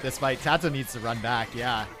going to clear up this fight. Tato needs to run back,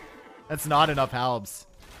 yeah. That's not enough halbs.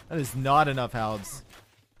 That is not enough halbs.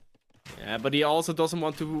 Yeah, but he also doesn't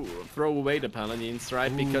want to throw away the paladins,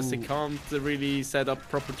 right? Because they can't really set up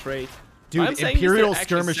proper trade. Dude, Imperial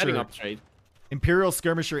Skirmisher. Imperial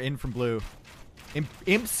Skirmisher in from Blue.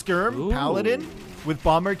 Imp Skirm, Paladin, with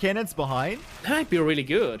bomber cannons behind. That might be really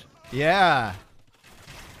good. Yeah.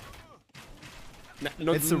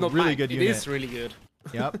 It's a not really might, good unit. It is really good.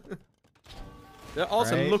 Yep. They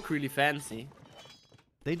also Right. look really fancy.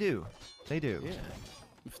 They do. They do. Yeah.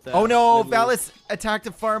 Oh no, VALAS attacked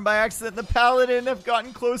a farm by accident. The Paladin have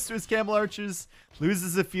gotten close to his Camel Archers.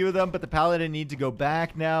 Loses a few of them, but the Paladin need to go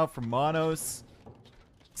back now for Monos.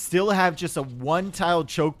 Still have just a one-tile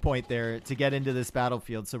choke point there to get into this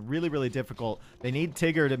battlefield. So really, really difficult. They need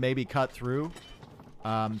Tigger to maybe cut through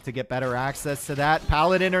to get better access to that.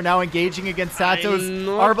 Paladin are now engaging against TATOH's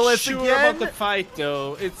Arbalest sure again. About the fight,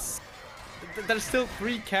 though. There's still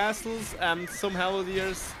 3 castles and some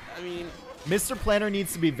Haladiers. I mean... Mr. Planner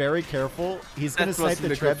needs to be very careful. He's going to snipe the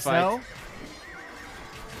Trebs now.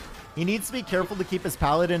 He needs to be careful to keep his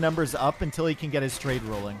Paladin numbers up until he can get his trade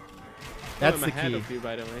rolling. That's the key. Of you,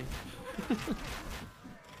 by the way.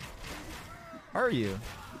 Are you?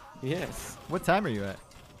 Yes. What time are you at?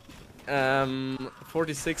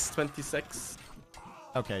 46:26.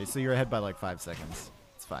 Okay, so you're ahead by like 5 seconds.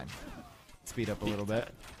 It's fine. Speed up a little bit.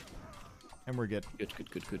 And we're good.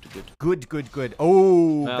 Good.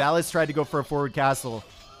 Oh, well, VALAS tried to go for a forward castle.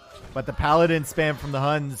 But the Paladin spam from the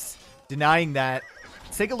Huns denying that.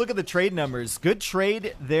 Let's take a look at the trade numbers. Good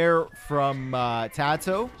trade there from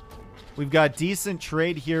TATOH. We've got decent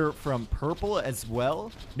trade here from Purple as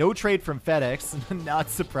well. No trade from FedEx, not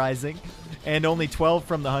surprising. And only 12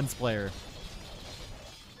 from the Huns player.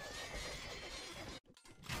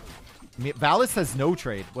 VALAS has no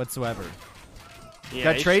trade whatsoever. Yeah,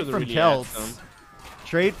 got trade from Kelts.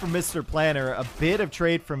 Trade from Mr. Planner. A bit of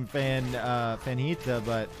trade from Fanhita,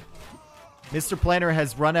 but Mr. Planner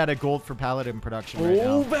has run out of gold for Paladin production right now.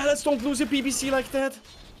 Oh, VALAS, don't lose your PBC like that.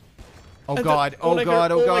 Oh god, oh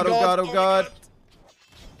god.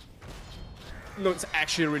 No, it's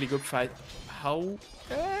actually a really good fight. How?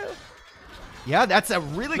 Yeah, that's a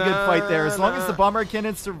really good fight there. As long as the Bomber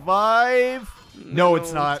Cannon survive. No,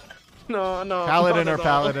 it's not. No. Paladin or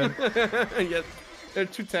Paladin. Yeah, they're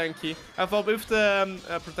too tanky. I thought with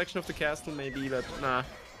the protection of the castle maybe, but nah.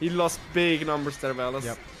 He lost big numbers there, VALAS.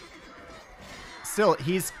 Yep. Still,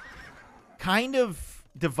 he's kind of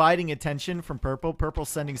dividing attention from Purple. Purple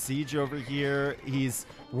sending Siege over here. He's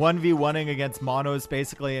 1v1ing against Monos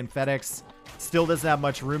basically, and FedEx still doesn't have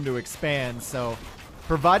much room to expand. So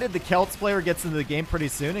provided the Celts player gets into the game pretty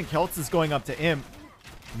soon and Celts is going up to Imp,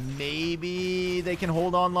 maybe they can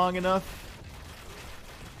hold on long enough.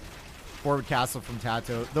 Forward castle from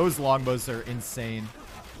TATOH. Those longbows are insane.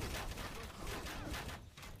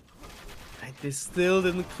 They still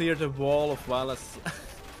didn't clear the wall of VALAS.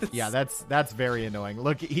 Yeah, that's very annoying.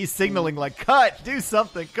 Look, he's signaling like, cut, do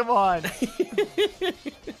something, come on.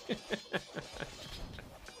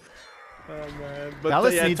 Oh man, but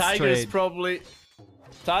VALAS yeah, needs Tiger is trade. probably...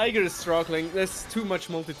 Tiger is struggling. There's too much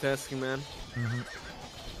multitasking, man.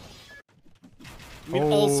 I mean,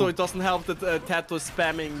 also it doesn't help that TATOH is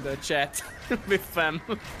spamming the chat with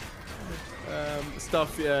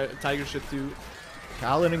stuff Tiger should do.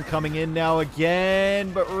 Paladin coming in now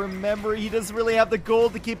again, but remember, he doesn't really have the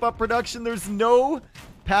gold to keep up production. There's no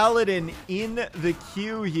Paladin in the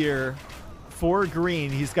queue here for green.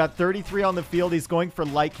 He's got 33 on the field. He's going for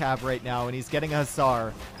light cap right now, and he's getting a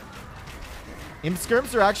Hussar. Imp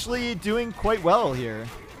Skirms are actually doing quite well here.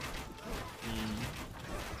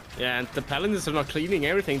 Yeah, and the Paladins are not cleaning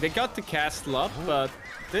everything. They got the castle up, but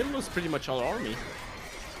they lost pretty much all army.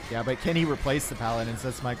 Yeah, but can he replace the Paladins?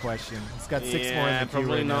 That's my question. He's got 6 more in the queue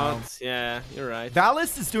probably right not. now. Yeah, you're right.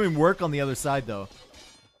 VALAS is doing work on the other side, though.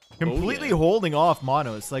 Completely holding off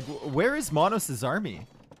Monos. Like, where is Monos' army?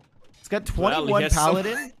 He's got 21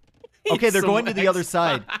 Paladin. Okay, they're going to the other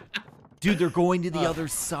side. Dude, they're going to the other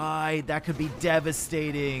side. That could be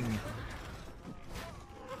devastating.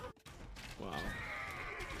 Wow.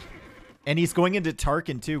 And he's going into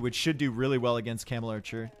Tarkin, too, which should do really well against Camel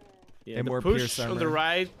Archer. Yeah, and the more push Pierce on armor. the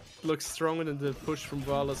right looks stronger than the push from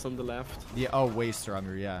VALAS on the left. Yeah, oh, way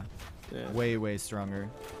stronger, yeah. Way, way stronger.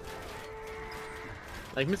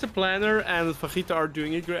 Like, Mr. Planner and Fajita are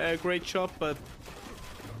doing a great job, but...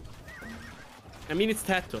 I mean, it's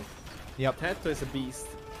TATOH. Yep. TATOH is a beast.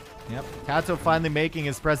 Yep. TATOH finally making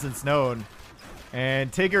his presence known.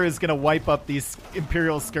 And Tigger is going to wipe up these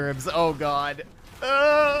Imperial Skirms. Oh, God.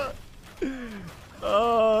 Oh,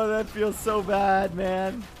 that feels so bad,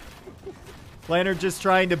 man. Planner just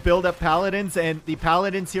trying to build up Paladins, and the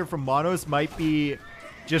Paladins here from Monos might be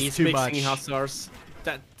just too much. He's mixing Hussars.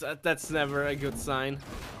 That's never a good sign.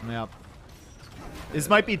 Yep. This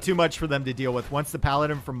might be too much for them to deal with. Once the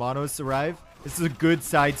Paladin from Monos arrive, this is a good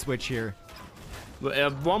side switch here.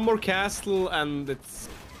 One more castle and it's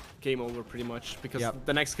game over pretty much, because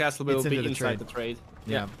the next castle will be inside the trade.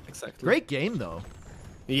 Yeah, exactly. Great game, though.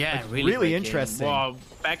 Yeah, like, really interesting. Wow,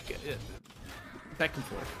 back and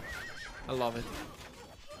forth. I love it.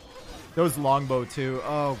 Those longbow too.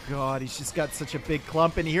 Oh god, he's just got such a big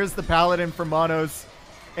clump. And here's the Paladin from Monos.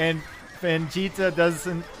 And Vegeta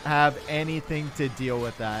doesn't have anything to deal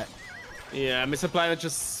with that. Yeah, Mr. Planet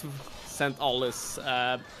just sent all his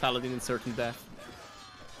Paladin in certain death.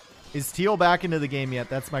 Is Teal back into the game yet?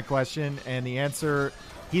 That's my question. And the answer,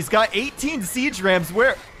 he's got 18 siege rams.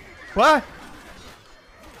 Where? What?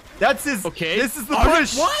 That's his. Okay. This is the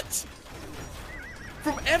push. What?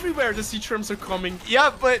 From everywhere the siege rams are coming.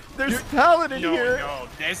 Yeah, but there's Paladin here. No,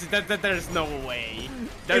 there's no way.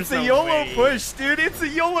 It's a YOLO push, dude. It's a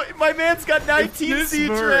YOLO. My man's got 19 siege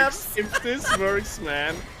rams. If this works,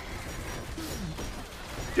 man.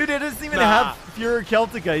 Dude, it doesn't even have Fuhrer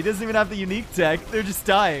Celtica. He doesn't even have the unique tech. They're just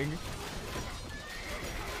dying.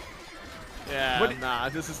 Yeah,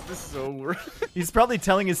 this is over. He's probably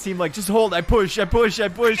telling his team, like, just hold, I push.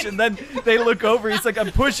 And then they look over, he's like,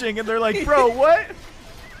 I'm pushing. And they're like, bro, what?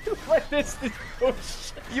 What is this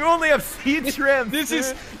push? You only have siege rams. This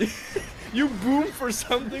is... You boom for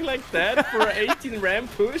something like that for an 18 ram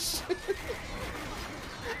push?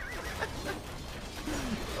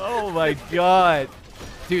 Oh my god.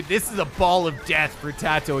 Dude, this is a ball of death for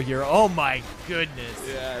TATOH here. Oh my goodness.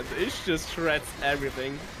 Yeah, it just shreds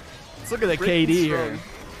everything. Let's look at the KD here.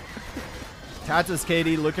 TATOH's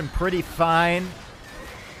KD looking pretty fine.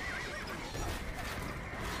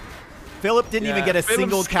 Philip didn't even get a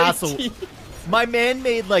single castle. My man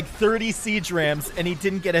made like 30 siege rams and he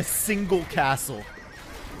didn't get a single castle.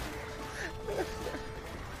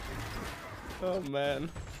 Oh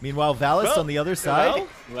man. Meanwhile, VALAS on the other side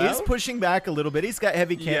is pushing back a little bit. He's got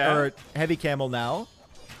heavy camel now,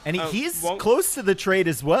 and he's close to the trade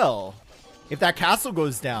as well. If that castle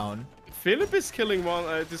goes down, Philip is killing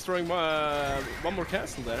one, destroying one more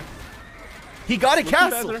castle there. He got a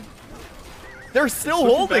castle. Better. They're still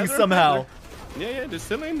holding somehow. Yeah, they're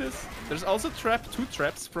still in this. There's also two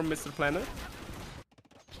traps from Mr. Planet.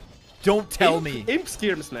 Don't tell me. Imp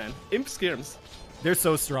skirms, man. Imp skirms. They're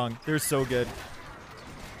so strong. They're so good.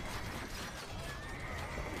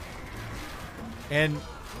 And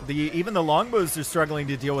even the longbows are struggling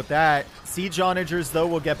to deal with that. Siege onagers, though,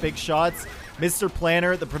 will get big shots. Mr.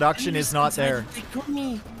 Planner, the production is not there. They got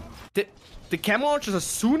me. The camel archers are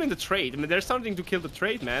soon in the trade. I mean, they're starting to kill the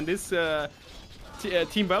trade, man. This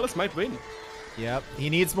Team VALAS might win. Yep. He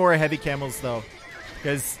needs more heavy camels, though.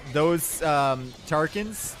 Because those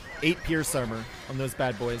Tarkins, 8 pierce armor on those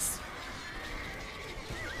bad boys.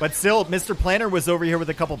 But still, Mr. Planner was over here with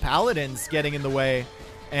a couple paladins getting in the way.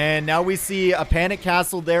 And now we see a panic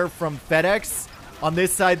castle there from FedEx. On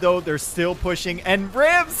this side, though, they're still pushing. And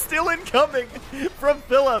Ram's still incoming from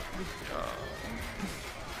Philip.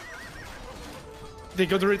 They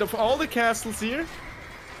got rid of all the castles here.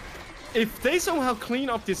 If they somehow clean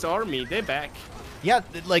up this army, they're back. Yeah,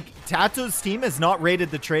 like, TATOH's team has not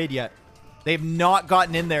raided the trade yet. They've not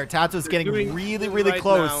gotten in there. TATOH's getting really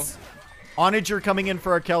close. Onager coming in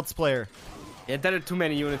for our Celts player. Yeah, there are too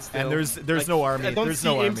many units still. And there's like, no army. I don't there's see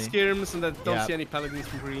no imp army. skirms and I don't see any paladins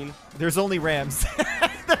from green. There's only rams.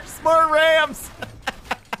 There's more rams.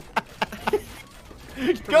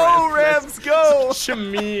 Go Rams, go! Such a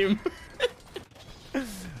meme.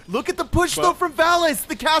 Look at the push though from VALAS.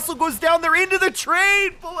 The castle goes down. They're into the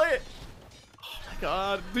trade, Bullet. Oh my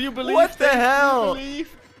god. Do you believe What the hell? Do you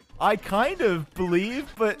believe? I kind of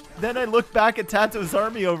believe, but then I look back at TATOH's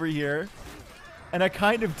army over here. And I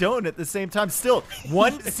kind of don't at the same time. Still,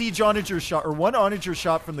 one siege onager shot or one onager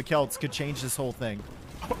shot from the Celts could change this whole thing.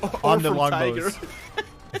 On the longbows.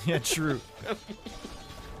 Yeah, true.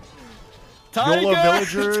 Tiger! YOLO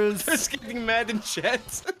villagers. Just getting mad in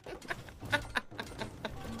chat.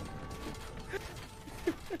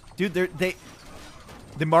 Dude,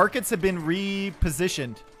 the markets have been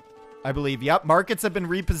repositioned, I believe. Yep, markets have been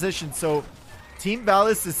repositioned. So Team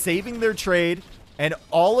VALAS is saving their trade. And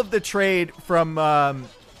all of the trade from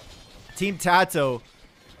Team TATOH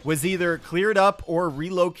was either cleared up or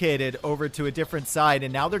relocated over to a different side.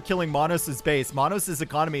 And now they're killing Monos' base. Monos'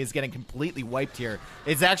 economy is getting completely wiped here.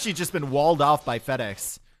 It's actually just been walled off by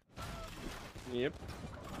FedEx. Yep.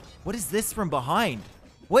 What is this from behind?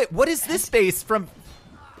 Wait, what is this base from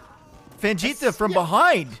Vegeta from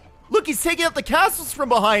behind? Look, he's taking out the castles from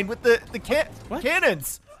behind with the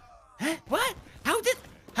cannons. Huh? What? How did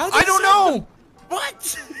I don't know.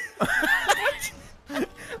 What? What?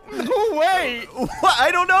 No way! What?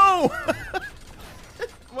 I don't know!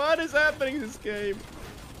 What is happening in this game?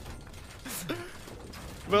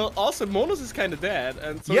 Well, also, Monos is kind of dead,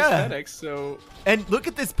 and so is FedEx, so... And look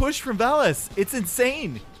at this push from VALAS. It's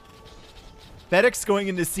insane. FedEx going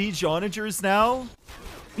into siege onagers now.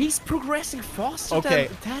 He's progressing faster than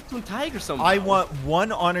TATOH and Tiger somehow. I want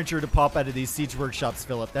one onager to pop out of these siege workshops,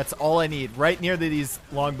 Philip. That's all I need. Right near these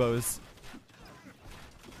longbows.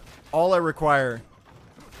 All I require.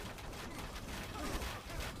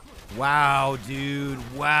 Wow, dude.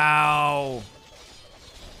 Wow.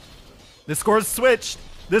 The score's switched.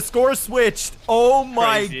 The score switched. Oh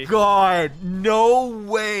my Crazy. god. No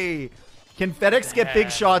way. Can FedEx get big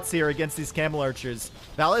shots here against these camel archers?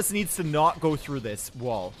 VALAS needs to not go through this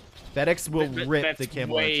wall. FedEx will rip the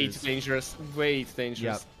camel archers. Way too dangerous. Way too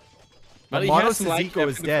dangerous. Yep. But But he Mono has some light Seziko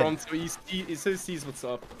is in the dead. front, so he sees what's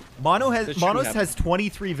up. Monos That shouldn't has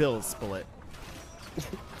 23 vills, Bullet.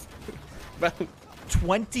 Well,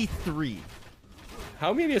 23.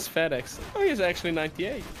 how many is FedEx? Oh, he has actually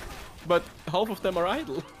 98. But half of them are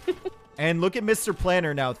idle. And look at Mr.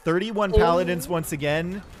 Planner now. 31 paladins once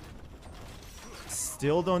again.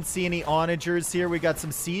 Still don't see any onagers here. We got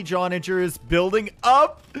some siege onagers building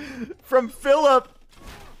up from Philip.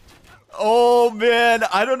 Oh, man.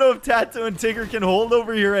 I don't know if TATOH and Tigger can hold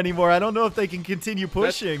over here anymore. I don't know if they can continue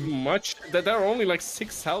pushing. That's much. That there are only like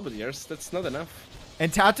 6 halberdiers. That's not enough.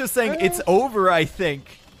 And TATOH saying it's over, I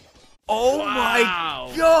think. Oh, Wow.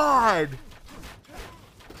 my God.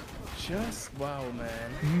 Just wow,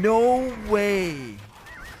 man. No way.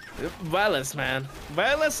 VALAS, man.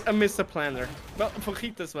 VALAS and Mr. Planner. Well,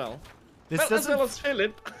 Vergiet as well. This Well, as doesn't. well as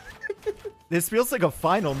Philip. This feels like a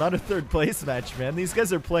final, not a third place match, man. These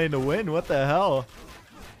guys are playing to win. What the hell?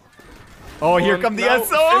 Oh, here come the Now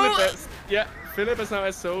SO! Philip is now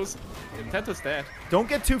SOs. TATOH's dead. Don't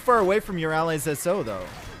get too far away from your allies' SO, though.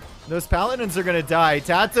 Those paladins are gonna die.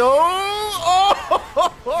 TATOH!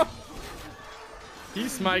 Oh!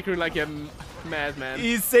 He's micro like a madman.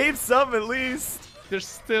 He saved some, at least. They're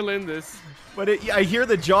still in this. But I hear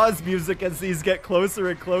the Jaws music as these get closer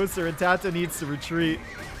and closer, and TATOH needs to retreat.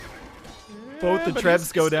 Both the but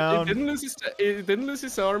trebs go down. He didn't lose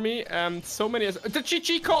his army. So many. The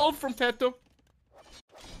GG call from TATOH.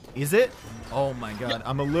 Is it? Oh my god.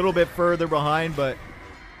 I'm a little bit further behind, but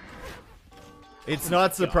it's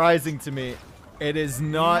not surprising to me. It is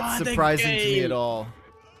not surprising to me at all.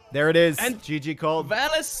 There it is. And GG called.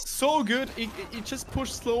 VALAS so good. He just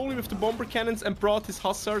pushed slowly with the bomber cannons and brought his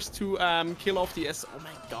hussars to kill off the S. Oh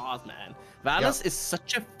my god, man. VALAS is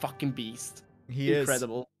such a fucking beast. He is.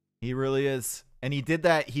 Incredible. He really is. And he did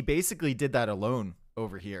that. He basically did that alone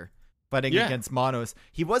over here. Fighting against Monos.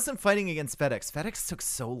 He wasn't fighting against FedEx. FedEx took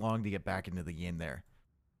so long to get back into the game there.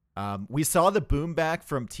 We saw the boom back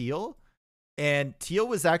from Teal. And Teal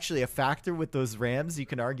was actually a factor with those Rams. You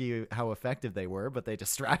can argue how effective they were, but they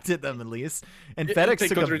distracted them at least. And FedEx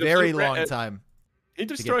took a very long time. He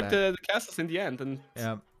destroyed the castles in the end, and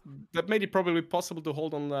yeah, that made it probably possible to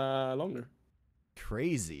hold on longer.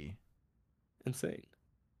 Crazy. Insane.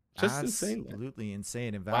 Just insane. Absolutely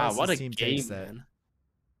insane. And Wow, VALAS' what a team game, takes that. man.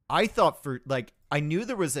 I thought I knew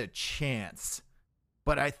there was a chance,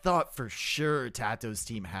 but I thought for sure TATOH's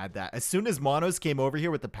team had that. As soon as Monos came over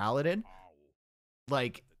here with the Paladin,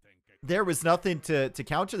 like, there was nothing to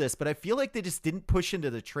counter this, but I feel like they just didn't push into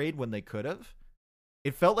the trade when they could have.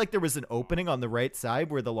 It felt like there was an opening on the right side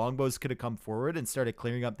where the longbows could have come forward and started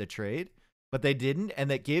clearing up the trade, but they didn't,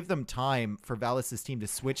 and that gave them time for VALAS' team to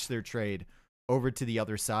switch their trade over to the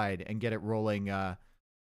other side and get it rolling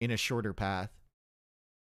in a shorter path.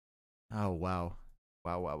 Oh, wow.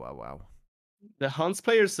 Wow. The Hans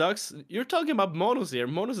player sucks. You're talking about Monos here.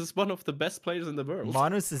 Monos is one of the best players in the world.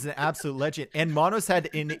 Monos is an absolute legend. And Monos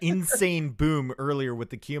had an insane boom earlier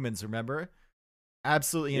with the Cumans, remember?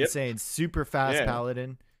 Absolutely insane. Super fast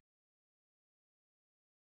Paladin.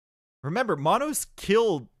 Remember, Monos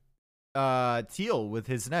killed Teal with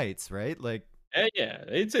his knights, right? Like, yeah,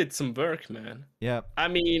 it's some work, man. Yeah. I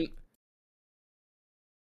mean,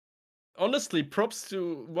 honestly, props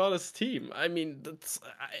to VALAS' team. I mean,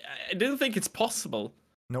 I didn't think it's possible.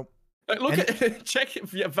 Nope. Look at check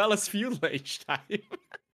VALAS fuel age time.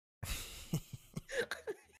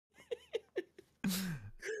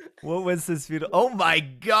 What was this video? Oh my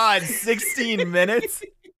god, 16 minutes?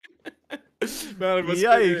 Well,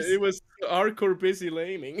 it was hardcore busy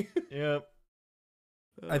laming. Yep.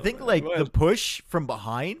 I think the push from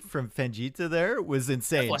behind from Fengita there was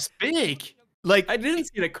insane. That was big. Like, I didn't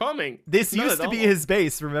see that coming. This used to be his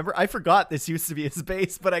base, remember? I forgot this used to be his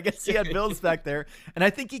base, but I guess he had mills back there. And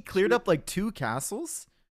I think he cleared up like 2 castles.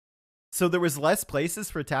 So there was less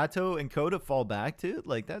places for TATOH and Co to fall back to.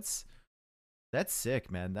 Like, that's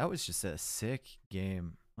sick, man. That was just a sick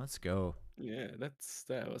game. Let's go. Yeah, that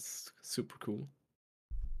was super cool.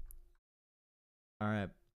 All right.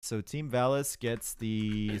 So Team VALAS gets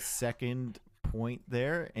the second point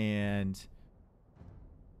there, and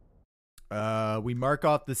we mark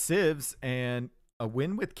off the civs, and a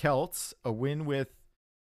win with Celts, a win with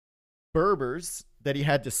Berbers that he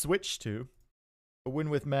had to switch to, a win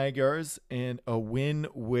with Magyars, and a win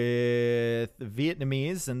with the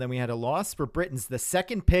Vietnamese. And then we had a loss for Britons, the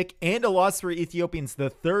second pick, and a loss for Ethiopians, the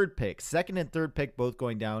third pick. Second and third pick both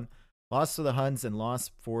going down. Loss for the Huns and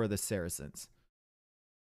loss for the Saracens.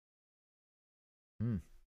 Hmm.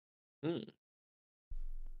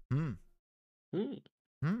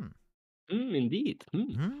 Indeed.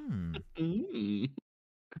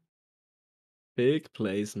 Big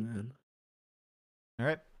plays, man. All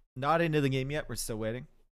right. Not into the game yet. We're still waiting.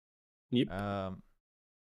 Yep. Can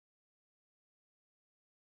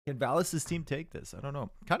Valas' team take this? I don't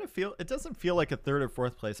know. It doesn't feel like a third or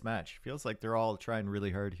fourth place match. It feels like they're all trying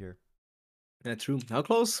really hard here. Yeah, true. How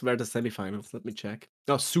close were the semifinals? Let me check.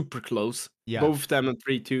 Oh, super close. Yeah. Both of them on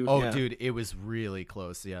 3-2. Oh, yeah. dude, it was really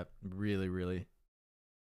close. Yeah, really, really.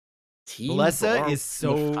 Team Balesa Barles is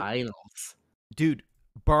so... in the finals. Dude,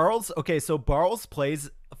 Barles... Okay, so Barles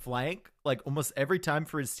plays flank like almost every time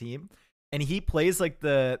for his team. And he plays like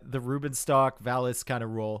the Rubenstock Valas kind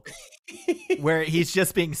of role where he's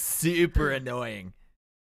just being super annoying.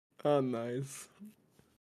 Oh, nice.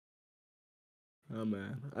 Oh,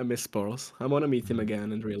 man. I miss Barles. I want to meet him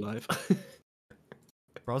again in real life.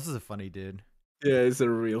 Barles is a funny dude. Yeah, he's a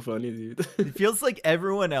real funny dude. It feels like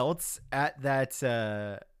everyone else at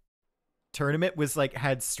that tournament was like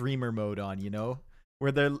had streamer mode on, you know?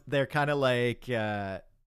 Where they're kind of like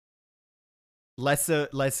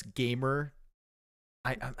less gamer.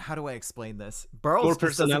 How do I explain this? Barles more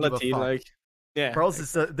just doesn't give a personality, fuck. like yeah. Barles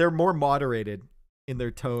is they're more moderated in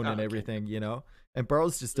their tone and okay. everything, you know. And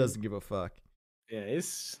Barles just doesn't give a fuck. Yeah,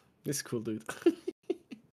 he's cool, dude.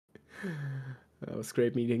 It was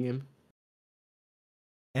great meeting him.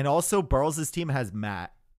 And also, Barles' team has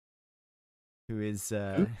Matt, who is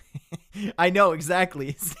I know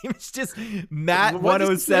exactly. His name is just Matt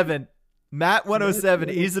 107. Matt 107.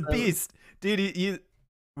 He's a beast, dude.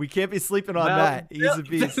 We can't be sleeping on Matt. He's a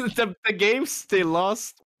beast. The games they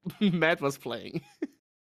lost, Matt was playing.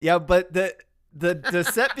 Yeah, but the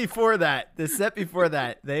set before that,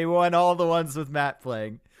 they won all the ones with Matt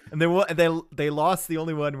playing, and they lost the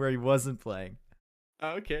only one where he wasn't playing.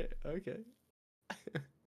 Okay.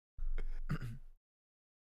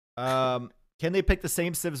 Can they pick the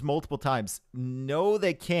same civs multiple times? No,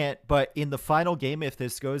 they can't. But in the final game, if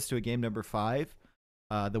this goes to a game number 5,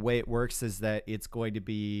 the way it works is that it's going to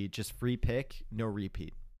be just free pick, no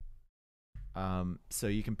repeat. So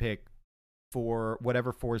you can pick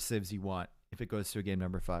whatever 4 civs you want if it goes to a game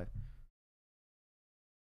number 5.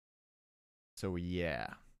 So yeah.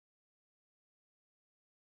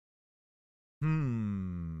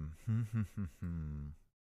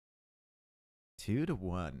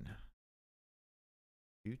 2-1.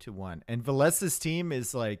 2-1. And Vales's team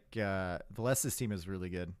is really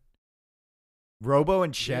good. Robo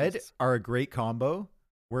and Shed are a great combo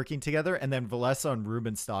working together, and then Valesa and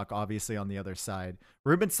Rubenstock obviously on the other side.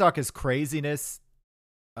 Rubenstock is craziness.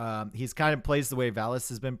 He's kind of plays the way Valas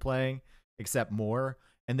has been playing, except more.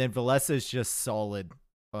 And then Valesa is just solid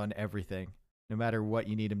on everything, no matter what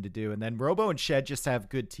you need him to do. And then Robo and Shed just have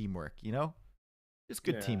good teamwork, you know? Just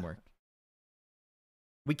good teamwork.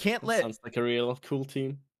 We can't sounds like a real cool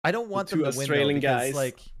team. I don't want them to win, Australian though, because, guys.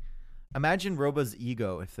 like, imagine Robo's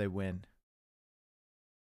ego if they win.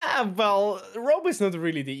 Well, Robo is not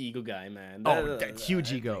really the ego guy, man.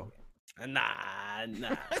 Huge ego. Nah.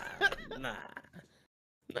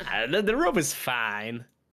 The Robo is fine.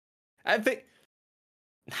 I think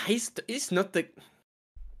he's not the.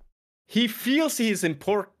 He feels he is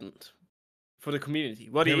important for the community.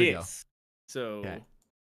 What he is. So. Okay.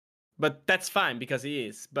 But that's fine because he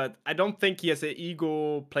is. But I don't think he has an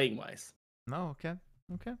ego playing wise. No, okay.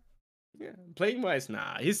 Yeah, playing wise,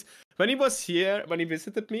 nah. When he was here, when he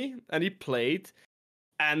visited me and he played,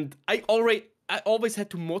 and I always had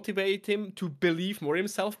to motivate him to believe more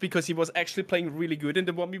himself because he was actually playing really good in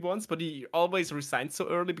the 1v1s, but he always resigned so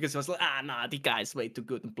early because he was like, the guy's way too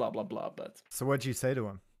good and blah blah blah. But so what'd you say to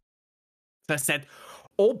him? I said,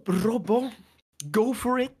 "Oh, Robo, go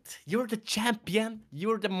for it. You're the champion.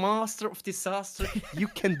 You're the master of disaster. You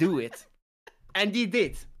can do it." And he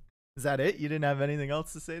did. Is that it? You didn't have anything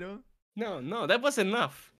else to say to him? No, that was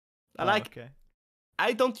enough. I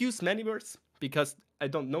don't use many words because I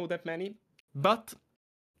don't know that many, but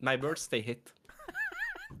my words, they hit.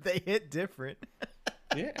 They hit different.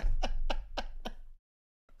 Yeah.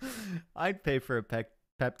 I'd pay for a pep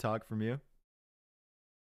talk from you.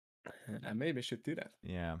 I maybe should do that.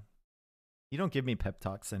 Yeah. You don't give me pep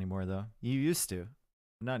talks anymore, though. You used to.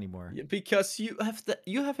 Not anymore. Yeah, because you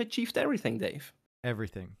have achieved everything, Dave.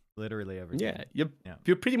 Everything. Literally everything. Yeah,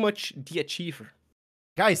 you're pretty much the achiever.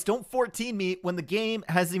 Guys, don't 14 me when the game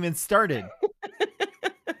hasn't even started.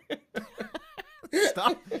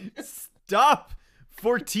 Stop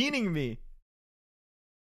 14ing me.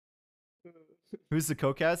 Who's the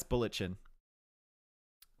co-cast? Bulletchen.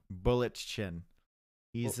 Bulletchen.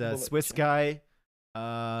 He's a Swiss guy.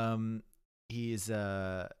 He's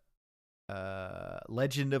a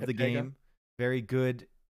legend of the game. Very good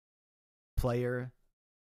player.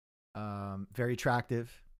 Very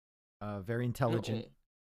attractive. Very intelligent.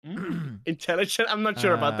 Intelligent? I'm not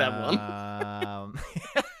sure about that one.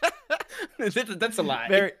 That's a lie.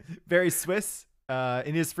 Very, very Swiss.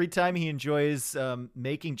 In his free time, he enjoys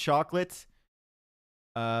making chocolate,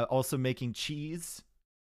 also making cheese,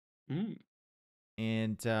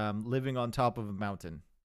 and living on top of a mountain.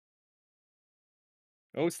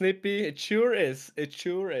 Oh, Snippy, it sure is. It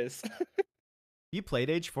sure is. You played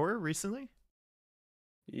Age 4 recently?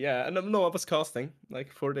 Yeah, no, I was casting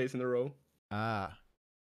like 4 days in a row. Ah.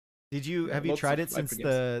 Have you tried it since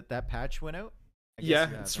that patch went out? Yeah,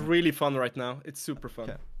 it's really fun right now. It's super fun.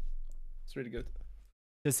 Okay. It's really good.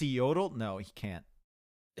 Does he yodel? No, he can't.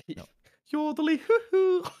 No. Yodely hoo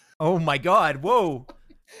hoo. Oh my god, whoa.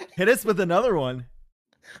 Hit us with another one.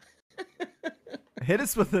 Hit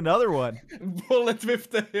us with another one. Bullet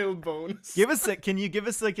with the hill bones. Can you give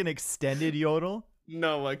us like an extended yodel?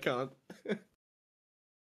 No, I can't.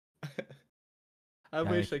 I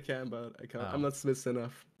wish I can, but I can't. I'm not Swiss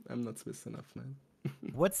enough. I'm not Swiss enough, man.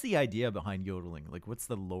 What's the idea behind yodeling? Like, what's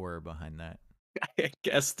the lore behind that? I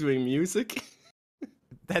guess doing music.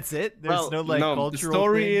 That's it? There's no cultural the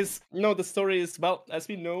story is, well, as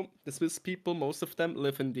we know, the Swiss people, most of them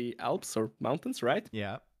live in the Alps or mountains, right?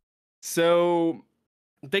 Yeah. So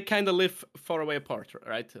they kind of live far away apart,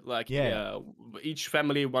 right? Like each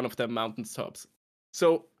family, one of them mountain tops.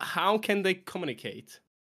 So how can they communicate?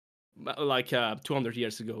 Like 200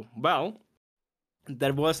 years ago. Well,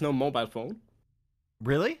 there was no mobile phone.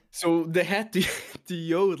 Really? So they had to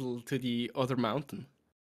yodel to the other mountain.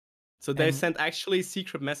 So they sent actually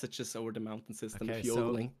secret messages over the mountain system of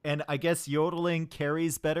yodeling. And I guess yodeling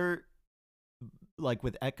carries better, like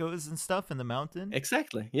with echoes and stuff in the mountain?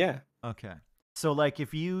 Exactly, yeah. Okay. So like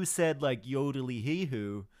if you said like yodely hee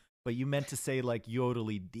hoo, but you meant to say like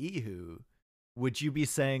yodely dee hoo, would you be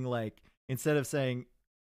saying like, instead of saying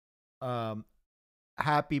I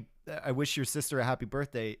wish your sister a happy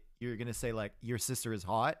birthday, you're gonna say like your sister is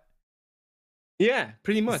hot? Yeah,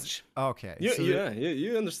 pretty much. Okay.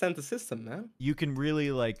 You understand the system, man. You can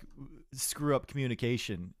really like screw up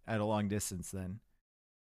communication at a long distance then.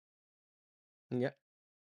 Yeah.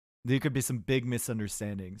 There could be some big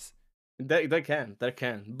misunderstandings. There can.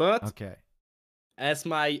 But okay. As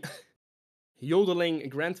my yodeling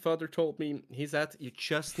grandfather told me, he said you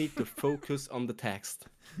just need to focus on the text.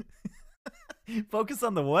 Focus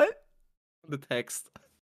on the what? The text.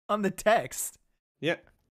 On the text? Yeah.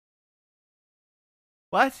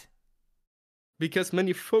 What? Because when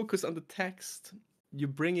you focus on the text, you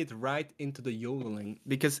bring it right into the yodeling.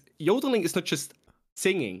 Because yodeling is not just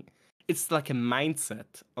singing. It's like a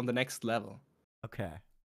mindset on the next level. Okay.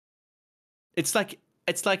 It's like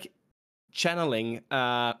channeling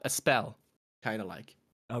a spell, kind of like.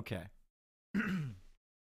 Okay.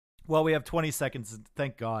 Well, we have 20 seconds.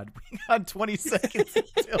 Thank God. We got 20 seconds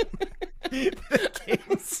until the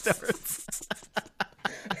game starts.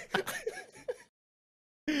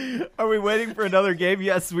 Are we waiting for another game?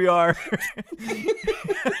 Yes, we are.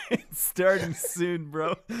 It's starting soon,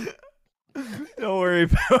 bro. Don't worry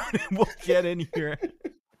about it. We'll get in here.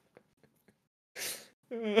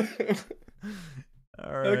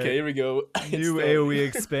 All right. Okay, here we go. New AoE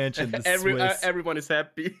expansion. Everyone is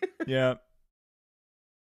happy. Yeah.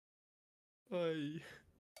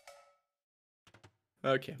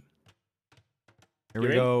 Okay. Here we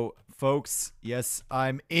go, folks. Yes,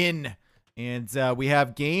 I'm in. And we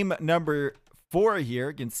have game number 4 here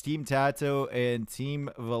against Team TATOH and Team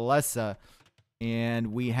VALAS.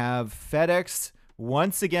 And we have FedEx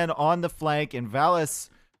once again on the flank, and VALAS,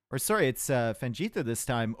 or sorry, it's Fangita this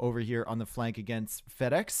time over here on the flank against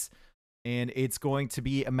FedEx. And it's going to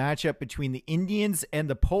be a matchup between the Indians and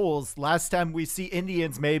the Poles. Last time we see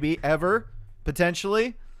Indians, maybe, ever,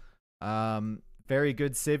 potentially. Very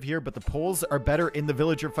good civ here, but the Poles are better in the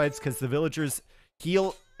villager fights because the villagers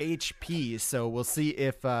heal HP. So we'll see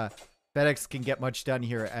if FedEx can get much done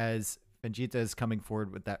here as Fangita is coming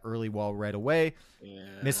forward with that early wall right away. Yeah.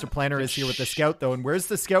 Mr. Planner is here with the scout, though. And where's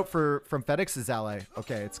the scout from FedEx's ally?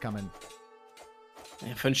 Okay, it's coming.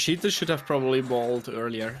 Yeah, Fangita should have probably walled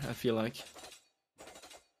earlier, I feel like.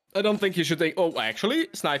 I don't think he should take... Oh, actually,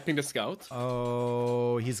 sniping the scout.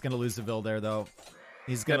 Oh, he's going to lose the Vil there, though.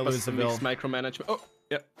 He's going to lose the Vil. Micromanagement. Oh,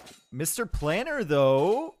 yeah. Mr. Planner,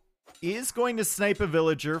 though, is going to snipe a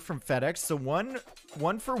villager from FedEx. So one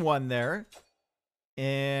for one there.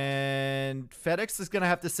 And FedEx is going to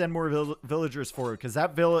have to send more villagers forward because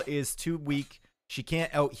that villa is too weak. She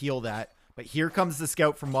can't out-heal that. But here comes the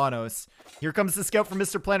scout from Monos. Here comes the scout from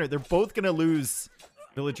Mr. Planner. They're both going to lose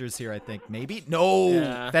villagers here, I think. Maybe? No!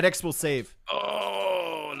 Yeah. FedEx will save.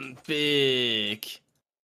 Oh, big.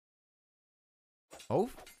 Oh,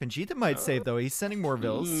 Vegeta might save, though. He's sending more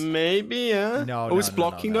vills. Maybe, yeah. No, he's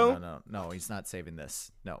blocking, though? No, he's not saving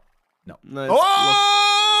this. No.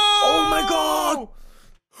 Oh my god!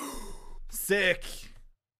 Sick.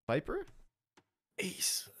 Viper?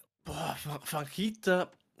 He's... Vegeta...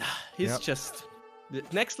 He's just...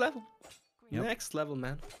 Next level. Next level,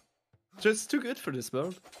 man. Just too good for this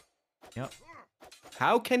world. Yep.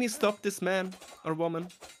 How can you stop this man or woman?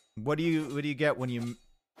 What do you get when you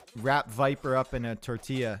wrap Viper up in a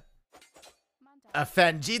tortilla? A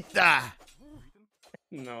Vegeta!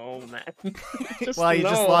 No, man. Well, he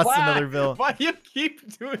just lost another Vill. Why you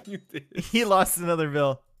keep doing this? He lost another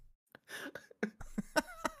Vill.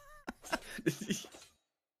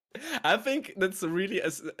 I think that's really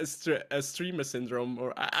a streamer syndrome,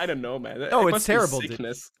 or I don't know, man. No, it's terrible.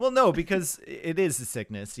 Sickness. Well, no, because it is a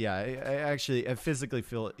sickness. Yeah, I physically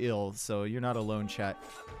feel ill, so you're not alone, chat.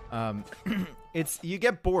 You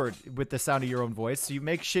get bored with the sound of your own voice, so you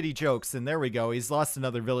make shitty jokes, and there we go. He's lost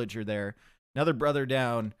another villager there. Another brother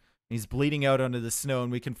down. He's bleeding out onto the snow,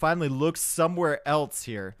 and we can finally look somewhere else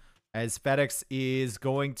here as FedEx is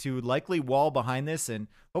going to likely wall behind this and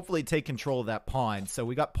hopefully take control of that pond. So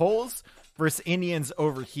we got Poles versus Indians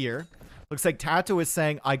over here. Looks like TATOH is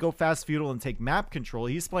saying, I go fast feudal and take map control.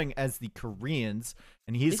 He's playing as the Koreans,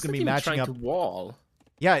 and he's going to be matching up. To wall.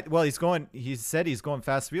 Yeah, well, he said he's going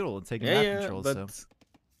fast feudal and taking map control. But so.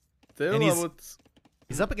 Still, And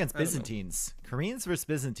he's up against Byzantines. Koreans versus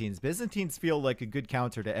Byzantines. Byzantines feel like a good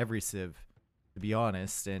counter to every civ, to be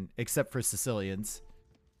honest, and except for Sicilians.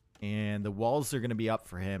 And the walls are going to be up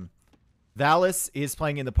for him. VALAS is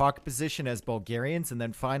playing in the pocket position as Bulgarians. And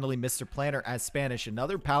then finally, Mr. Planner as Spanish.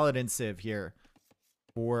 Another Paladin civ here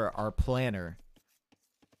for our Planner.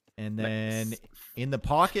 And then in the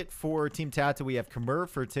pocket for Team TATOH, we have Khmer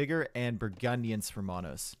for Tigger and Burgundians for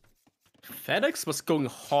Monos. FedEx was going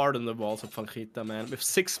hard on the walls of Vegeta, man. With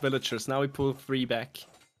 6 villagers, now we pull 3 back.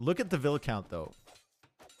 Look at the vill count, though.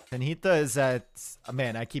 Vegeta is at...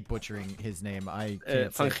 man, I keep butchering his name.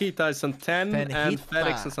 Vegeta is on 10 and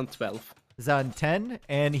FedEx is on 12. Is on 10,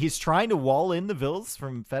 and he's trying to wall in the vills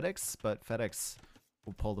from FedEx, but FedEx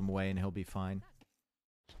will pull them away and he'll be fine.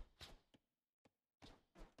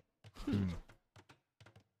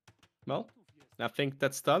 Well, I think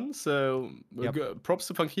that's done. So props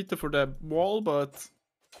to Vegeta for the wall, but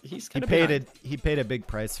he's kind of he paid a big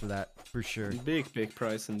price for that, for sure. Big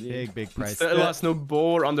price indeed. Big price. Still has no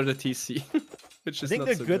boar under the TC, which is I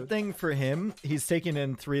think the good thing for him, he's taking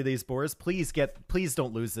in 3 of these boars. Please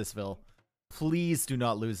don't lose this Vill. Please do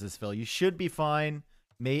not lose this Vill. You should be fine.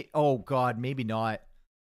 Oh god, maybe not.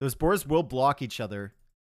 Those boars will block each other,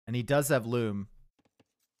 and he does have loom.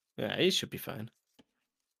 Yeah, he should be fine.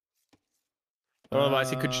 Otherwise,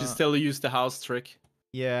 he could still use the house trick.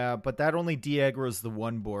 Yeah, but that only de-aggroes the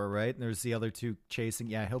one boar, right? And there's the other 2 chasing.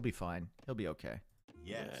 Yeah, he'll be fine. He'll be okay.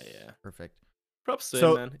 Yeah. Perfect. Props to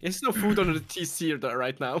him, man. There's no food under the TC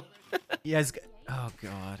right now. Yeah, oh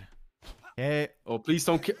god. Hey. Oh, please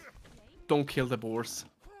don't kill the boars.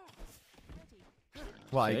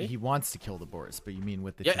 Well, he wants to kill the boars, but you mean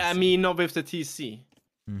with the TC? I mean not with the TC.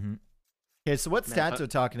 Mm-hmm. Okay, so what's TATOH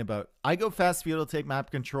talking about? I go fast feudal, take map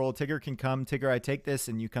control. Tigger can come. Tigger, I take this,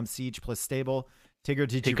 and you come siege plus stable. Tigger,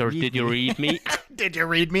 did you read me? Did you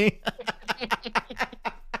read me?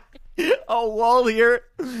 Oh, wall here.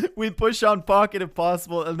 We push on pocket if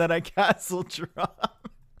possible, and then I castle drop.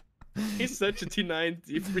 He's such a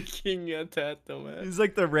T90 freaking TATOH, man. He's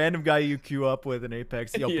like the random guy you queue up with in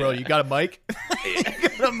Apex. Yo, bro, you got a mic? You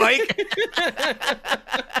got a mic?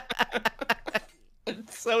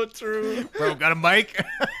 It's so true. Bro, got a mic?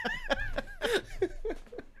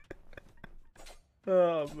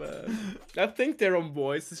 Oh, man. I think they're on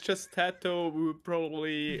voice. It's just TATOH who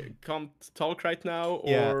probably can't talk right now,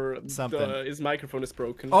 or his microphone is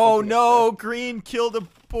broken. Oh, no. Like Green killed a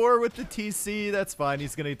boar with the TC. That's fine.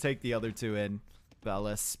 He's going to take the other 2 in.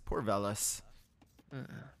 VALAS. Poor VALAS.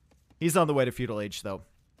 He's on the way to feudal age, though.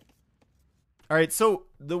 All right, so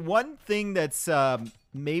the one thing that's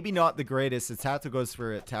maybe not the greatest is TATOH goes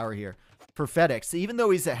for a tower here. For FedEx, even though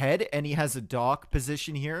he's ahead and he has a dock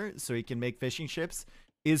position here so he can make fishing ships,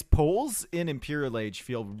 is Poles in Imperial Age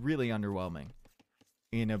feel really underwhelming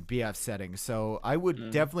in a BF setting. So I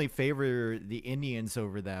would definitely favor the Indians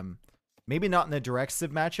over them. Maybe not in the direct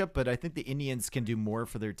civ matchup, but I think the Indians can do more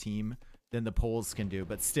for their team than the Poles can do.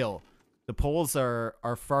 But still, The Poles are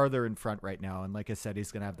farther in front right now, and like I said,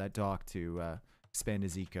 he's gonna have that dock to expand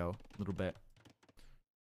his eco a little bit.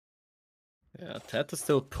 Yeah, TATOH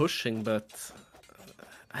still pushing, but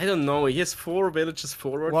I don't know. He has 4 villages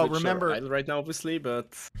forward. Well, which remember are idle right now, obviously,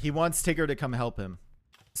 but he wants Tigger to come help him.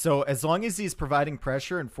 So as long as he's providing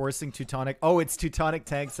pressure and forcing Teutonic... Oh, it's Teutonic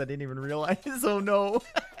tanks. I didn't even realize. Oh, no.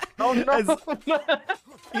 Oh, no.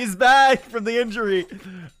 He's back from the injury.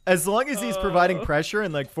 As long as he's providing pressure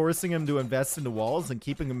and like forcing him to invest in the walls and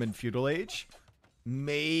keeping him in feudal age,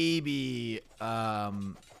 maybe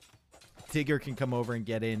Tigger can come over and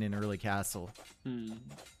get in early castle.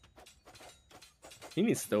 He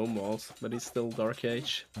needs stone walls, but he's still Dark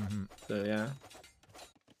Age. So, yeah.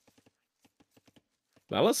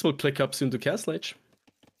 VALAS will click up soon to Castle Age.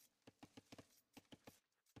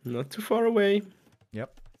 Not too far away.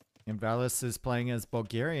 Yep. And VALAS is playing as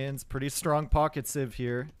Bulgarians. Pretty strong pocket civ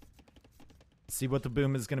here. See what the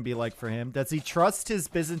boom is going to be like for him. Does he trust his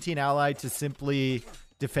Byzantine ally to simply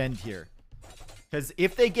defend here? Because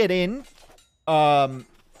if they get in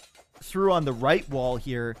through on the right wall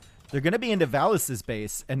here, they're going to be into VALAS's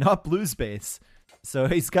base and not Blue's base. So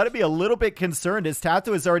he's got to be a little bit concerned as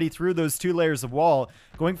TATOH is already through those 2 layers of wall,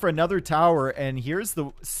 going for another tower. And here's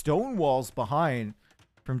the stone walls behind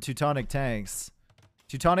from Teutonic tanks.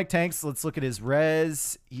 Teutonic tanks, let's look at his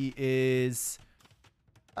res. He is...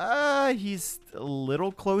 he's a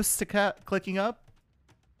little close to clicking up.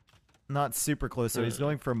 Not super close, so he's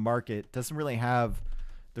going for a market. Doesn't really have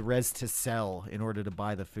the res to sell in order to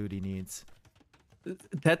buy the food he needs.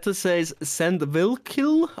 TATOH says, send will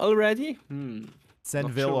kill already? Send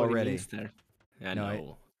Not Vil sure what he already. means there. I No,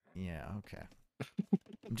 know. Yeah, okay.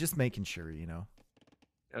 I'm just making sure, you know.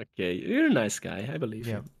 Okay, you're a nice guy. I believe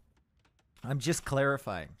you. I'm just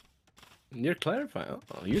clarifying. You're clarifying.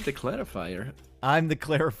 Oh, you're the clarifier. I'm the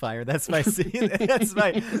clarifier. That's my that's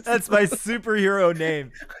my superhero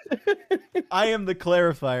name. I am the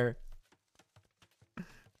clarifier.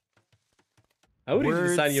 How would you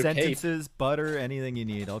Words, design your sentences, butter, anything you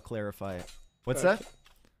need. I'll clarify it. What's that?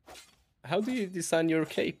 How do you design your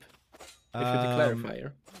cape? If you're the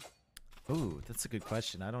clarifier. Ooh, that's a good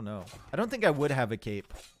question. I don't know. I don't think I would have a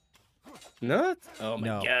cape. Not? Oh my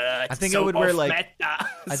god. I think I would wear like meta.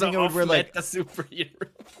 I think I would wear like superhero.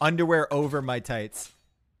 underwear over my tights.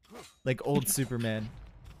 Like old Superman.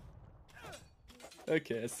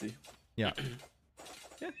 Okay, I see. Yeah.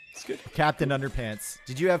 Yeah, it's good. Captain Underpants.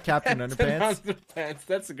 Did you have Captain Underpants? Underpants.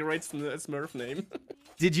 That's a great Smurf name.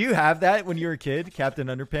 Did you have that when you were a kid? Captain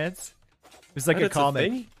Underpants? It was like a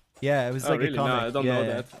comic. Yeah, it was like really? a comic. No, I don't know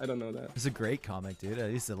that. I don't know that. It was a great comic, dude. I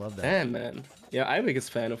used to love that. Damn, man. Yeah, I'm a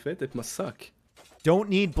biggest fan of it. It must suck. Don't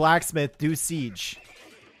need blacksmith, do siege.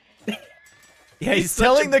 Yeah, he's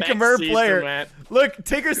telling the Khmer player. Man. Look,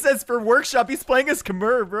 Tigger says for workshop, he's playing as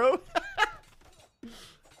Khmer, bro.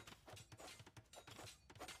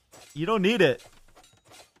 You don't need it.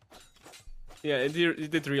 Yeah, he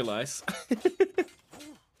did realize.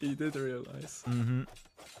 He did realize.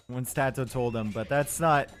 Once TATOH told him, but it's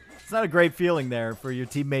not a great feeling there for your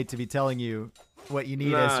teammate to be telling you what you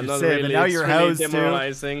need as your civ, really. and now you're housed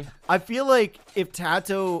too. I feel like if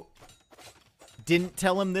TATOH didn't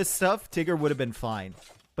tell him this stuff, Tigger would have been fine.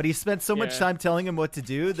 But he spent so much time telling him what to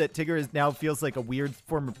do that Tigger now feels like a weird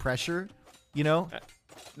form of pressure, you know?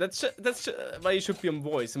 That's why you should be on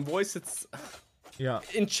voice. In voice, it's... Yeah.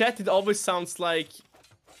 In chat, it always sounds like...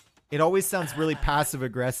 It always sounds really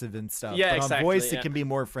passive-aggressive and stuff. Yeah, but exactly. on voice, it can be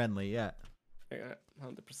more friendly, yeah. Yeah,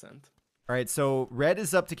 100%. All right, so Red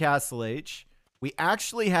is up to Castle Age. We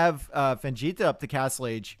actually have Fengita up to Castle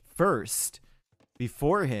Age first,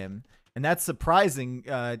 before him. And that's surprising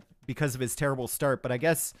because of his terrible start. But I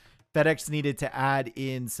guess FedEx needed to add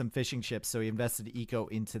in some fishing ships, so he invested eco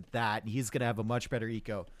into that. He's going to have a much better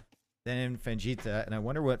eco than Fengita. And I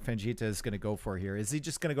wonder what Fengita is going to go for here. Is he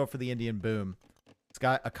just going to go for the Indian boom? It's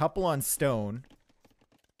got a couple on stone.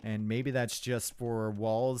 And maybe that's just for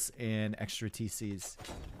walls and extra TCs.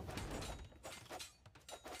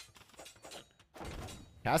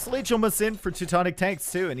 Castle Age almost in for Teutonic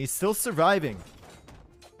tanks too, and he's still surviving.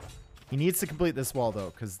 He needs to complete this wall though,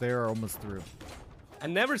 because they're almost through. I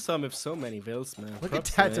never saw him with so many vills, man. Look at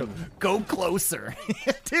TATOH. Go closer.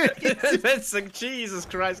 Dude, that's like, Jesus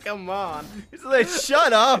Christ, come on. He's like,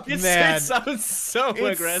 shut up, man. It sounds so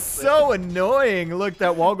aggressive. It's so annoying. Look,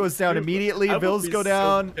 that wall goes down immediately. Vills go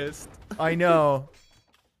down. Pissed. I know.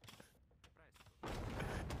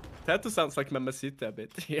 TATOH sounds like Mamacita a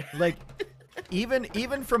bit here. Like,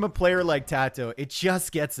 even from a player like TATOH, it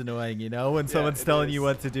just gets annoying, you know, when someone's telling you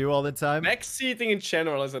what to do all the time. Max seating in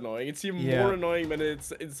general is annoying. It's even more annoying when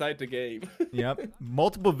it's inside the game. Yep.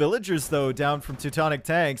 Multiple villagers, though, down from Teutonic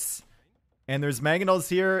tanks. And there's Mangonels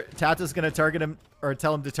here. Tato's gonna target him or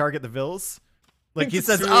tell him to target the Vils. Like he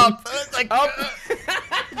says up. Like up.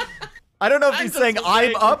 I don't know if he's saying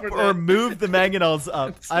I'm up or move the Mangonels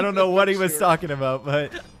up. I don't know what he was talking about,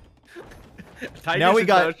 but now we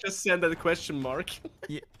got just send a question mark.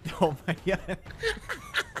 Yeah. Oh my god.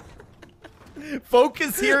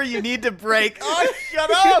 Focus here, you need to break. Oh,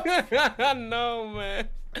 shut up! No, man.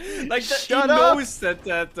 Like that, he knows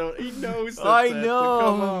that though. He knows that. I know.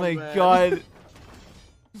 Come on, oh my man. god.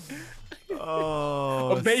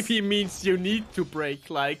 Oh. Or maybe he means you need to break,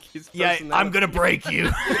 like his personality. Yeah, I'm gonna break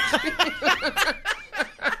you.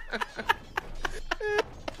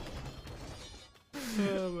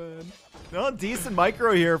 Oh man. No, decent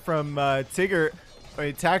micro here from Tigger. He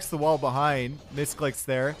attacks the wall behind. Misclicks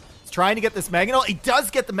there. He's trying to get this Mangonel. He does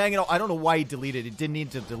get the Mangonel. I don't know why he deleted. He didn't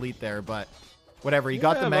need to delete there, but whatever. He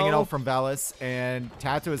got the Mangonel from VALAS, and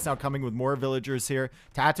TATOH is now coming with more villagers here.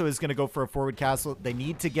 TATOH is going to go for a forward castle. They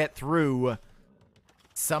need to get through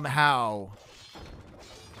somehow.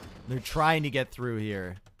 They're trying to get through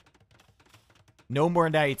here. No more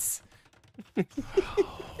knights.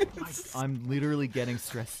 I'm literally getting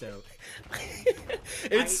stressed out.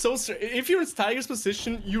 It's so if you're in Tiger's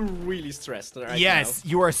position, you're really stressed right Yes, now.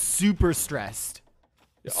 You are super stressed.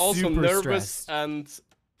 You're also nervous and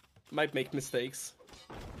might make mistakes.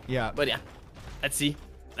 Yeah. But yeah, let's see.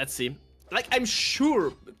 Let's see. Like, I'm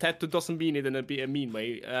sure TATOH doesn't mean it in a mean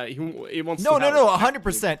way. He wants to No,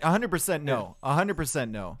 100%. 100% no. 100%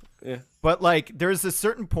 no. Yeah. But, like, there's a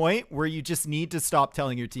certain point where you just need to stop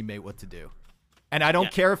telling your teammate what to do. And I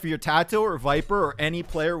don't care if you're TATOH or Viper or any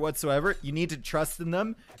player whatsoever. You need to trust in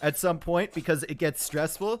them at some point because it gets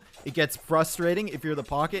stressful. It gets frustrating if you're the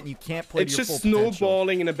pocket and you can't play to your full potential. It's just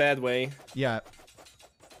snowballing in a bad way. Yeah.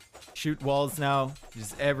 Shoot walls now.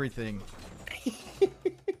 Just everything.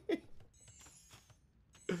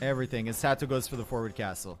 Everything as TATOH goes for the forward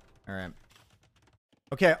castle. All right.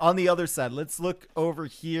 Okay, on the other side, let's look over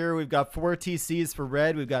here. We've got 4 TCs for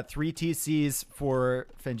red. We've got 3 TCs for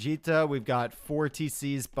Vegeta. We've got 4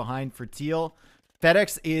 TCs behind for teal.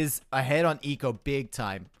 FedEx is ahead on eco big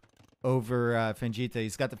time over Vegeta.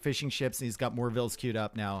 He's got the fishing ships and he's got more Vils queued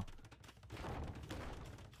up now.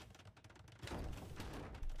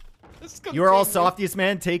 You are all softies,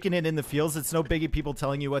 man, taking it in the fields. It's no biggie people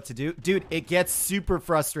telling you what to do. Dude, it gets super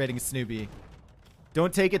frustrating, Snoopy.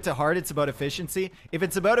 Don't take it to heart. It's about efficiency. If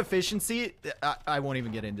it's about efficiency, I won't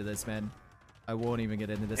even get into this, man. I won't even get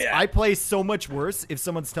into this. Yeah. I play so much worse if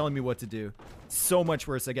someone's telling me what to do. So much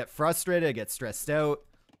worse. I get frustrated. I get stressed out.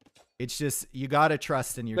 It's just, you got to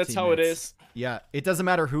trust in your teammates. That's how it is. Yeah. It doesn't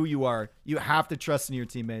matter who you are. You have to trust in your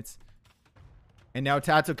teammates. And now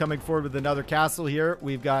TATOH coming forward with another castle here.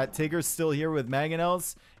 We've got Tigger still here with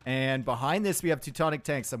Mangonels. And behind this, we have Teutonic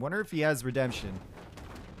Tanks. I wonder if he has redemption.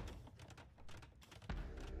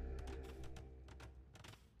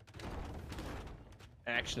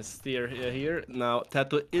 Action steer here. Now,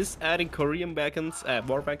 TATOH is adding Korean wagons,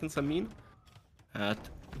 war wagons, I mean.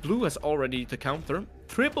 Blue has already the counter.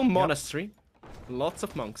 Triple monastery. Lots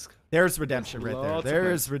of monks. There's redemption right there.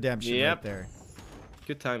 There's redemption right there.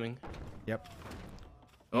 Good timing. Yep.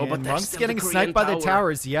 Oh, but monks getting sniped by the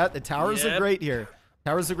towers. Yeah, the towers are great here.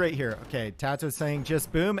 Towers are great here. Okay, TATOH saying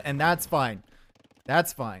just boom, and that's fine.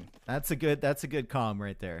 That's fine. That's a good comm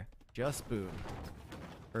right there. Just boom.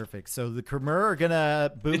 Perfect. So the Khmer are gonna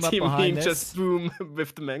boom up behind this. Just boom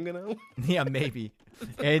with the Mangonel? Yeah, maybe.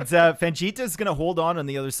 And Vegeta's gonna hold on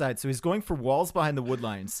the other side. So he's going for walls behind the wood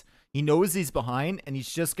lines. He knows he's behind, and he's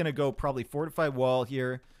just gonna go probably fortified wall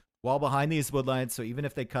here, wall behind these wood lines. So even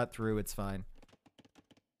if they cut through, it's fine.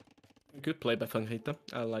 Good play by Vegeta.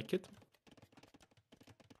 I like it.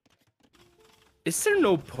 Is there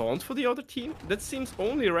no pawn for the other team? That seems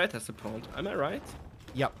only red has a pawn. Am I right?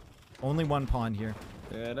 Yep. Only one pawn here.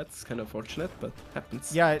 Yeah, that's kind of fortunate, but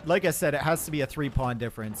happens. Yeah, like I said, it has to be a 3-pawn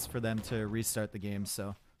difference for them to restart the game,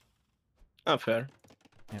 so. Oh, fair.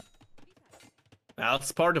 Yeah. Well,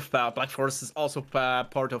 it's part of Black Forest is also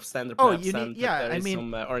part of standard maps. Oh, I mean,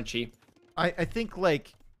 some RNG. I think,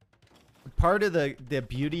 like, part of the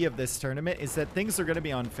beauty of this tournament is that things are going to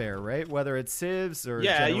be unfair, right? Whether it's civs or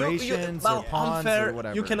generations or pawns or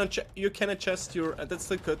whatever. You can adjust your. That's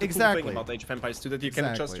the cool thing about Age of Empires too, that you can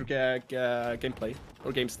adjust your gameplay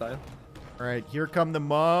or game style. All right, here come the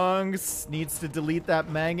monks. Needs to delete that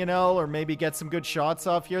Mangonel or maybe get some good shots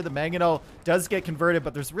off here. The Mangonel does get converted,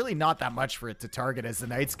 but there's really not that much for it to target as the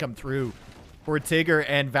Knights come through for Tigger.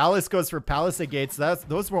 And VALAS goes for Palisade Gates.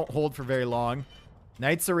 Those won't hold for very long.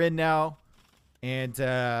 Knights are in now. And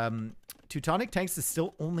Teutonic Tanks is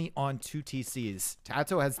still only on 2 TCs.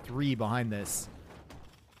 TATOH has 3 behind this.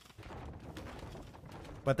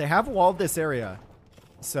 But they have walled this area.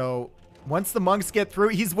 So once the monks get through,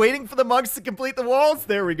 he's waiting for the monks to complete the walls.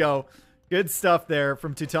 There we go. Good stuff there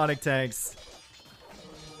from Teutonic Tanks.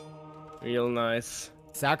 Real nice.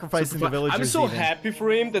 Sacrificing the villagers. I'm so even. happy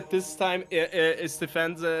for him that this time his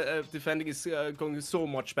defending is going so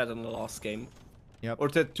much better than the last game. Yep. Or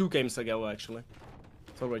the 2 games ago, actually.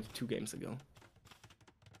 It's already 2 games ago.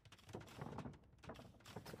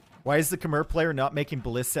 Why is the Khmer player not making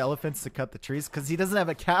ballista elephants to cut the trees? Because he doesn't have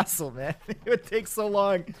a castle, man. It would take so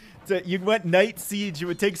long. You went Night Siege. It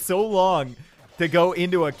would take so long to go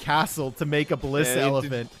into a castle to make a ballista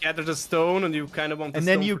elephant. Gather the stone and you kind of want the and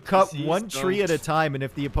stone then you for cut TCs, one tree at a time, and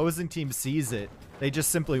if the opposing team sees it, they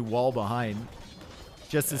just simply wall behind.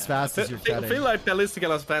 Just as fast as you're cutting. I feel like ballistic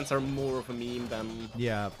elephants are more of a meme than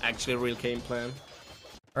actually a real game plan.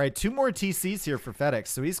 All right, 2 more TCs here for FedEx.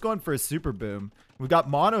 So he's going for a super boom. We've got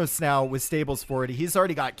Monos now with stables for it. He's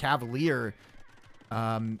already got Cavalier,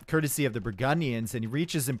 courtesy of the Burgundians, and he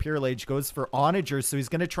reaches Imperial Age, goes for Onager, so he's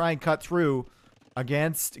going to try and cut through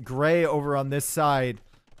against Gray over on this side.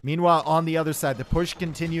 Meanwhile, on the other side, the push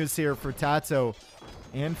continues here for TATOH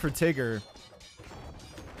and for Tigger.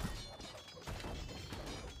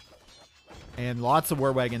 And lots of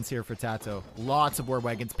war wagons here for TATOH. Lots of war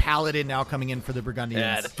wagons. Paladin now coming in for the Burgundians.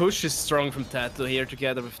 Yeah, the push is strong from TATOH here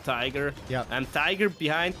together with Tiger. Yeah. And Tiger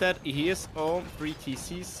behind that, he is on 3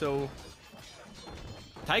 TCs, so...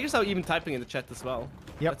 Tiger's now even typing in the chat as well.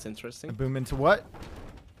 Yep. That's interesting. A boom into what?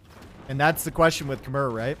 And that's the question with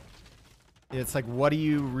Khmer, right? It's like, what do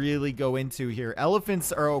you really go into here?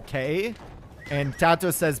 Elephants are okay. And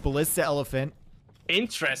TATOH says ballista elephant.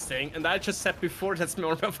 Interesting, and I just said before that's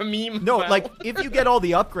more of a meme. No, like, if you get all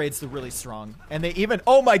the upgrades, they're really strong. And they even...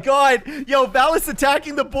 Oh my god! Yo, Valas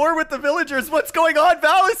attacking the boar with the villagers! What's going on,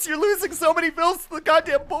 Valas? You're losing so many bills to the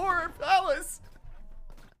goddamn boar, Valas!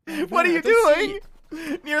 What are you doing?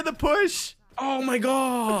 Near the push. Oh my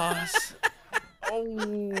gosh!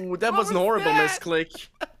 Oh, that was an horrible misclick.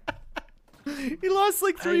 He lost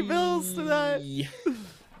like 3 bills to that.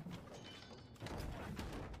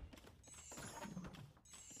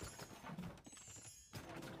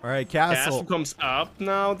 All right, Castle comes up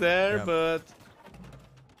now there, yep. But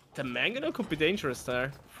the Mangano could be dangerous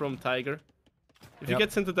there from Tiger. If he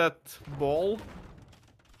gets into that wall.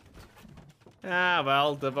 Ah,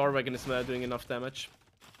 well, the war wagon is not doing enough damage.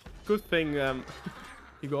 Good thing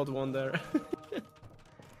he got one there.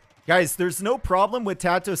 Guys, there's no problem with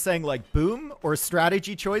TATOH saying like boom or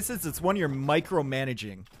strategy choices. It's when you're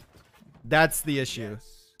micromanaging. That's the issue.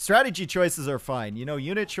 Yes. Strategy choices are fine. You know,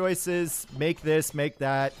 unit choices, make this, make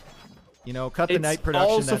that. You know, cut the night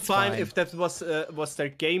production. It's also that's fine if that was their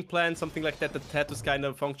game plan, something like that. That TATOH kind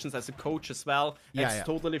of functions as a coach as well. Yeah, it's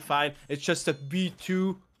totally fine. It's just that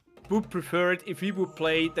we2 would prefer it if we would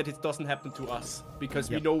play that it doesn't happen to us, because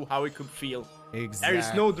we know how it could feel. Exactly. There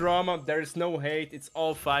is no drama, there is no hate, it's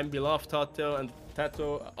all fine. We love TATOH, and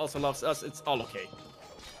TATOH also loves us. It's all okay.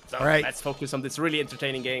 So all right, let's focus on this really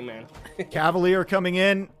entertaining game, man. Cavalier coming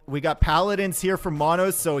in. We got Paladins here from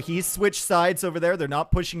Monos, so he switched sides over there. They're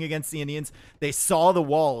not pushing against the Indians. They saw the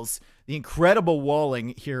walls, the incredible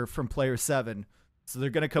walling here from player 7. So they're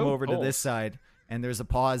going to come over to this side, and there's a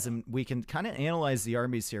pause, and we can kind of analyze the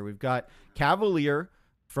armies here. We've got Cavalier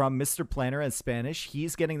from Mr. Planner as Spanish.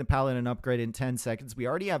 He's getting the Paladin upgrade in 10 seconds. We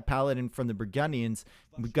already have Paladin from the Burgundians.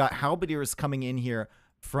 We've got Halberdiers coming in here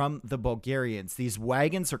from the Bulgarians. These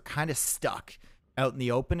wagons are kind of stuck out in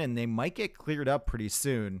the open, and they might get cleared up pretty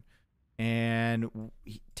soon. And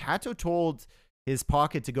TATOH told his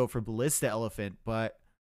pocket to go for Ballista Elephant, but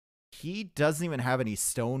he doesn't even have any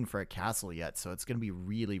stone for a castle yet, so it's going to be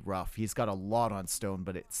really rough. He's got a lot on stone,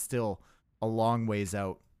 but it's still a long ways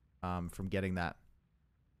out from getting that.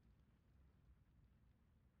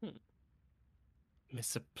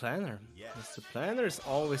 Mr. Planner. Yes. Mr. Planner is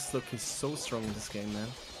always looking so strong in this game, man.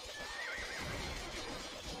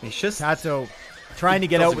 He's just... TATOH trying to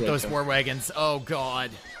get out with those war wagons. Oh,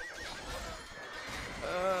 God.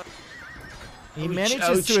 He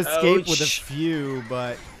manages to escape with a few,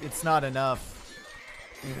 but it's not enough.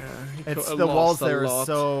 Yeah, the walls there are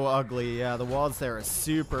so ugly. Yeah, the walls there are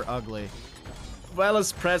super ugly.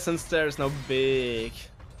 Vala's presence there is now big.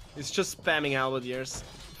 It's just spamming Halberdiers.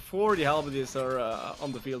 40 Halberdiers are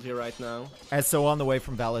on the field here right now. SO on the way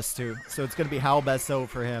from Valas too. So it's going to be Halbesso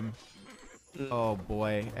for him. Oh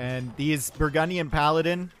boy. And these Burgundian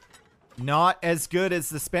Paladin, not as good as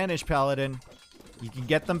the Spanish Paladin. You can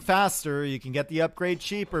get them faster, you can get the upgrade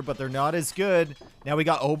cheaper, but they're not as good. Now we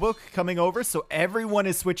got Obuk coming over, so everyone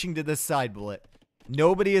is switching to this side, Bullet.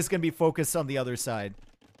 Nobody is going to be focused on the other side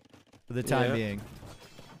for the time being.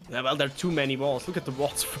 Yeah, well, there are too many walls. Look at the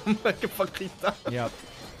walls from like a fucking town. Yep.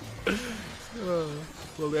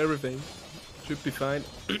 Well, everything should be fine.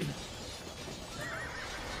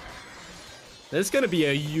 There's gonna be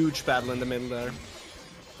a huge battle in the middle there.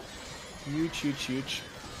 Huge, huge, huge.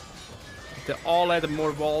 They all added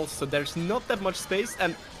more walls, so there's not that much space.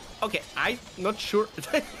 And okay, I'm not sure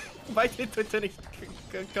why did Titanic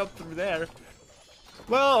come through there.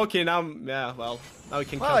 Well, okay, now, yeah, well, now we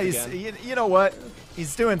can cut again. You know what?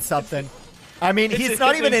 He's doing something. I mean, he's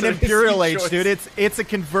not even an Imperial Age, dude. It's a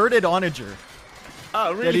converted onager.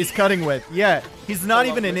 Oh, really? That he's cutting with. Yeah, he's not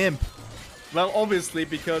even an imp. Well, obviously,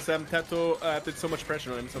 because TATOH did so much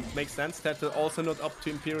pressure on him, so it makes sense. TATOH also not up to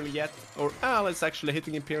Imperial yet. Or, it's actually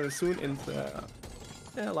hitting Imperial soon in,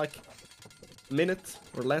 yeah, like a minute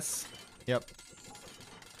or less. Yep.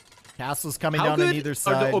 Castles coming down on either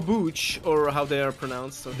side. Are the Obuch, or how they are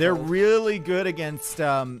pronounced? They're really good against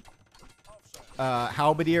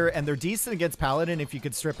Halberdier, and they're decent against Paladin if you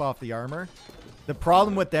could strip off the armor. The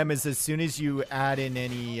problem with them is as soon as you add in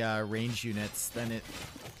any range units, then it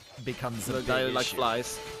becomes a big issue. Like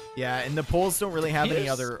flies. Yeah, and the Poles don't really have any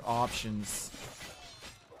other options.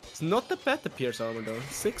 It's not that bad, the Pierce armor, though.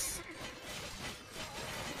 6.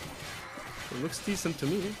 It looks decent to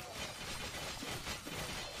me.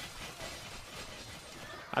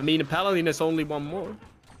 I mean, a Paladin is only one more.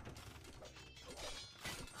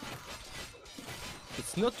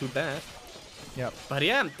 It's not too bad. Yep. But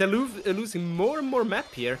yeah, they're losing more and more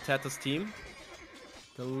map here, TATOH's team.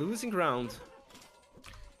 They're losing ground.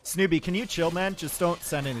 Snoopy, can you chill, man? Just don't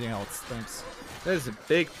send anything else. Thanks. There's a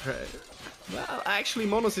big... Well, actually,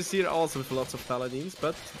 Monos is here also with lots of Paladins,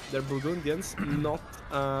 but they're Burgundians, not,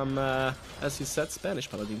 as you said, Spanish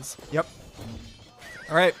Paladins. Yep.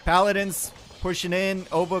 Alright, Paladins pushing in.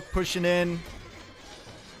 Obuk pushing in.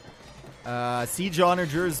 Siege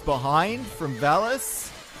Onagers behind from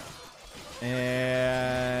VALAS.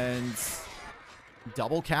 And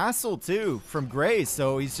double castle too from Gray,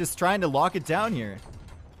 so he's just trying to lock it down here.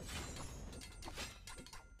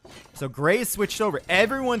 So Gray switched over.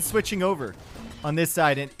 Everyone's switching over on this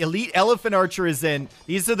side, and Elite Elephant Archer is in.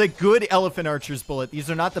 These are the good Elephant Archers, Bullet. These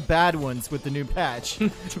are not the bad ones with the new patch.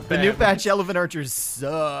 The new patch Elephant Archers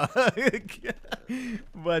suck.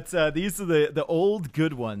 But these are the old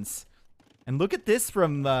good ones. And look at this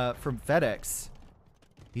from FedEx.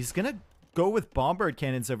 He's gonna go with bombard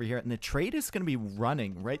cannons over here, and the trade is going to be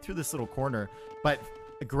running right through this little corner. But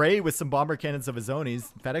Gray with some bombard cannons of his own,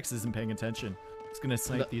 FedEx isn't paying attention. He's going to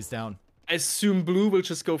snipe these down. I assume Blue will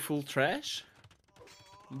just go full trash.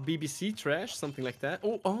 BBC trash, something like that.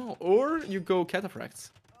 Oh, or you go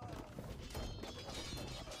cataphracts.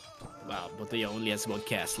 Wow, but they only has one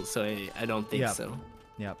castle, so I don't think so.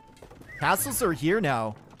 Yep. Castles are here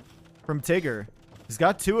now from Tigger. He's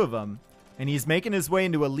got 2 of them. And he's making his way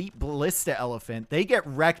into Elite Ballista Elephant. They get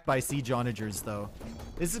wrecked by Siege Onagers, though.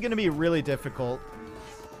 This is going to be really difficult.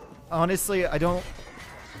 Honestly, I don't...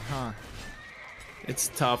 Huh. It's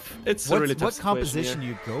tough. It's a really tough What composition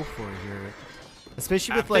you go for here?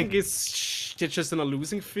 Especially with, like... I think it's just in a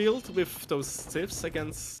losing field with those civs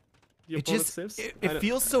against the opponent's civs. It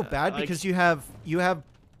feels so bad because you have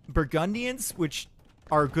Burgundians, which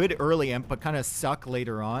are good early imp, but kind of suck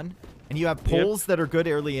later on. And you have Poles that are good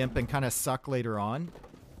early imp and kind of suck later on.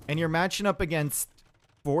 And you're matching up against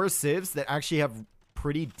 4 civs that actually have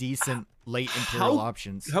pretty decent late Imperial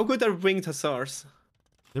options. How good are winged hussars?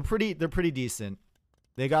 They're pretty decent.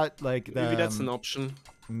 They got like maybe that's an option.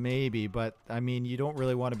 Maybe, but I mean, you don't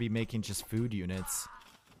really want to be making just food units.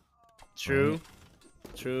 True.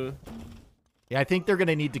 True. Yeah, I think they're going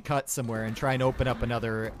to need to cut somewhere and try and open up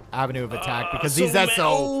another avenue of attack because these SO...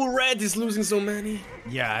 Oh, Red is losing so many.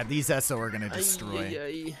 Yeah, these SO are going to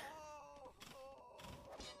destroy.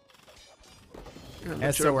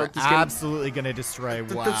 SO are absolutely going to destroy.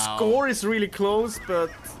 Wow. The score is really close, but...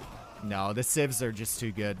 No, the civs are just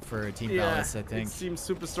too good for Team VALAS, I think. It seems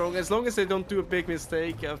super strong. As long as they don't do a big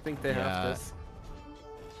mistake, I think they have this.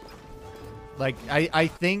 Like, I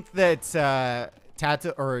think that...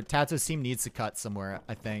 TATOH's team needs to cut somewhere,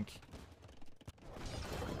 I think.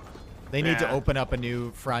 They need to open up a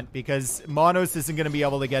new front because Monos isn't going to be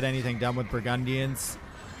able to get anything done with Burgundians.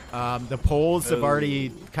 The Poles have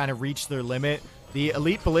already kind of reached their limit. The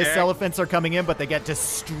Elite Ballista Elephants are coming in, but they get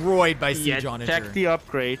destroyed by Siege Onager. Check the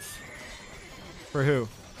upgrades. For who?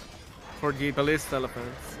 For the Ballista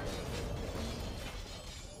Elephants.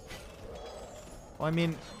 Well, I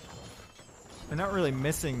mean, they're not really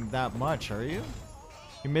missing that much, are you?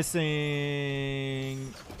 You're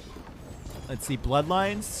missing... Let's see,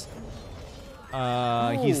 Bloodlines.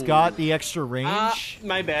 He's got the extra range.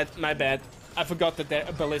 My bad. I forgot that they're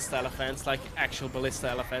ballista elephants, like actual ballista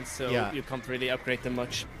elephants, so Yeah. you can't really upgrade them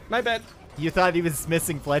much. My bad. You thought he was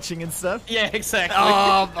missing fletching and stuff? Yeah, exactly.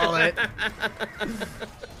 Oh, Bullet.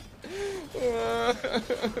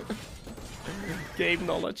 Game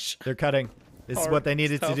knowledge. They're cutting. This is Hard what they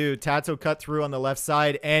needed stuff. to do. Tato cut through on the left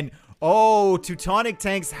side. And, oh, Teutonic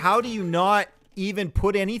Tanks, how do you not even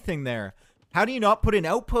put anything there? How do you not put an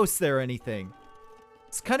outpost there or anything?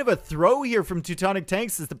 It's kind of a throw here from Teutonic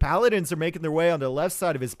Tanks as the Paladins are making their way on the left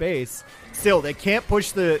side of his base. Still, they can't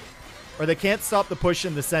push the... Or they can't stop the push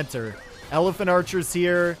in the center. Elephant Archers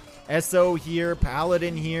here. SO here.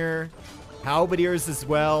 Paladin here. Halberdiers as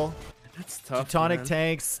well. That's tough, Teutonic man.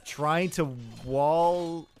 Tanks trying to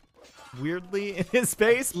wall weirdly in his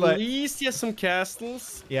base, but At least he has some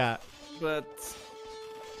castles, yeah. but...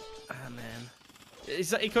 Ah, man.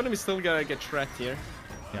 His economy still gonna get trapped here.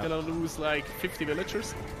 Yeah. Gonna lose like 50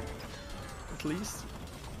 villagers. At least.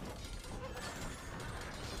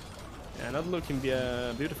 Yeah, not looking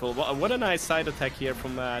beautiful. What a nice side attack here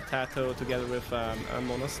from TATOH together with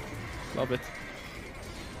Monos. Love it.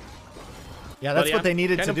 Yeah, that's But what they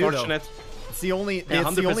needed kind to of do, though. fortunate. It's the only, Yeah,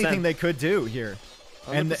 it's the only 100%. thing they could do here.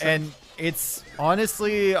 And 100%. it's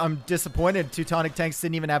honestly, I'm disappointed Teutonic Tanks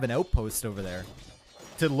didn't even have an outpost over there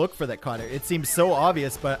to look for that cutter. It seems so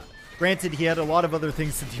obvious, but granted, he had a lot of other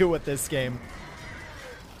things to deal with this game.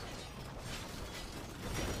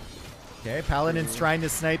 Okay, Paladin's trying to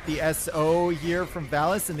snipe the SO here from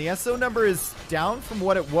VALAS, and the SO number is down from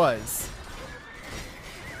what it was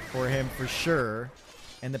for him for sure.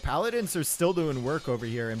 And the Paladins are still doing work over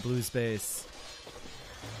here in Blue's base.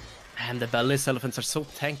 And the ballista elephants are so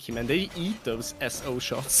tanky, man. They eat those SO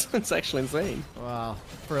shots. It's actually insane. Wow,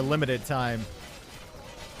 for a limited time.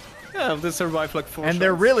 Yeah, they survive like 4 And shots.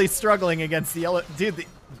 they're really struggling against the elephant. Dude,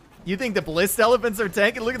 you think the ballista elephants are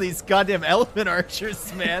tanking? Look at these goddamn elephant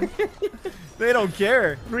archers, man. They don't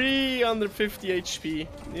care. 350 HP.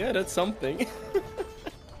 Yeah, that's something.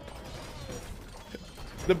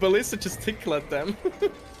 The ballista just tickle at them.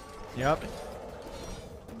 Yep.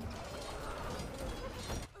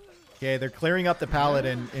 Okay, they're clearing up the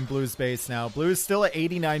Paladin in Blue's base now. Blue's still at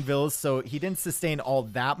 89 vills, so he didn't sustain all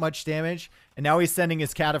that much damage. And now he's sending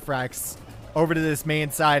his Cataphracts over to this main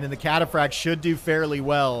side, and the Cataphracts should do fairly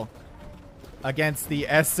well against the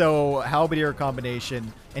SO Halberdier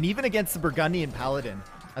combination, and even against the Burgundian Paladin.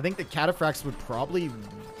 I think the Cataphracts would probably,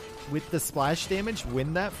 with the splash damage,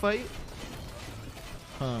 win that fight.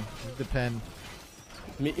 Huh, would depend.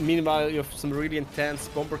 Meanwhile, you have some really intense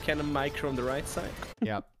bomber cannon micro on the right side.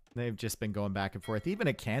 Yep. They've just been going back and forth. Even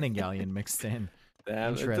a cannon galleon mixed in.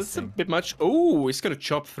 Damn, that's a Interesting. bit much. Oh, he's gonna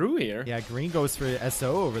chop through here. Yeah, green goes for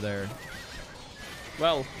SO over there.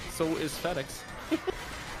 Well, so is FedEx.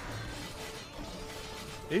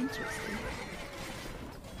 Interesting.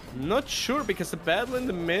 Not sure because the battle in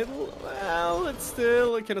the middle, well, it's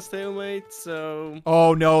still kind of stalemate, so...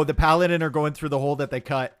 Oh no, the Paladin are going through the hole that they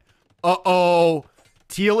cut. Uh-oh.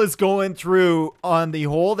 Teal is going through on the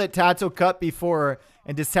hole that TATOH cut before.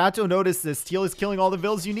 And does TATOH notice this? Teal is killing all the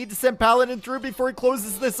vills. You need to send Paladin through before he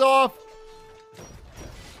closes this off.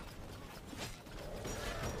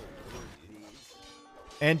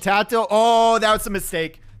 And TATOH, oh, that was a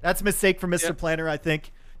mistake. That's a mistake from Mr. Yep. Planner, I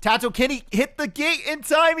think. TATOH, can he hit the gate in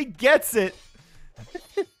time? He gets it.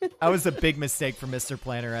 That was a big mistake for Mr.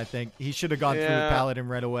 Planner, I think. He should have gone through Yeah. Paladin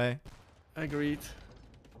right away. Agreed.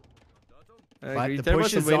 the There was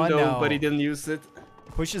push a is on window, now. but he didn't use it.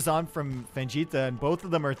 Pushes on from Fangita, and both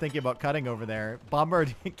of them are thinking about cutting over there.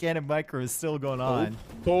 Bombard Cannon Micro is still going on.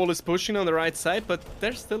 Paul is pushing on the right side, but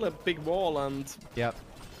there's still a big wall, and Yep.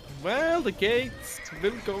 well, the gates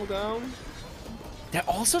will go down. There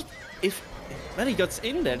also, if when he gets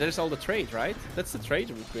in there, there's all the trade, right? That's the trade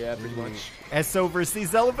route we have pretty much. SO versus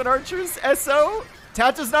these Elephant Archers. SO?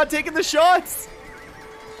 TATOH's not taking the shots.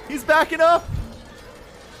 He's backing up.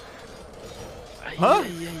 Huh?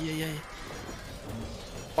 Yeah.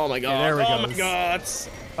 Oh my god! there he Oh my goes. god!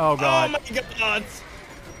 Oh, God. Oh my god!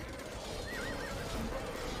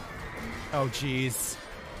 Oh, jeez.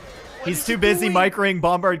 What He's is too he busy doing? microing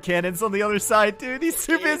Bombard Cannons on the other side, dude. He's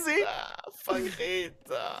too busy. Fuck it!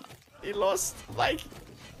 He lost like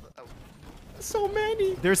so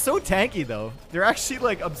many. They're so tanky, though. They're actually,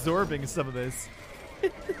 like, absorbing some of this. I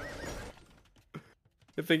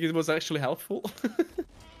think it was actually helpful.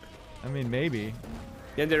 I mean, maybe.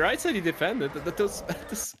 Yeah, on the right side he defended. Those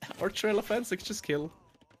archer elephants they just kill.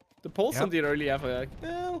 The Poles Yep. didn't really have a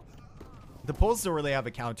well. The Poles don't really have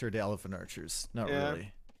a counter to Elephant Archers. Not Yeah.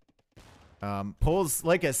 really. Poles,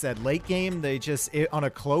 like I said, late game, they just, on a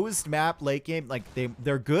closed map, late game, like,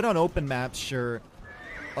 they're good on open maps, sure.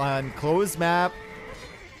 On closed map,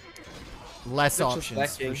 less They're just options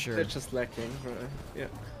lacking. for sure. They're just lacking. Yeah.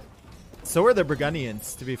 So are the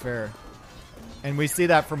Burgundians, to be fair. And we see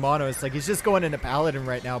that from Monos. Like, he's just going into Paladin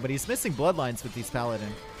right now, but he's missing bloodlines with these Paladin.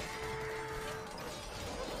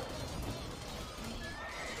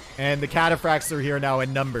 And the Cataphracts are here now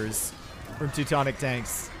in numbers from Teutonic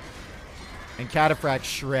tanks. And Cataphract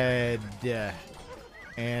shred.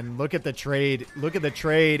 And look at the trade. Look at the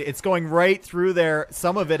trade. It's going right through there.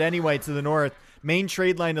 Some of it anyway to the north. Main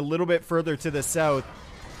trade line a little bit further to the south.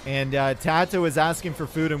 And TATOH is asking for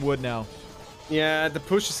food and wood now. Yeah, the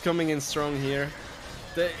push is coming in strong here.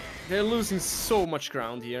 They're losing so much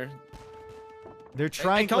ground here. They're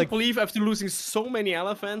trying. I can't believe after losing so many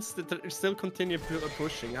elephants that they still continue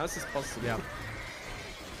pushing. How's this possible? Yeah.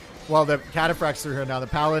 Well, the Cataphracts are here now. The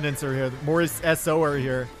Paladins are here. More SO are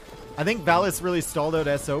here. I think VALAS really stalled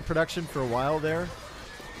out SO production for a while there.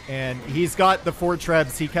 And he's got the 4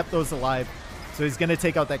 Trebs. He kept those alive. So he's going to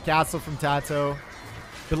take out that castle from TATOH.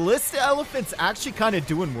 The Ballista Elephant's actually kind of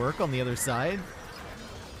doing work on the other side.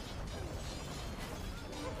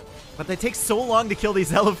 But they take so long to kill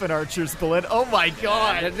these elephant archers, Bullet. Oh my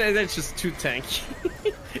god! They're just too tanky.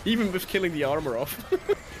 Even with killing the armor off.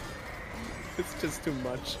 It's just too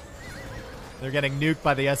much. They're getting nuked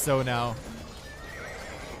by the SO now.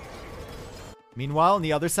 Meanwhile, on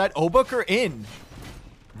the other side, Obuk are in.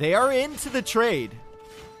 They are into the trade.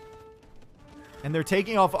 And they're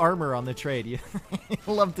taking off armor on the trade. You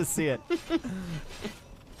love to see it.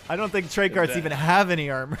 I don't think trade carts even have any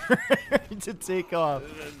armor to take off.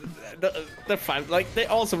 They're fine. Like, they're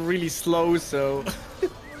also really slow, so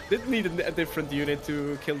they need a different unit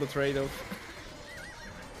to kill the trade-off.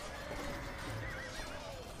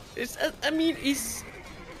 I mean, he's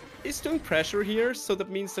doing pressure here, so that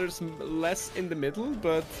means there's less in the middle,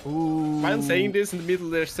 but while saying this, in the middle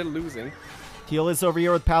they're still losing. Teal is over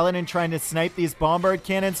here with Paladin trying to snipe these bombard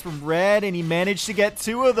cannons from red, and he managed to get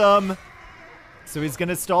 2 of them. So he's going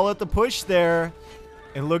to stall out the push there.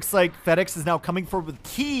 It looks like FedEx is now coming forward with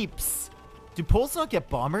keeps. Do Poles not get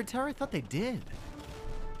bomber tower? I thought they did.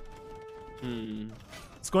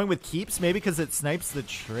 It's going with keeps, maybe because it snipes the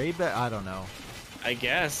trade, but I don't know. I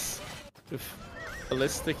guess. With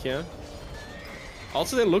ballistic, yeah.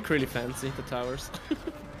 Also, they look really fancy, the towers.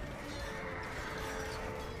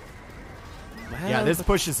 Yeah, this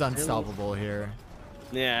push is unstoppable here.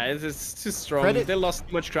 Yeah, it's too strong. They lost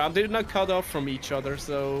much ground. They're not cut off from each other,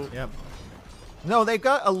 so... Yep. No, they've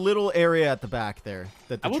got a little area at the back there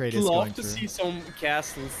that the trade is going through. I would love to see some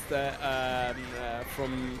castles that,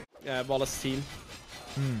 from VALAS team.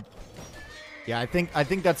 Yeah, I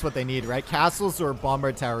think that's what they need, right? Castles or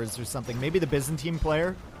bombard towers or something. Maybe the Byzantine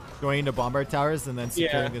player going into bombard towers and then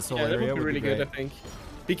securing this whole area that would be really great. good, I think.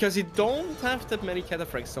 Because you don't have that many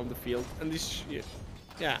Cataphracts on the field, and this,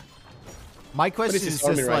 yeah. My question is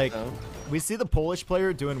just like, we see the Polish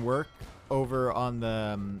player doing work over on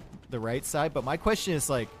the right side, but my question is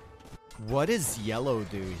like, what does yellow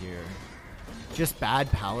do here? Just bad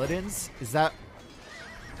paladins? Is that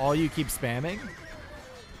all you keep spamming?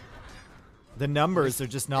 The numbers are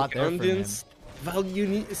just not there for him. Well,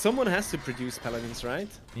 someone has to produce paladins, right?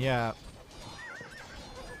 Yeah.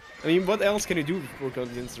 I mean, what else can you do with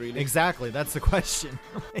Burgundians, really? Exactly, that's the question.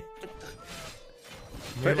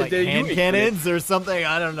 Like hand cannons or something?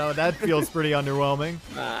 I don't know. That feels pretty underwhelming.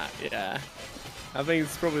 Yeah. I think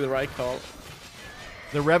it's probably the right call.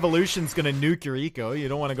 The revolution's gonna nuke your eco. You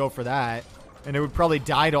don't want to go for that. And it would probably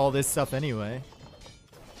die to all this stuff anyway.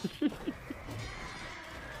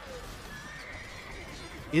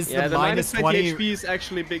 Is the minus 20 HP is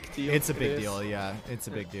actually a big deal. It's a big deal, yeah. It's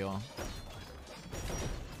a big deal.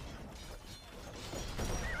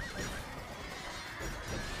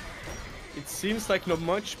 It seems like not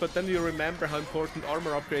much, but then you remember how important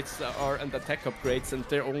armor upgrades are and attack upgrades, and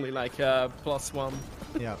they're only like +1.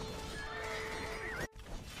 Yeah.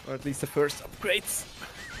 Or at least the first upgrades.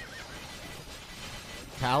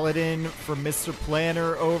 Paladin from Mr.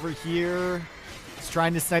 Planner over here. He's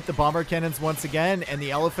trying to snipe the bomber cannons once again, and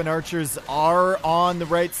the elephant archers are on the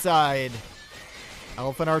right side.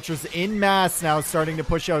 Elephant archers in mass now starting to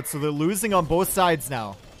push out, so they're losing on both sides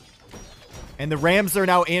now. And the Rams are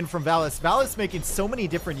now in from VALAS. VALAS making so many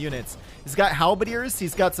different units. He's got halberdiers.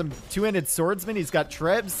 He's got some two-handed swordsmen. He's got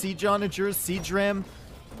Trebs, siege onagers, siege ram.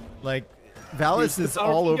 Like, VALAS is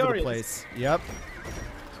all over the place. Yep.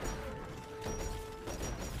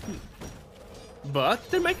 But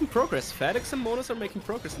they're making progress. FedEx and Monos are making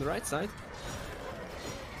progress on the right side.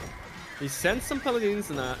 He sent some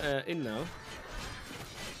paladins in now.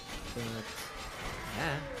 But,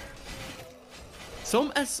 yeah.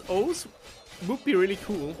 Some SOs would be really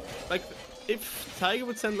cool. Like, if Tiger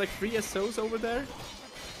would send like 3 SOs over there,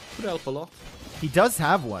 Could help a lot. He does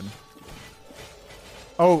have one.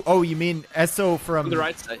 Oh, you mean SO from... On the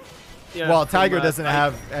right side. Yeah, well, Tiger from, doesn't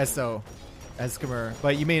have SO as Khmer,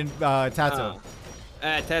 but you mean TATOH.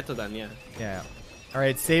 TATOH then, yeah. Yeah. All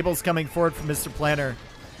right, Sable's coming forward from Mr. Planner.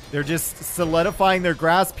 They're just solidifying their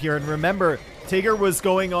grasp here. And remember, Tigger was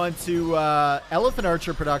going on to Elephant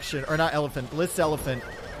Archer production, or not Elephant, Bliss Elephant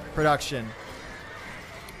production.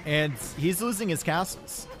 And he's losing his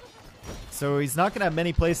castles. So he's not going to have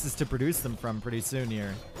many places to produce them from pretty soon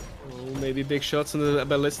here. Oh, maybe big shots on the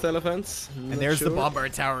ballista elephants. And there's the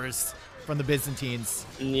bombard towers from the Byzantines.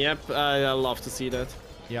 Yep, I love to see that.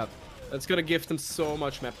 Yep. That's going to give them so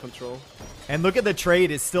much map control. And look at the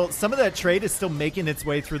trade. Is still some of that trade is still making its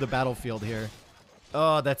way through the battlefield here.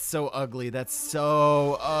 Oh, that's so ugly. That's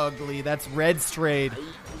so ugly. That's Red's trade.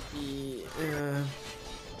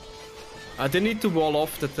 They need to wall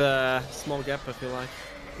off that small gap, I feel like,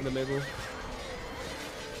 in the middle.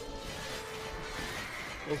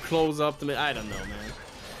 Or close up the middle. I don't know, man.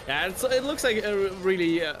 Yeah, it looks like a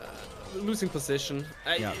really losing position.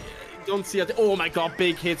 I don't see it. Oh my god,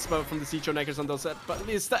 big hits from the Siege Neckers on those. But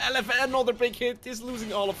it's the elephant, another big hit. He's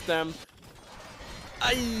losing all of them.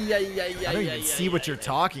 I don't even see what you're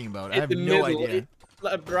talking about. I have no idea.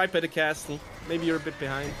 Right by the castle. Maybe you're a bit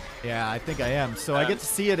behind. Yeah, I think I am. So I get to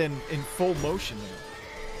see it in full motion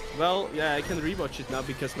now. Well, yeah, I can rewatch it now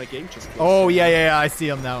because my game just closed. Oh, yeah, I see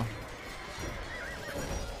him now.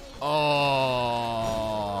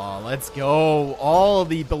 Oh, let's go. All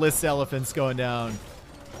the Ballista Elephants going down.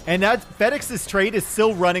 And that FedEx's trade is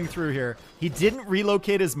still running through here. He didn't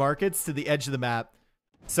relocate his markets to the edge of the map.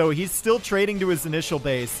 So he's still trading to his initial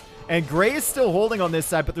base. And Gray is still holding on this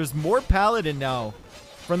side, but there's more Paladin now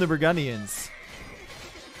from the Burgundians.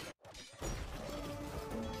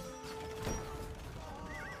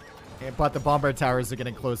 But the bombard towers are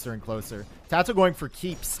getting closer and closer. TATOH going for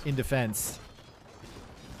keeps in defense.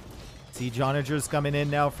 Siege Onagers coming in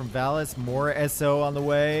now from VALAS. More SO on the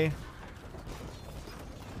way.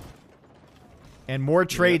 And more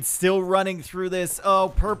trades still running through this.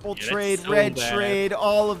 Oh, purple trade, so red trade,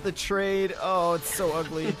 all of the trade. Oh, it's so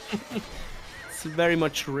ugly. It's very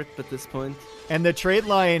much rip at this point. And the trade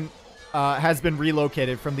line has been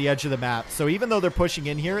relocated from the edge of the map. So even though they're pushing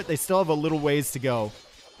in here, they still have a little ways to go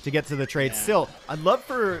to get to the trade. Yeah. Still, I'd love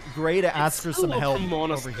for Gray to ask for some help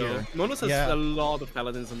over here. Monos has a lot of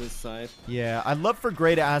paladins on this side. Yeah, I'd love for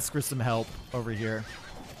Gray to ask for some help over here.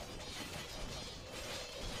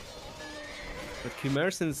 But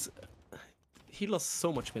Khmer, since he lost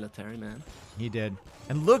so much military, man. He did.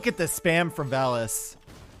 And look at the spam from VALAS.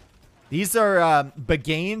 These are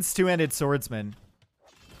Bagane's two-handed swordsmen.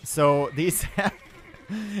 So these have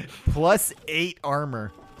 +8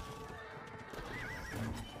 armor.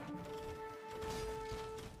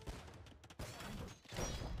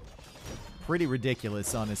 Pretty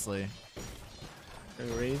ridiculous, honestly.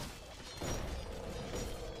 Agreed.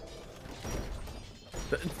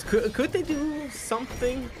 Could they do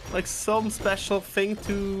something, like some special thing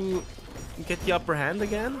to get the upper hand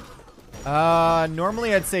again?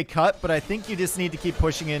 Normally I'd say cut, but I think you just need to keep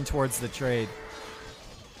pushing in towards the trade.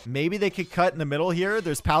 Maybe they could cut in the middle here.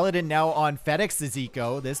 There's Paladin now on FedEx's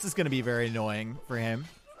eco. This is going to be very annoying for him.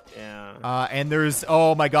 Yeah. And there's,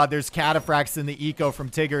 oh my god, there's Cataphracts in the eco from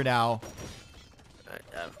Tigger now.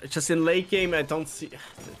 Just in late game, I don't see.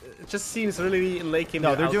 It just seems really in late game.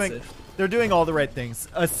 No, they're doing all the right things.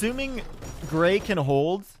 Assuming Gray can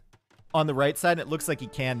hold on the right side, it looks like he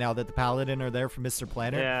can now that the Paladin are there for Mr.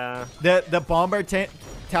 Planner. Yeah. The bombard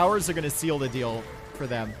towers are going to seal the deal for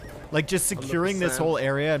them. Like just securing 100%. This whole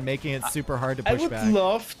area and making it super hard to push back. I would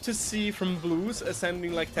love to see from Blues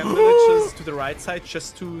sending like 10 villages to the right side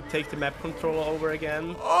just to take the map control over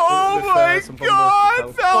again. Oh my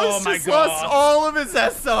god! Valas just lost all of his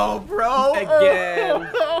SO, bro! Again!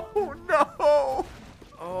 Oh no!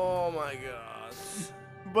 Oh my god.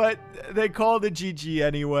 But they called it GG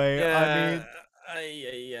anyway. Yeah. I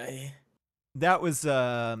mean... That was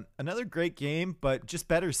another great game, but just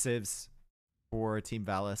better civs for Team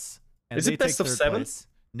VALAS. And is it best of 7?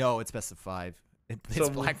 No, it's best of 5. It's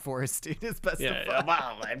Black Forest, dude. It's best of 5. Yeah,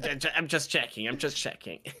 wow, I'm just checking. I'm just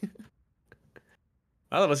checking.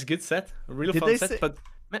 Well, that was a good set. A real fun set. But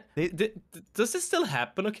man, does this still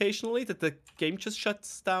happen occasionally that the game just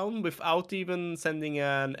shuts down without even sending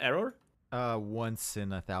an error? Once in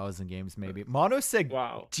 1,000 games, maybe. Mono said,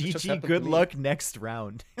 wow, GG, good luck next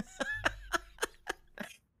round.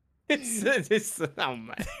 Oh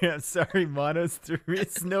man. Yeah, sorry, Monos. There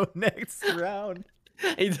is no next round.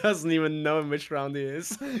 He doesn't even know in which round he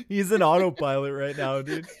is. He's an autopilot right now,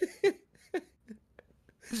 dude.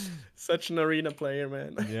 Such an arena player,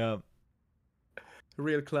 man. Yeah. A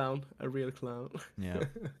real clown. A real clown. Yeah.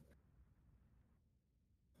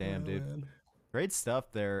 Damn, dude. Man. Great stuff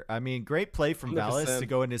there. I mean, great play from VALAS to 100%.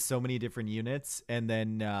 go into so many different units. And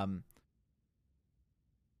then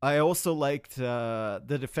I also liked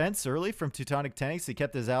the defense early from Teutonic Tanks. He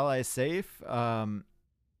kept his allies safe.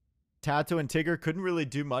 TATOH and Tigger couldn't really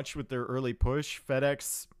do much with their early push.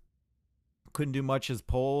 FedEx couldn't do much as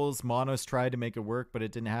Poles. Monos tried to make it work, but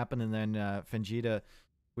it didn't happen. And then Fengita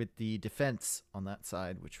with the defense on that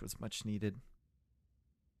side, which was much needed.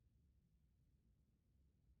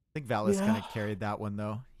 I think VALAS kind of carried that one,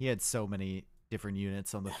 though. He had so many different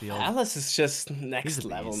units on the field. VALAS is just next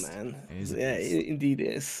level, man. Yeah, it indeed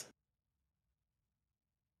is.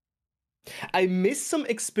 I missed some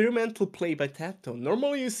experimental play by TATOH.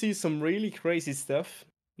 Normally you see some really crazy stuff.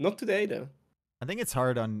 Not today, though. I think it's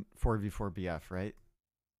hard on 4v4 BF, right?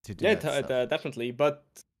 To do definitely. But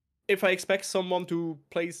if I expect someone to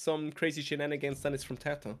play some crazy shenanigans, then it's from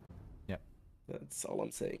TATOH. Yeah. That's all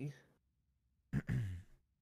I'm saying.